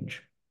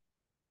change.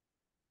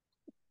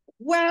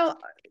 Well,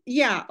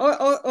 yeah,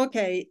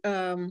 okay.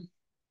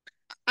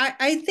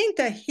 I think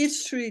that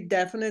history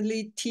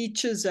definitely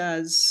teaches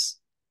us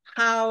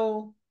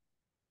how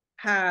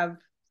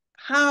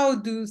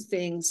do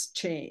things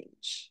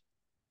change?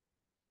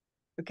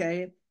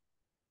 Okay.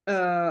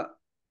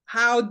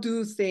 How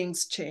do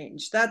things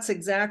change? That's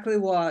exactly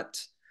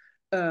what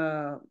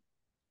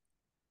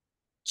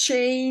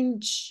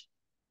change,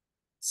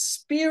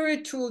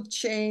 spiritual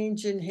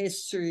change in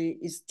history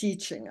is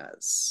teaching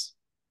us.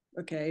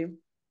 Okay.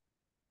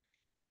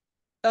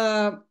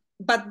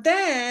 But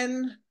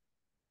then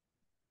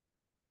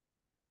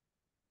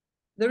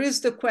there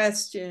is the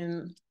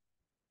question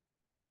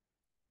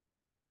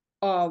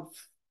of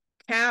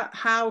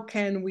how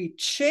can we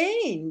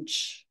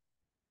change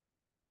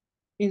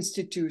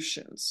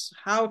institutions?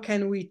 How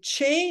can we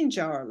change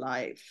our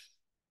life?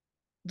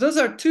 Those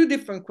are two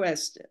different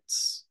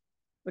questions.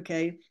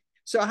 Okay.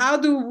 So how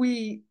do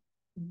we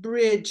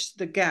bridge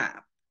the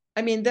gap?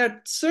 I mean,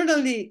 they're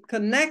certainly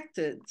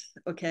connected.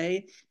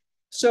 Okay.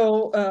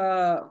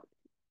 So,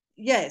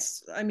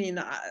 yes, I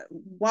mean,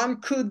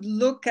 one could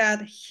look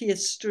at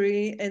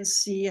history and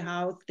see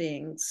how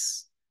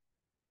things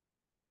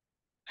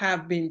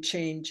have been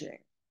changing.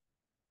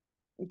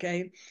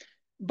 Okay.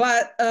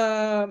 But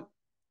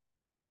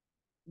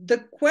the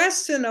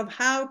question of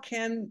how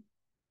can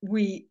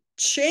we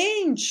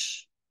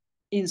change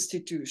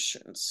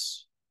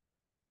institutions,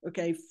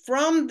 okay,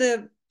 from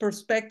the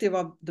perspective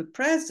of the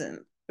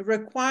present,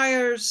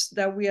 requires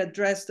that we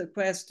address the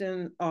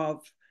question of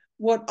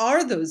what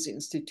are those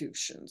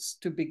institutions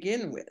to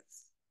begin with.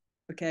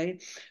 Okay.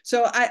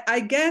 So I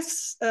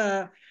guess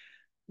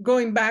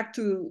going back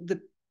to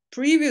the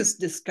previous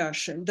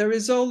discussion, there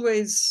is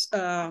always,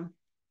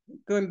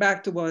 going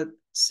back to what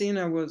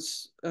Sina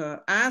was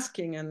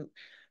asking, and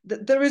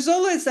there is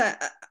always an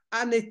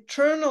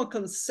eternal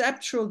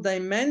conceptual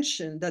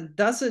dimension that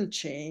doesn't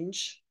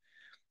change.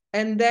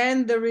 And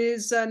then there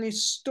is an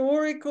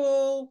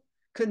historical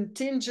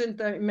contingent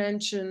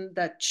dimension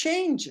that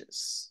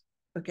changes.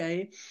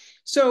 Okay.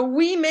 So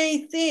we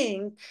may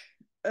think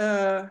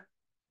that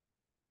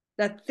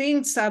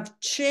things have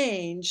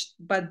changed,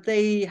 but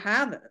they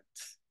haven't.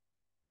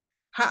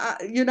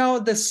 You know,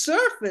 the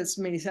surface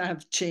may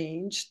have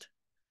changed,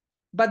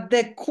 but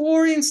the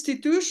core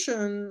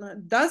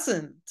institution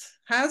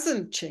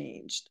hasn't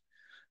changed.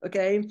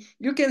 Okay.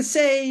 You can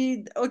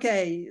say,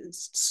 okay,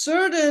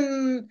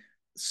 certain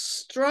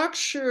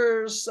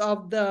structures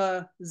of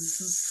the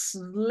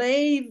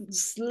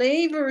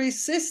slavery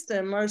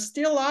system are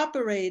still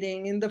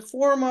operating in the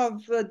form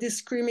of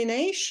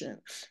discrimination.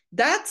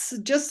 That's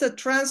just a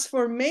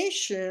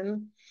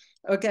transformation,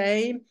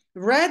 okay?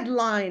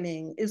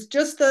 Redlining is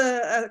just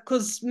a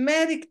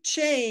cosmetic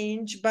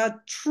change,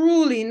 but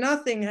truly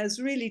nothing has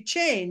really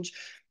changed.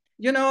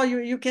 You know,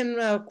 you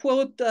can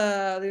quote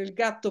Il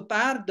Gatto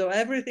Pardo,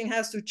 everything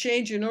has to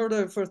change in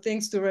order for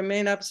things to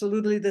remain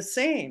absolutely the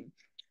same.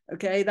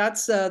 Okay,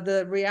 that's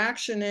the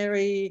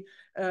reactionary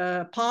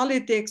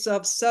politics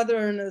of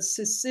Southern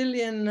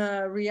Sicilian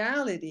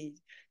reality.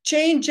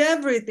 Change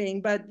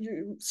everything, but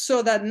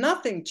so that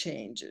nothing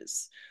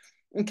changes.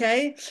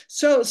 Okay,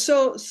 so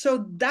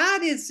that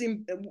is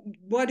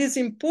what is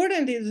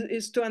important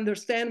is to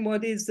understand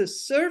what is the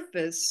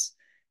surface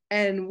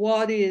and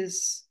what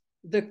is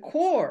the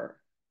core,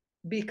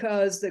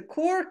 because the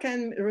core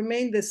can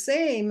remain the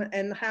same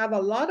and have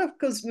a lot of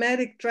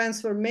cosmetic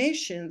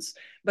transformations,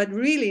 but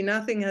really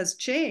nothing has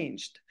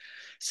changed.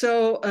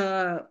 So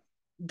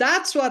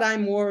that's what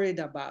I'm worried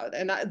about,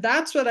 and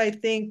that's what I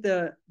think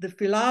the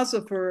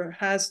philosopher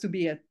has to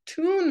be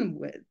attuned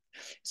with.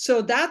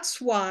 So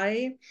that's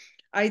why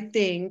I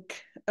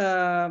think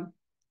the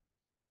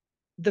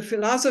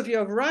philosophy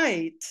of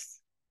right,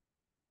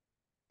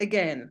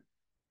 again,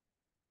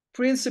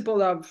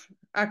 principle of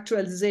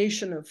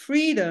actualization of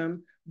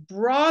freedom,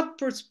 broad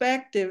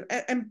perspective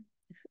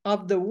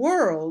of the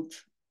world,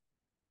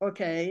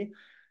 okay,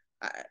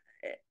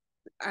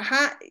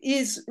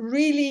 is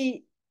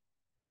really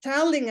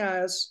telling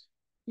us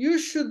you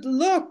should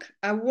look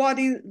at what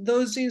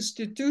those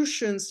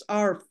institutions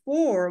are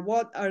for,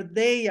 what are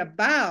they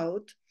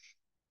about,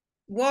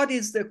 what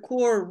is the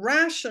core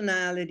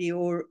rationality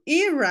or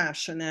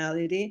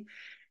irrationality,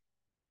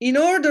 in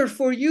order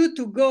for you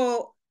to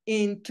go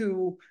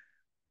into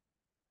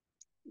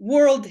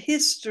world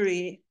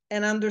history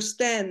and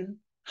understand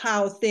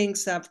how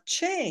things have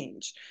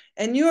changed.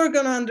 And you're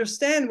going to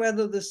understand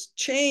whether this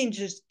change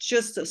is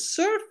just a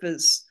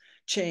surface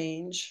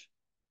change,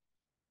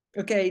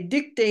 okay,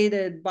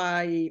 dictated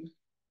by,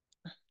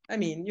 I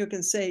mean, you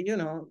can say, you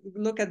know,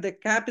 look at the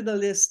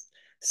capitalist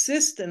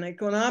system,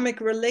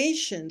 economic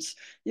relations.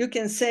 You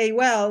can say,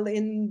 well,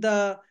 in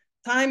the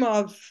time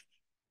of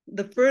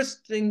the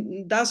first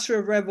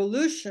industrial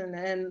revolution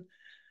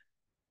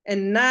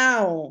and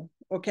now,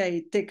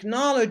 okay,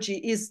 technology,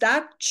 is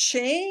that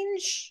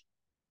change?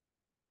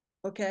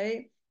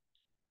 Okay,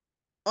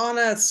 on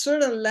a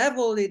certain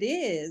level it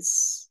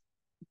is,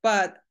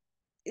 but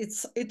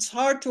it's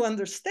hard to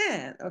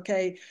understand.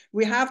 Okay,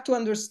 we have to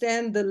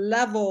understand the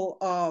level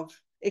of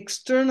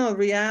external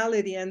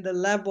reality and the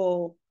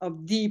level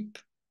of deep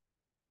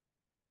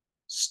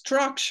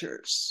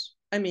structures.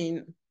 I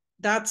mean,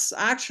 that's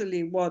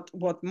actually what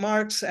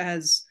Marx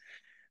has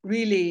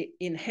really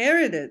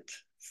inherited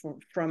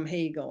from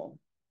Hegel.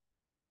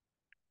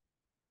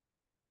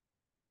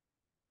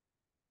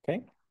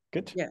 Okay,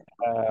 good. Yeah.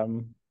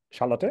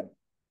 Charlotte?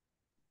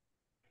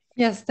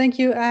 Yes, thank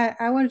you.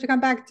 I wanted to come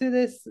back to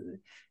this,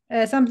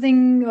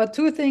 something or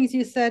two things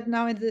you said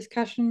now in the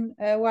discussion.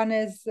 One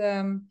is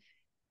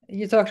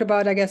you talked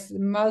about, I guess,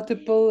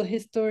 multiple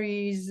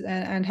histories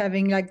and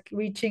having like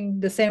reaching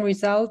the same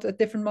result at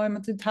different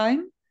moments in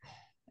time.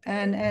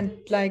 And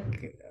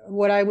like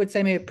what I would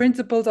say, maybe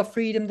principles of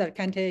freedom that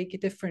can take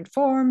different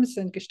forms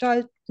and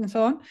gestalt and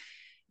so on.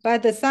 But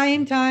at the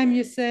same time,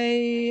 you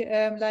say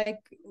like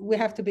we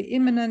have to be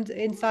immanent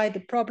inside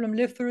the problem,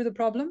 live through the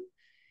problem.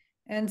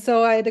 And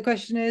so the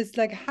question is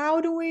like,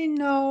 how do we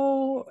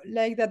know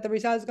like that the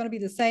result is going to be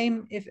the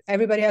same if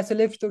everybody has to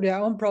live through their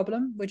own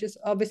problem, which is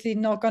obviously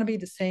not going to be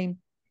the same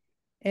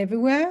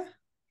everywhere?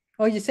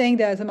 Or you're saying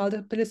there's a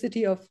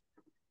multiplicity of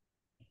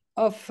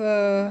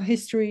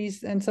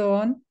histories and so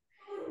on.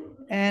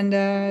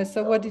 And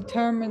so what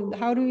determines,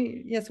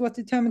 what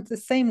determines the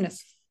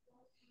sameness?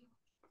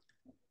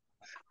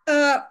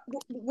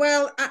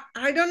 Well,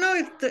 I don't know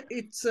if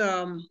it's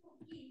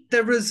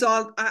the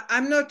result.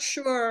 I'm not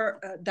sure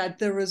that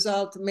the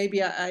result,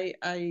 maybe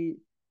I'm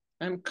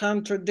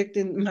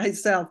contradicting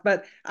myself,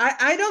 but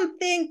I don't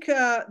think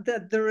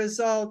that the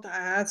result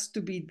has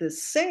to be the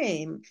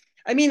same.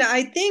 I mean,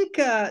 I think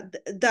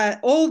that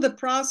all the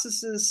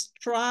processes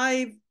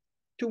strive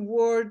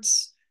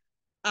towards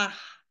a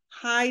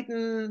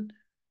heightened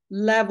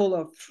level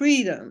of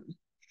freedom,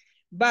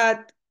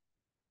 but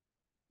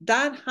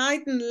that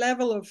heightened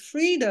level of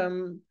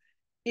freedom,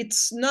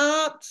 it's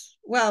not,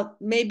 well,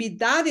 maybe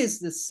that is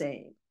the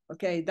same.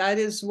 Okay, that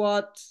is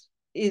what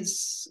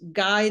is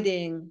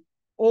guiding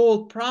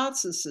all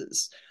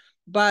processes.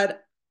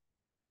 But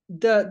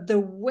the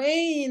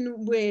way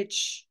in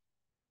which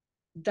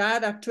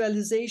that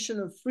actualization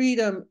of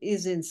freedom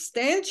is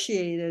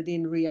instantiated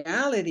in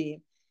reality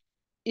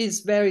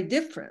is very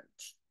different.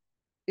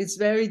 It's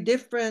very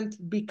different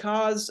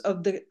because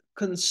of the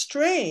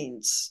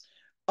constraints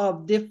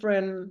of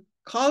different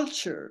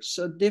cultures,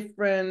 so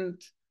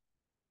different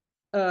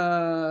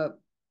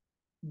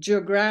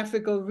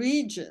geographical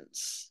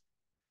regions.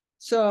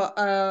 So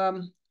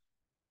I'm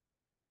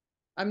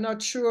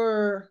not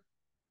sure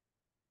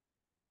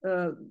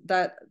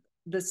that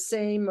the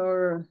same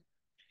or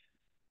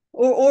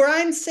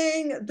I'm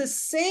saying the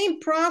same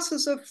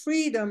process of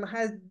freedom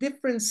has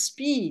different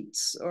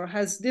speeds or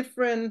has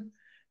different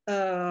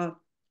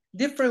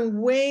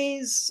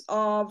ways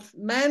of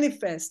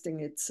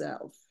manifesting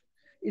itself.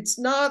 It's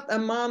not a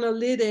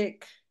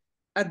monolithic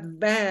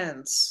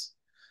advance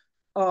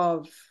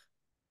of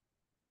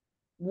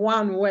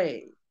one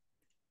way.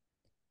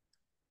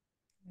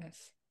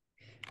 Yes.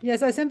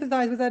 Yes, I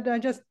sympathize with that.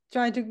 I'm just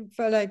trying to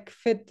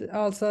fit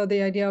also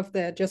the idea of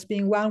there just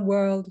being one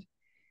world.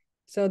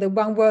 So the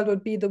one world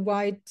would be the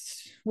white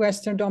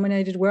Western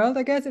dominated world,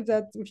 I guess,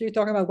 if you're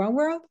talking about one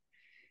world.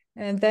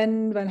 And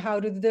then how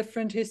do the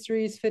different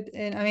histories fit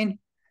in? I mean,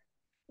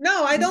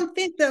 no, I don't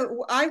think that.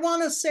 I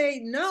want to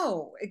say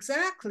no,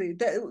 exactly.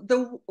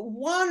 The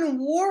one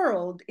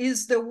world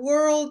is the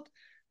world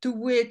to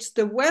which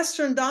the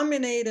Western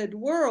dominated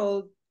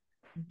world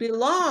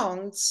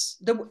belongs.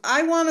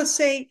 I want to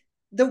say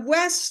the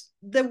West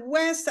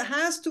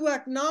has to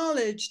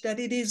acknowledge that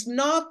it is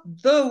not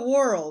the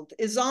world,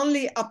 is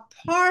only a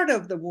part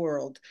of the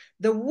world.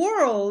 The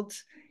world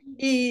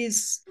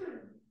is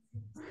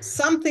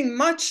something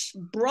much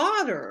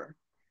broader.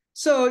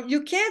 So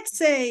you can't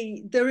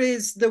say there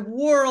is the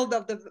world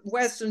of the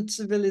Western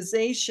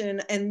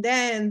civilization, and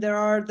then there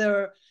are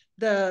the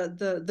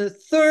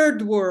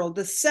third world,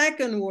 the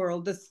second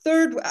world, the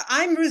third.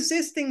 I'm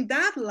resisting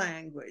that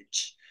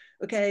language.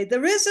 Okay,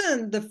 there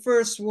isn't the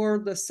first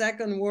world, the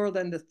second world,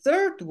 and the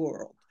third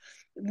world.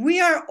 We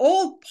are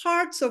all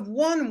parts of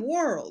one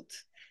world,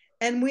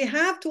 and we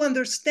have to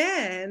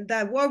understand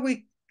that what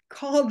we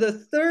call the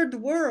third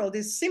world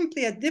is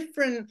simply a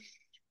different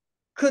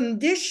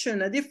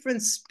condition, a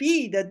different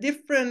speed, a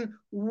different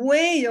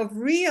way of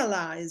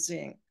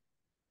realizing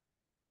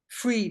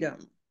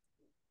freedom,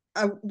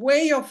 a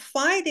way of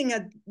fighting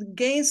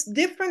against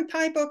different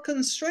type of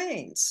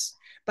constraints.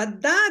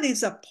 But that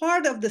is a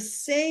part of the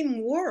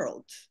same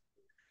world.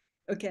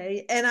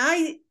 Okay, and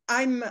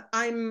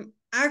I'm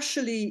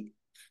actually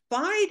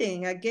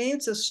fighting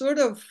against a sort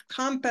of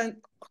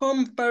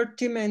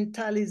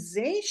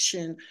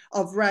compartmentalization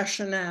of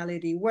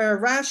rationality, where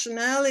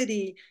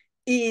rationality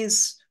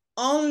is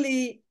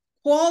only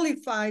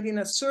qualified in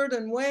a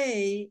certain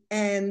way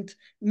and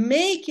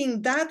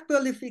making that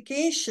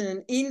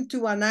qualification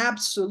into an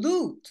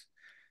absolute.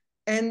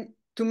 And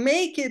to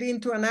make it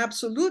into an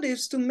absolute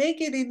is to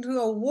make it into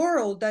a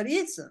world that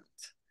isn't.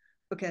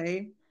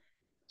 Okay,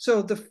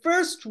 so the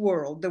first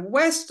world, the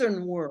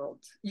Western world,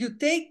 you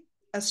take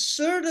a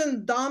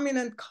certain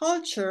dominant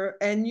culture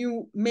and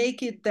you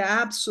make it the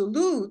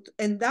absolute,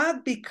 and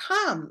that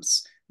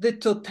becomes the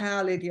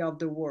totality of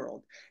the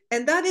world.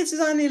 And that is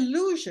an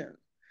illusion,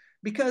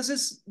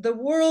 because the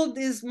world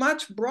is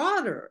much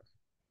broader.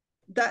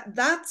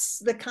 That's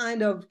the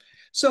kind of,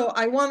 so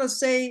I want to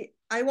say,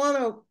 I want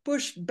to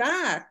push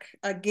back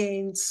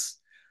against,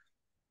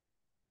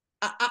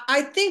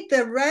 I think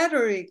the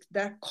rhetoric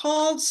that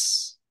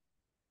calls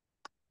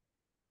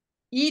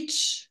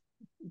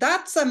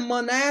that's a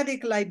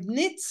monadic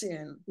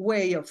Leibnizian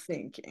way of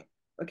thinking,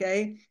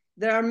 okay?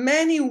 There are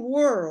many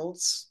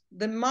worlds.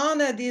 The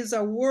monad is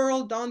a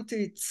world unto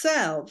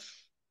itself,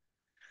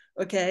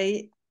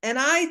 okay? And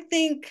I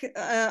think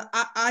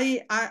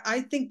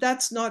I think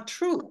that's not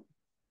true,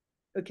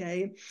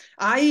 okay?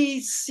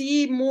 I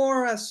see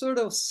more a sort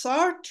of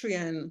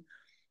Sartrean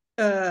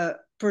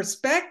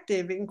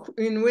perspective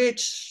in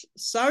which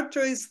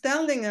Sartre is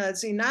telling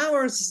us in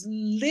our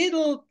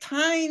little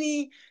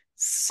tiny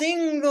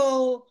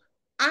single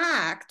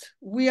act,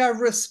 we are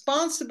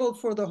responsible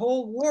for the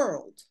whole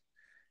world,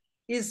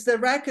 is the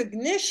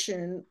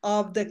recognition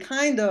of the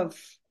kind of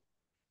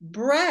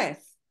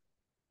breadth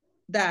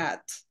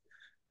that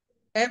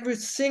every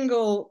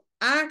single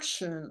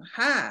action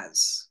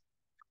has.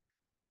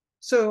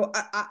 So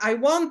I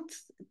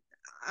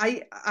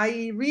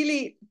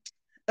really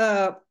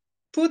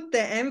put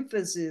the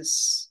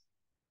emphasis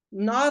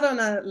not on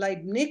a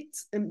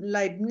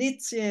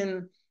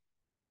Leibnizian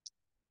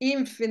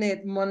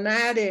infinite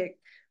monadic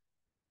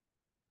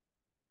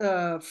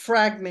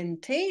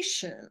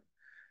fragmentation,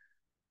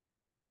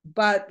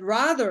 but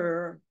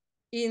rather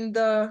in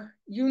the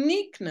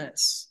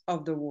uniqueness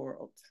of the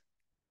world.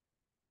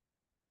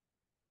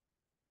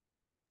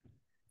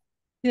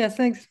 Yes,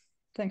 thanks.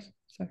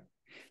 Sorry.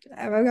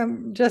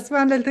 Just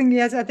one little thing.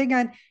 Yes, I think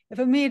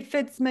for me it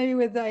fits maybe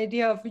with the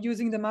idea of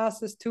using the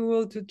master's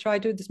tool to try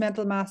to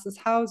dismantle master's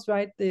house,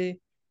 right?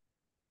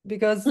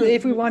 Because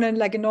if we want a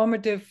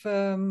normative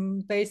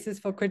basis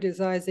for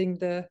criticizing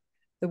the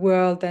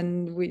world,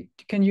 then we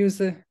can use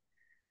the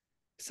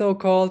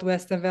so-called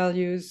Western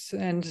values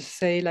and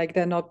say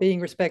they're not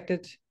being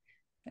respected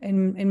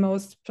in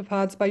most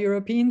parts by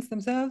Europeans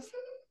themselves.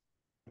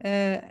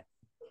 I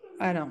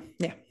don't know.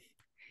 Yeah.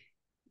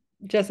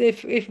 Just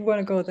if we want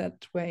to go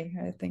that way,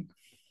 I think.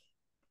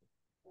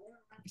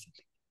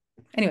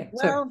 Anyway,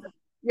 well, sorry.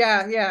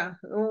 Yeah.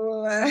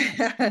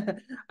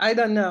 I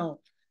don't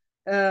know.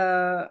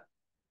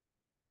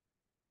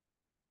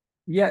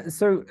 Yeah,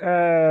 so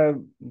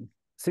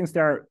since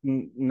there are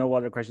no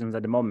other questions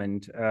at the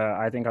moment,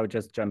 I think I would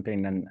just jump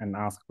in and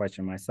ask a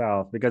question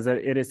myself, because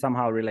it is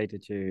somehow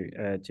related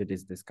to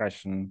this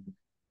discussion.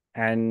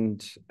 And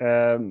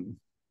there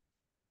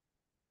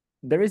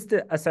is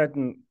a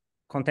certain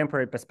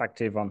contemporary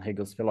perspective on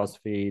Hegel's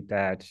philosophy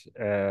that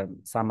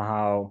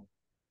somehow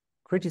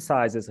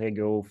criticizes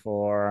Hegel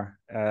for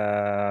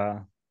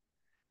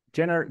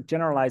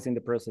generalizing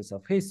the process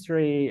of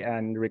history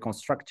and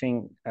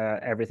reconstructing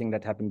everything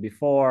that happened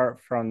before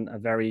from a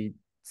very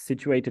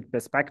situated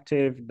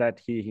perspective that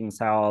he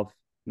himself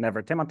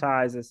never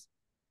thematizes.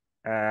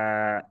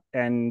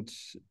 And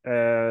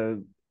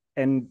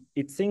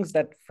it seems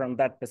that from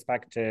that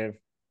perspective,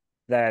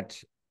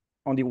 that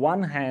on the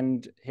one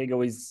hand,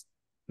 Hegel is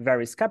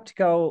very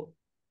skeptical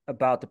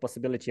about the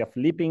possibility of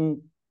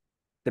leaping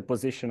the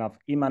position of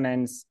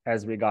immanence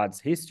as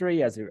regards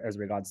history, as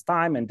regards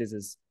time, and this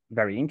is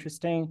very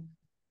interesting.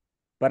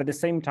 But at the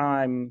same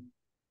time,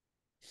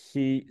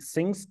 he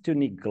seems to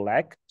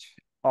neglect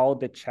all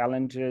the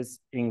challenges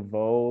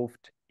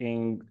involved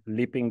in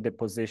leaping the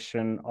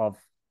position of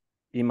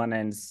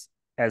immanence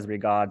as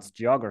regards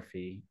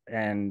geography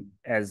and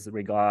as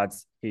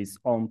regards his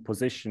own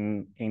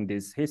position in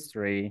this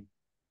history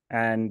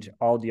and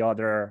all the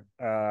other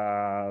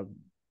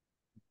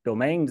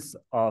domains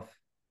of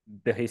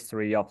the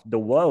history of the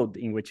world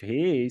in which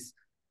he is,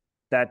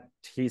 that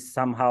he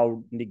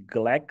somehow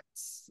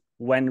neglects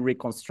when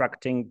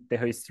reconstructing the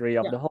history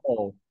of the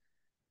whole.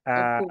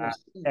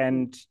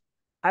 And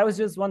I was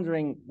just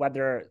wondering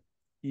whether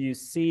you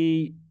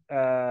see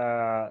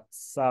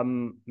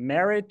some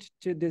merit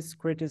to this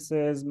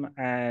criticism,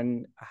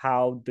 and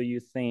how do you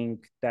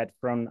think that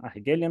from a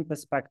Hegelian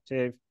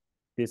perspective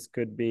this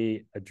could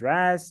be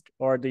addressed,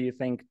 or do you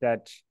think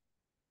that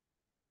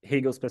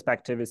Hegel's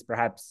perspective is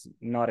perhaps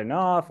not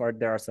enough, or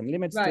there are some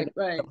limits to it?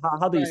 Right.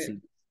 How do you see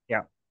it?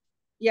 Yeah.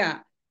 Yeah.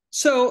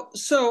 So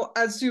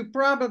as you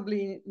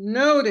probably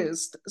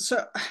noticed,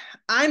 so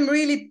I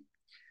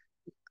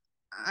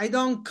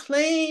don't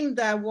claim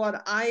that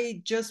what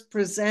I just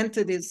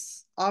presented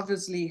is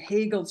obviously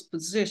Hegel's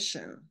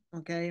position,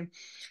 okay?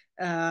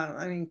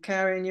 I mean,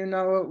 Karen, you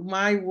know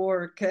my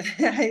work.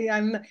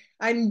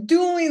 I'm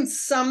doing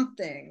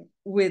something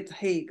with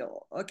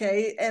Hegel,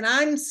 okay? And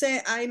I'm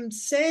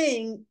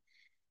saying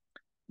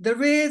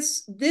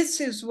this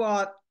is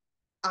what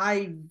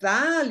I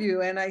value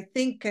and I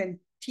think can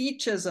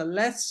teach us a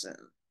lesson,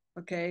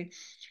 okay?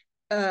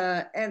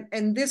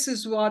 And this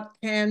is what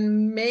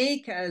can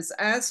make us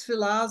as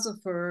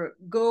philosopher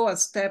go a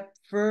step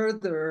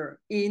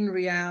further in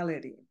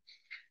reality.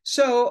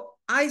 So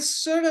I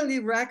certainly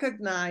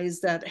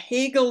recognize that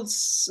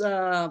Hegel's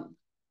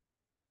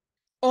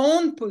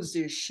own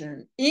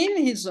position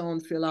in his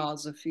own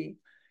philosophy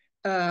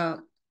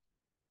does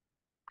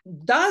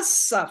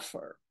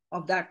suffer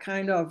of that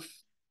kind of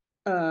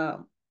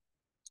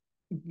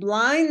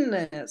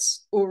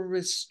blindness or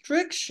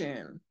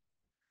restriction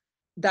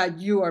that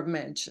you are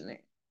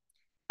mentioning.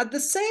 At the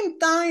same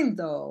time,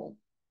 though,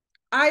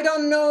 I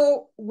don't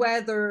know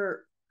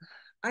whether,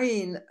 I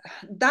mean,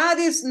 that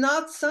is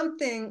not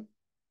something,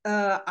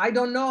 I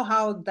don't know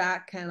how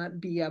that can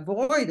be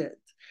avoided.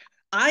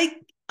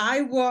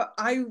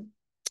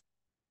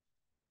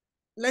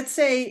 Let's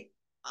say,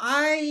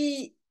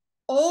 I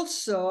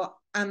also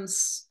am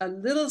a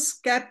little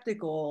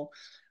skeptical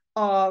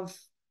of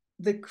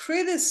the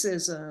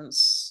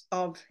criticisms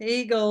of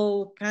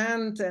Hegel,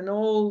 Kant, and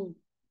all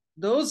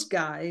those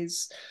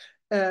guys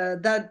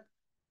that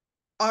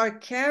are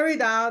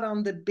carried out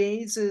on the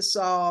basis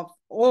of,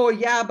 oh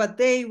yeah, but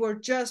they were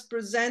just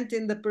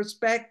presenting the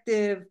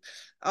perspective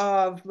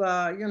of,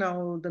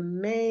 the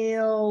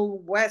male,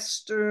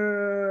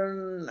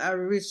 Western,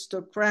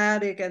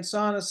 aristocratic, and so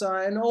on and so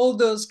on, and all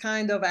those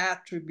kind of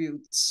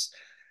attributes.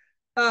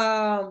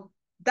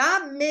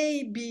 That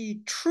may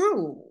be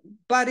true,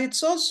 but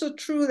it's also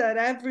true that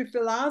every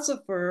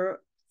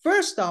philosopher,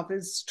 first off,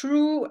 it's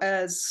true,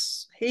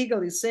 as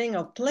Hegel is saying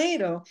of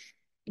Plato,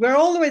 we're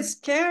always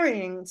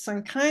carrying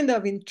some kind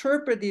of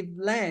interpretive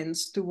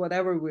lens to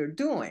whatever we're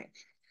doing.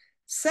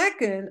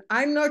 Second,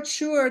 I'm not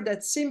sure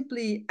that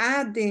simply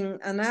adding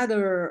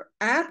another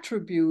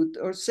attribute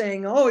or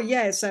saying, oh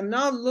yes, I'm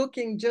not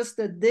looking just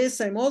at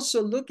this, I'm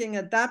also looking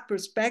at that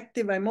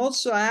perspective, I'm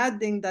also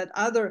adding that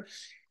other,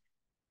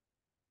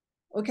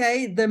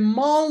 okay, the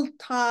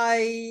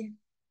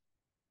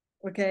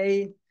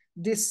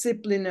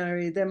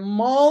disciplinary, the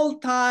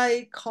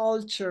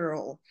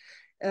multicultural.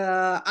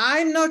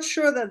 I'm not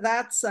sure that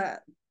that's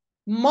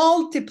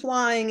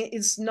multiplying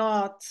is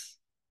not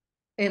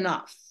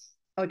enough,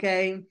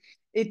 okay?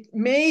 It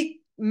may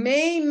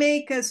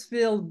make us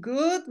feel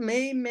good,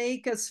 may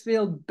make us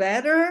feel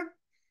better,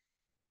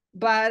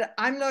 but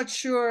I'm not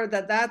sure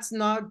that that's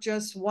not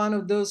just one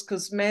of those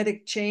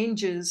cosmetic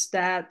changes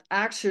that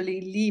actually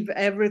leave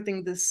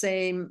everything the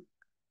same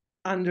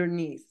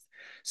underneath.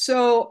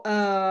 So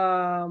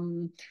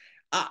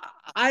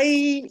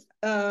I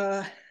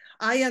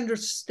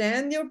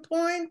understand your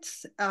point.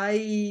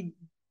 I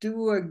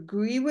do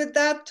agree with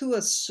that to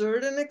a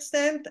certain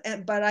extent,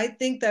 but I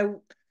think that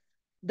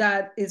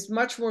that is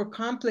much more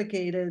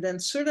complicated,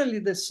 and certainly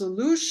the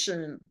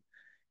solution,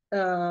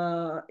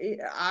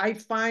 I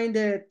find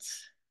it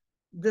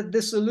that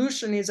the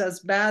solution is as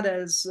bad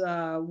as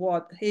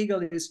what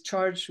Hegel is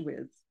charged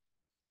with.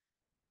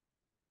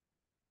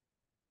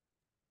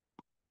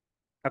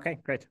 Okay,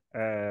 great.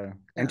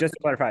 And just to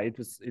clarify, it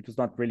was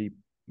not really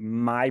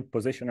my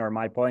position or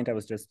my point. I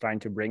was just trying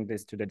to bring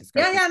this to the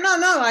discussion.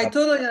 No, I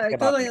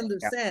totally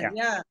understand.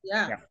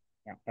 Yeah.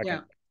 Okay.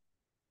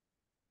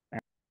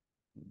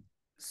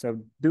 So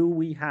do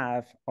we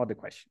have other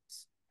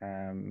questions?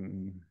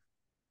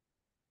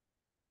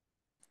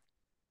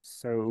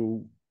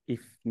 So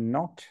if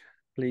not,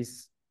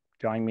 please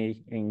join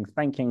me in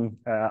thanking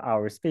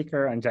our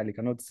speaker,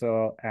 Angelica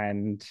Nuzzo,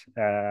 and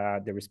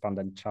the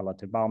respondent,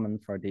 Charlotte Baumann,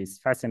 for this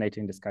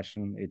fascinating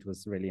discussion. It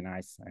was really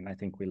nice, and I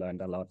think we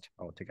learned a lot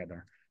all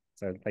together.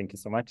 So thank you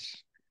so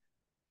much.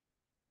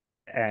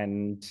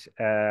 And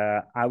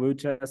I will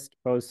just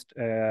post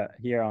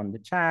here on the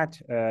chat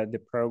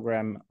the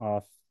program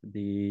of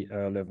the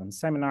Leuven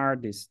seminar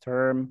this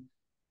term.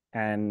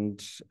 And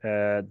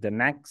the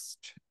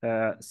next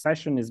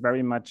session is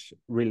very much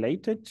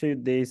related to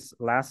this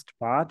last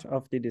part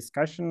of the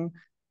discussion,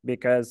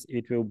 because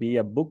it will be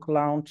a book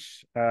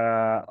launch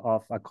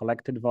of a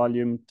collected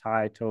volume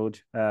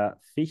titled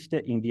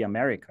Fichte in the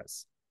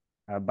Americas,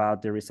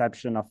 about the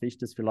reception of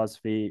Fichte's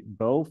philosophy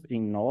both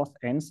in North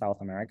and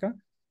South America.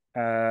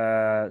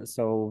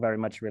 So very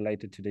much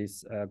related to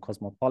this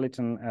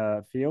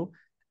cosmopolitan field.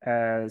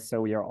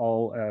 So we are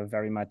all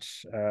very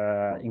much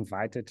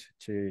invited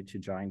to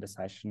join the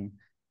session.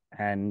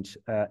 And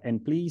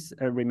please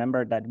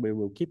remember that we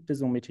will keep the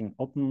Zoom meeting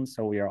open,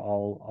 so we are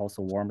all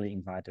also warmly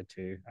invited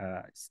to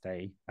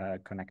stay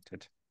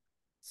connected.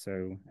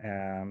 So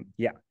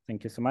yeah,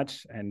 thank you so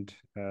much. And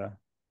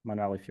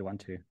Manuel, if you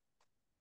want to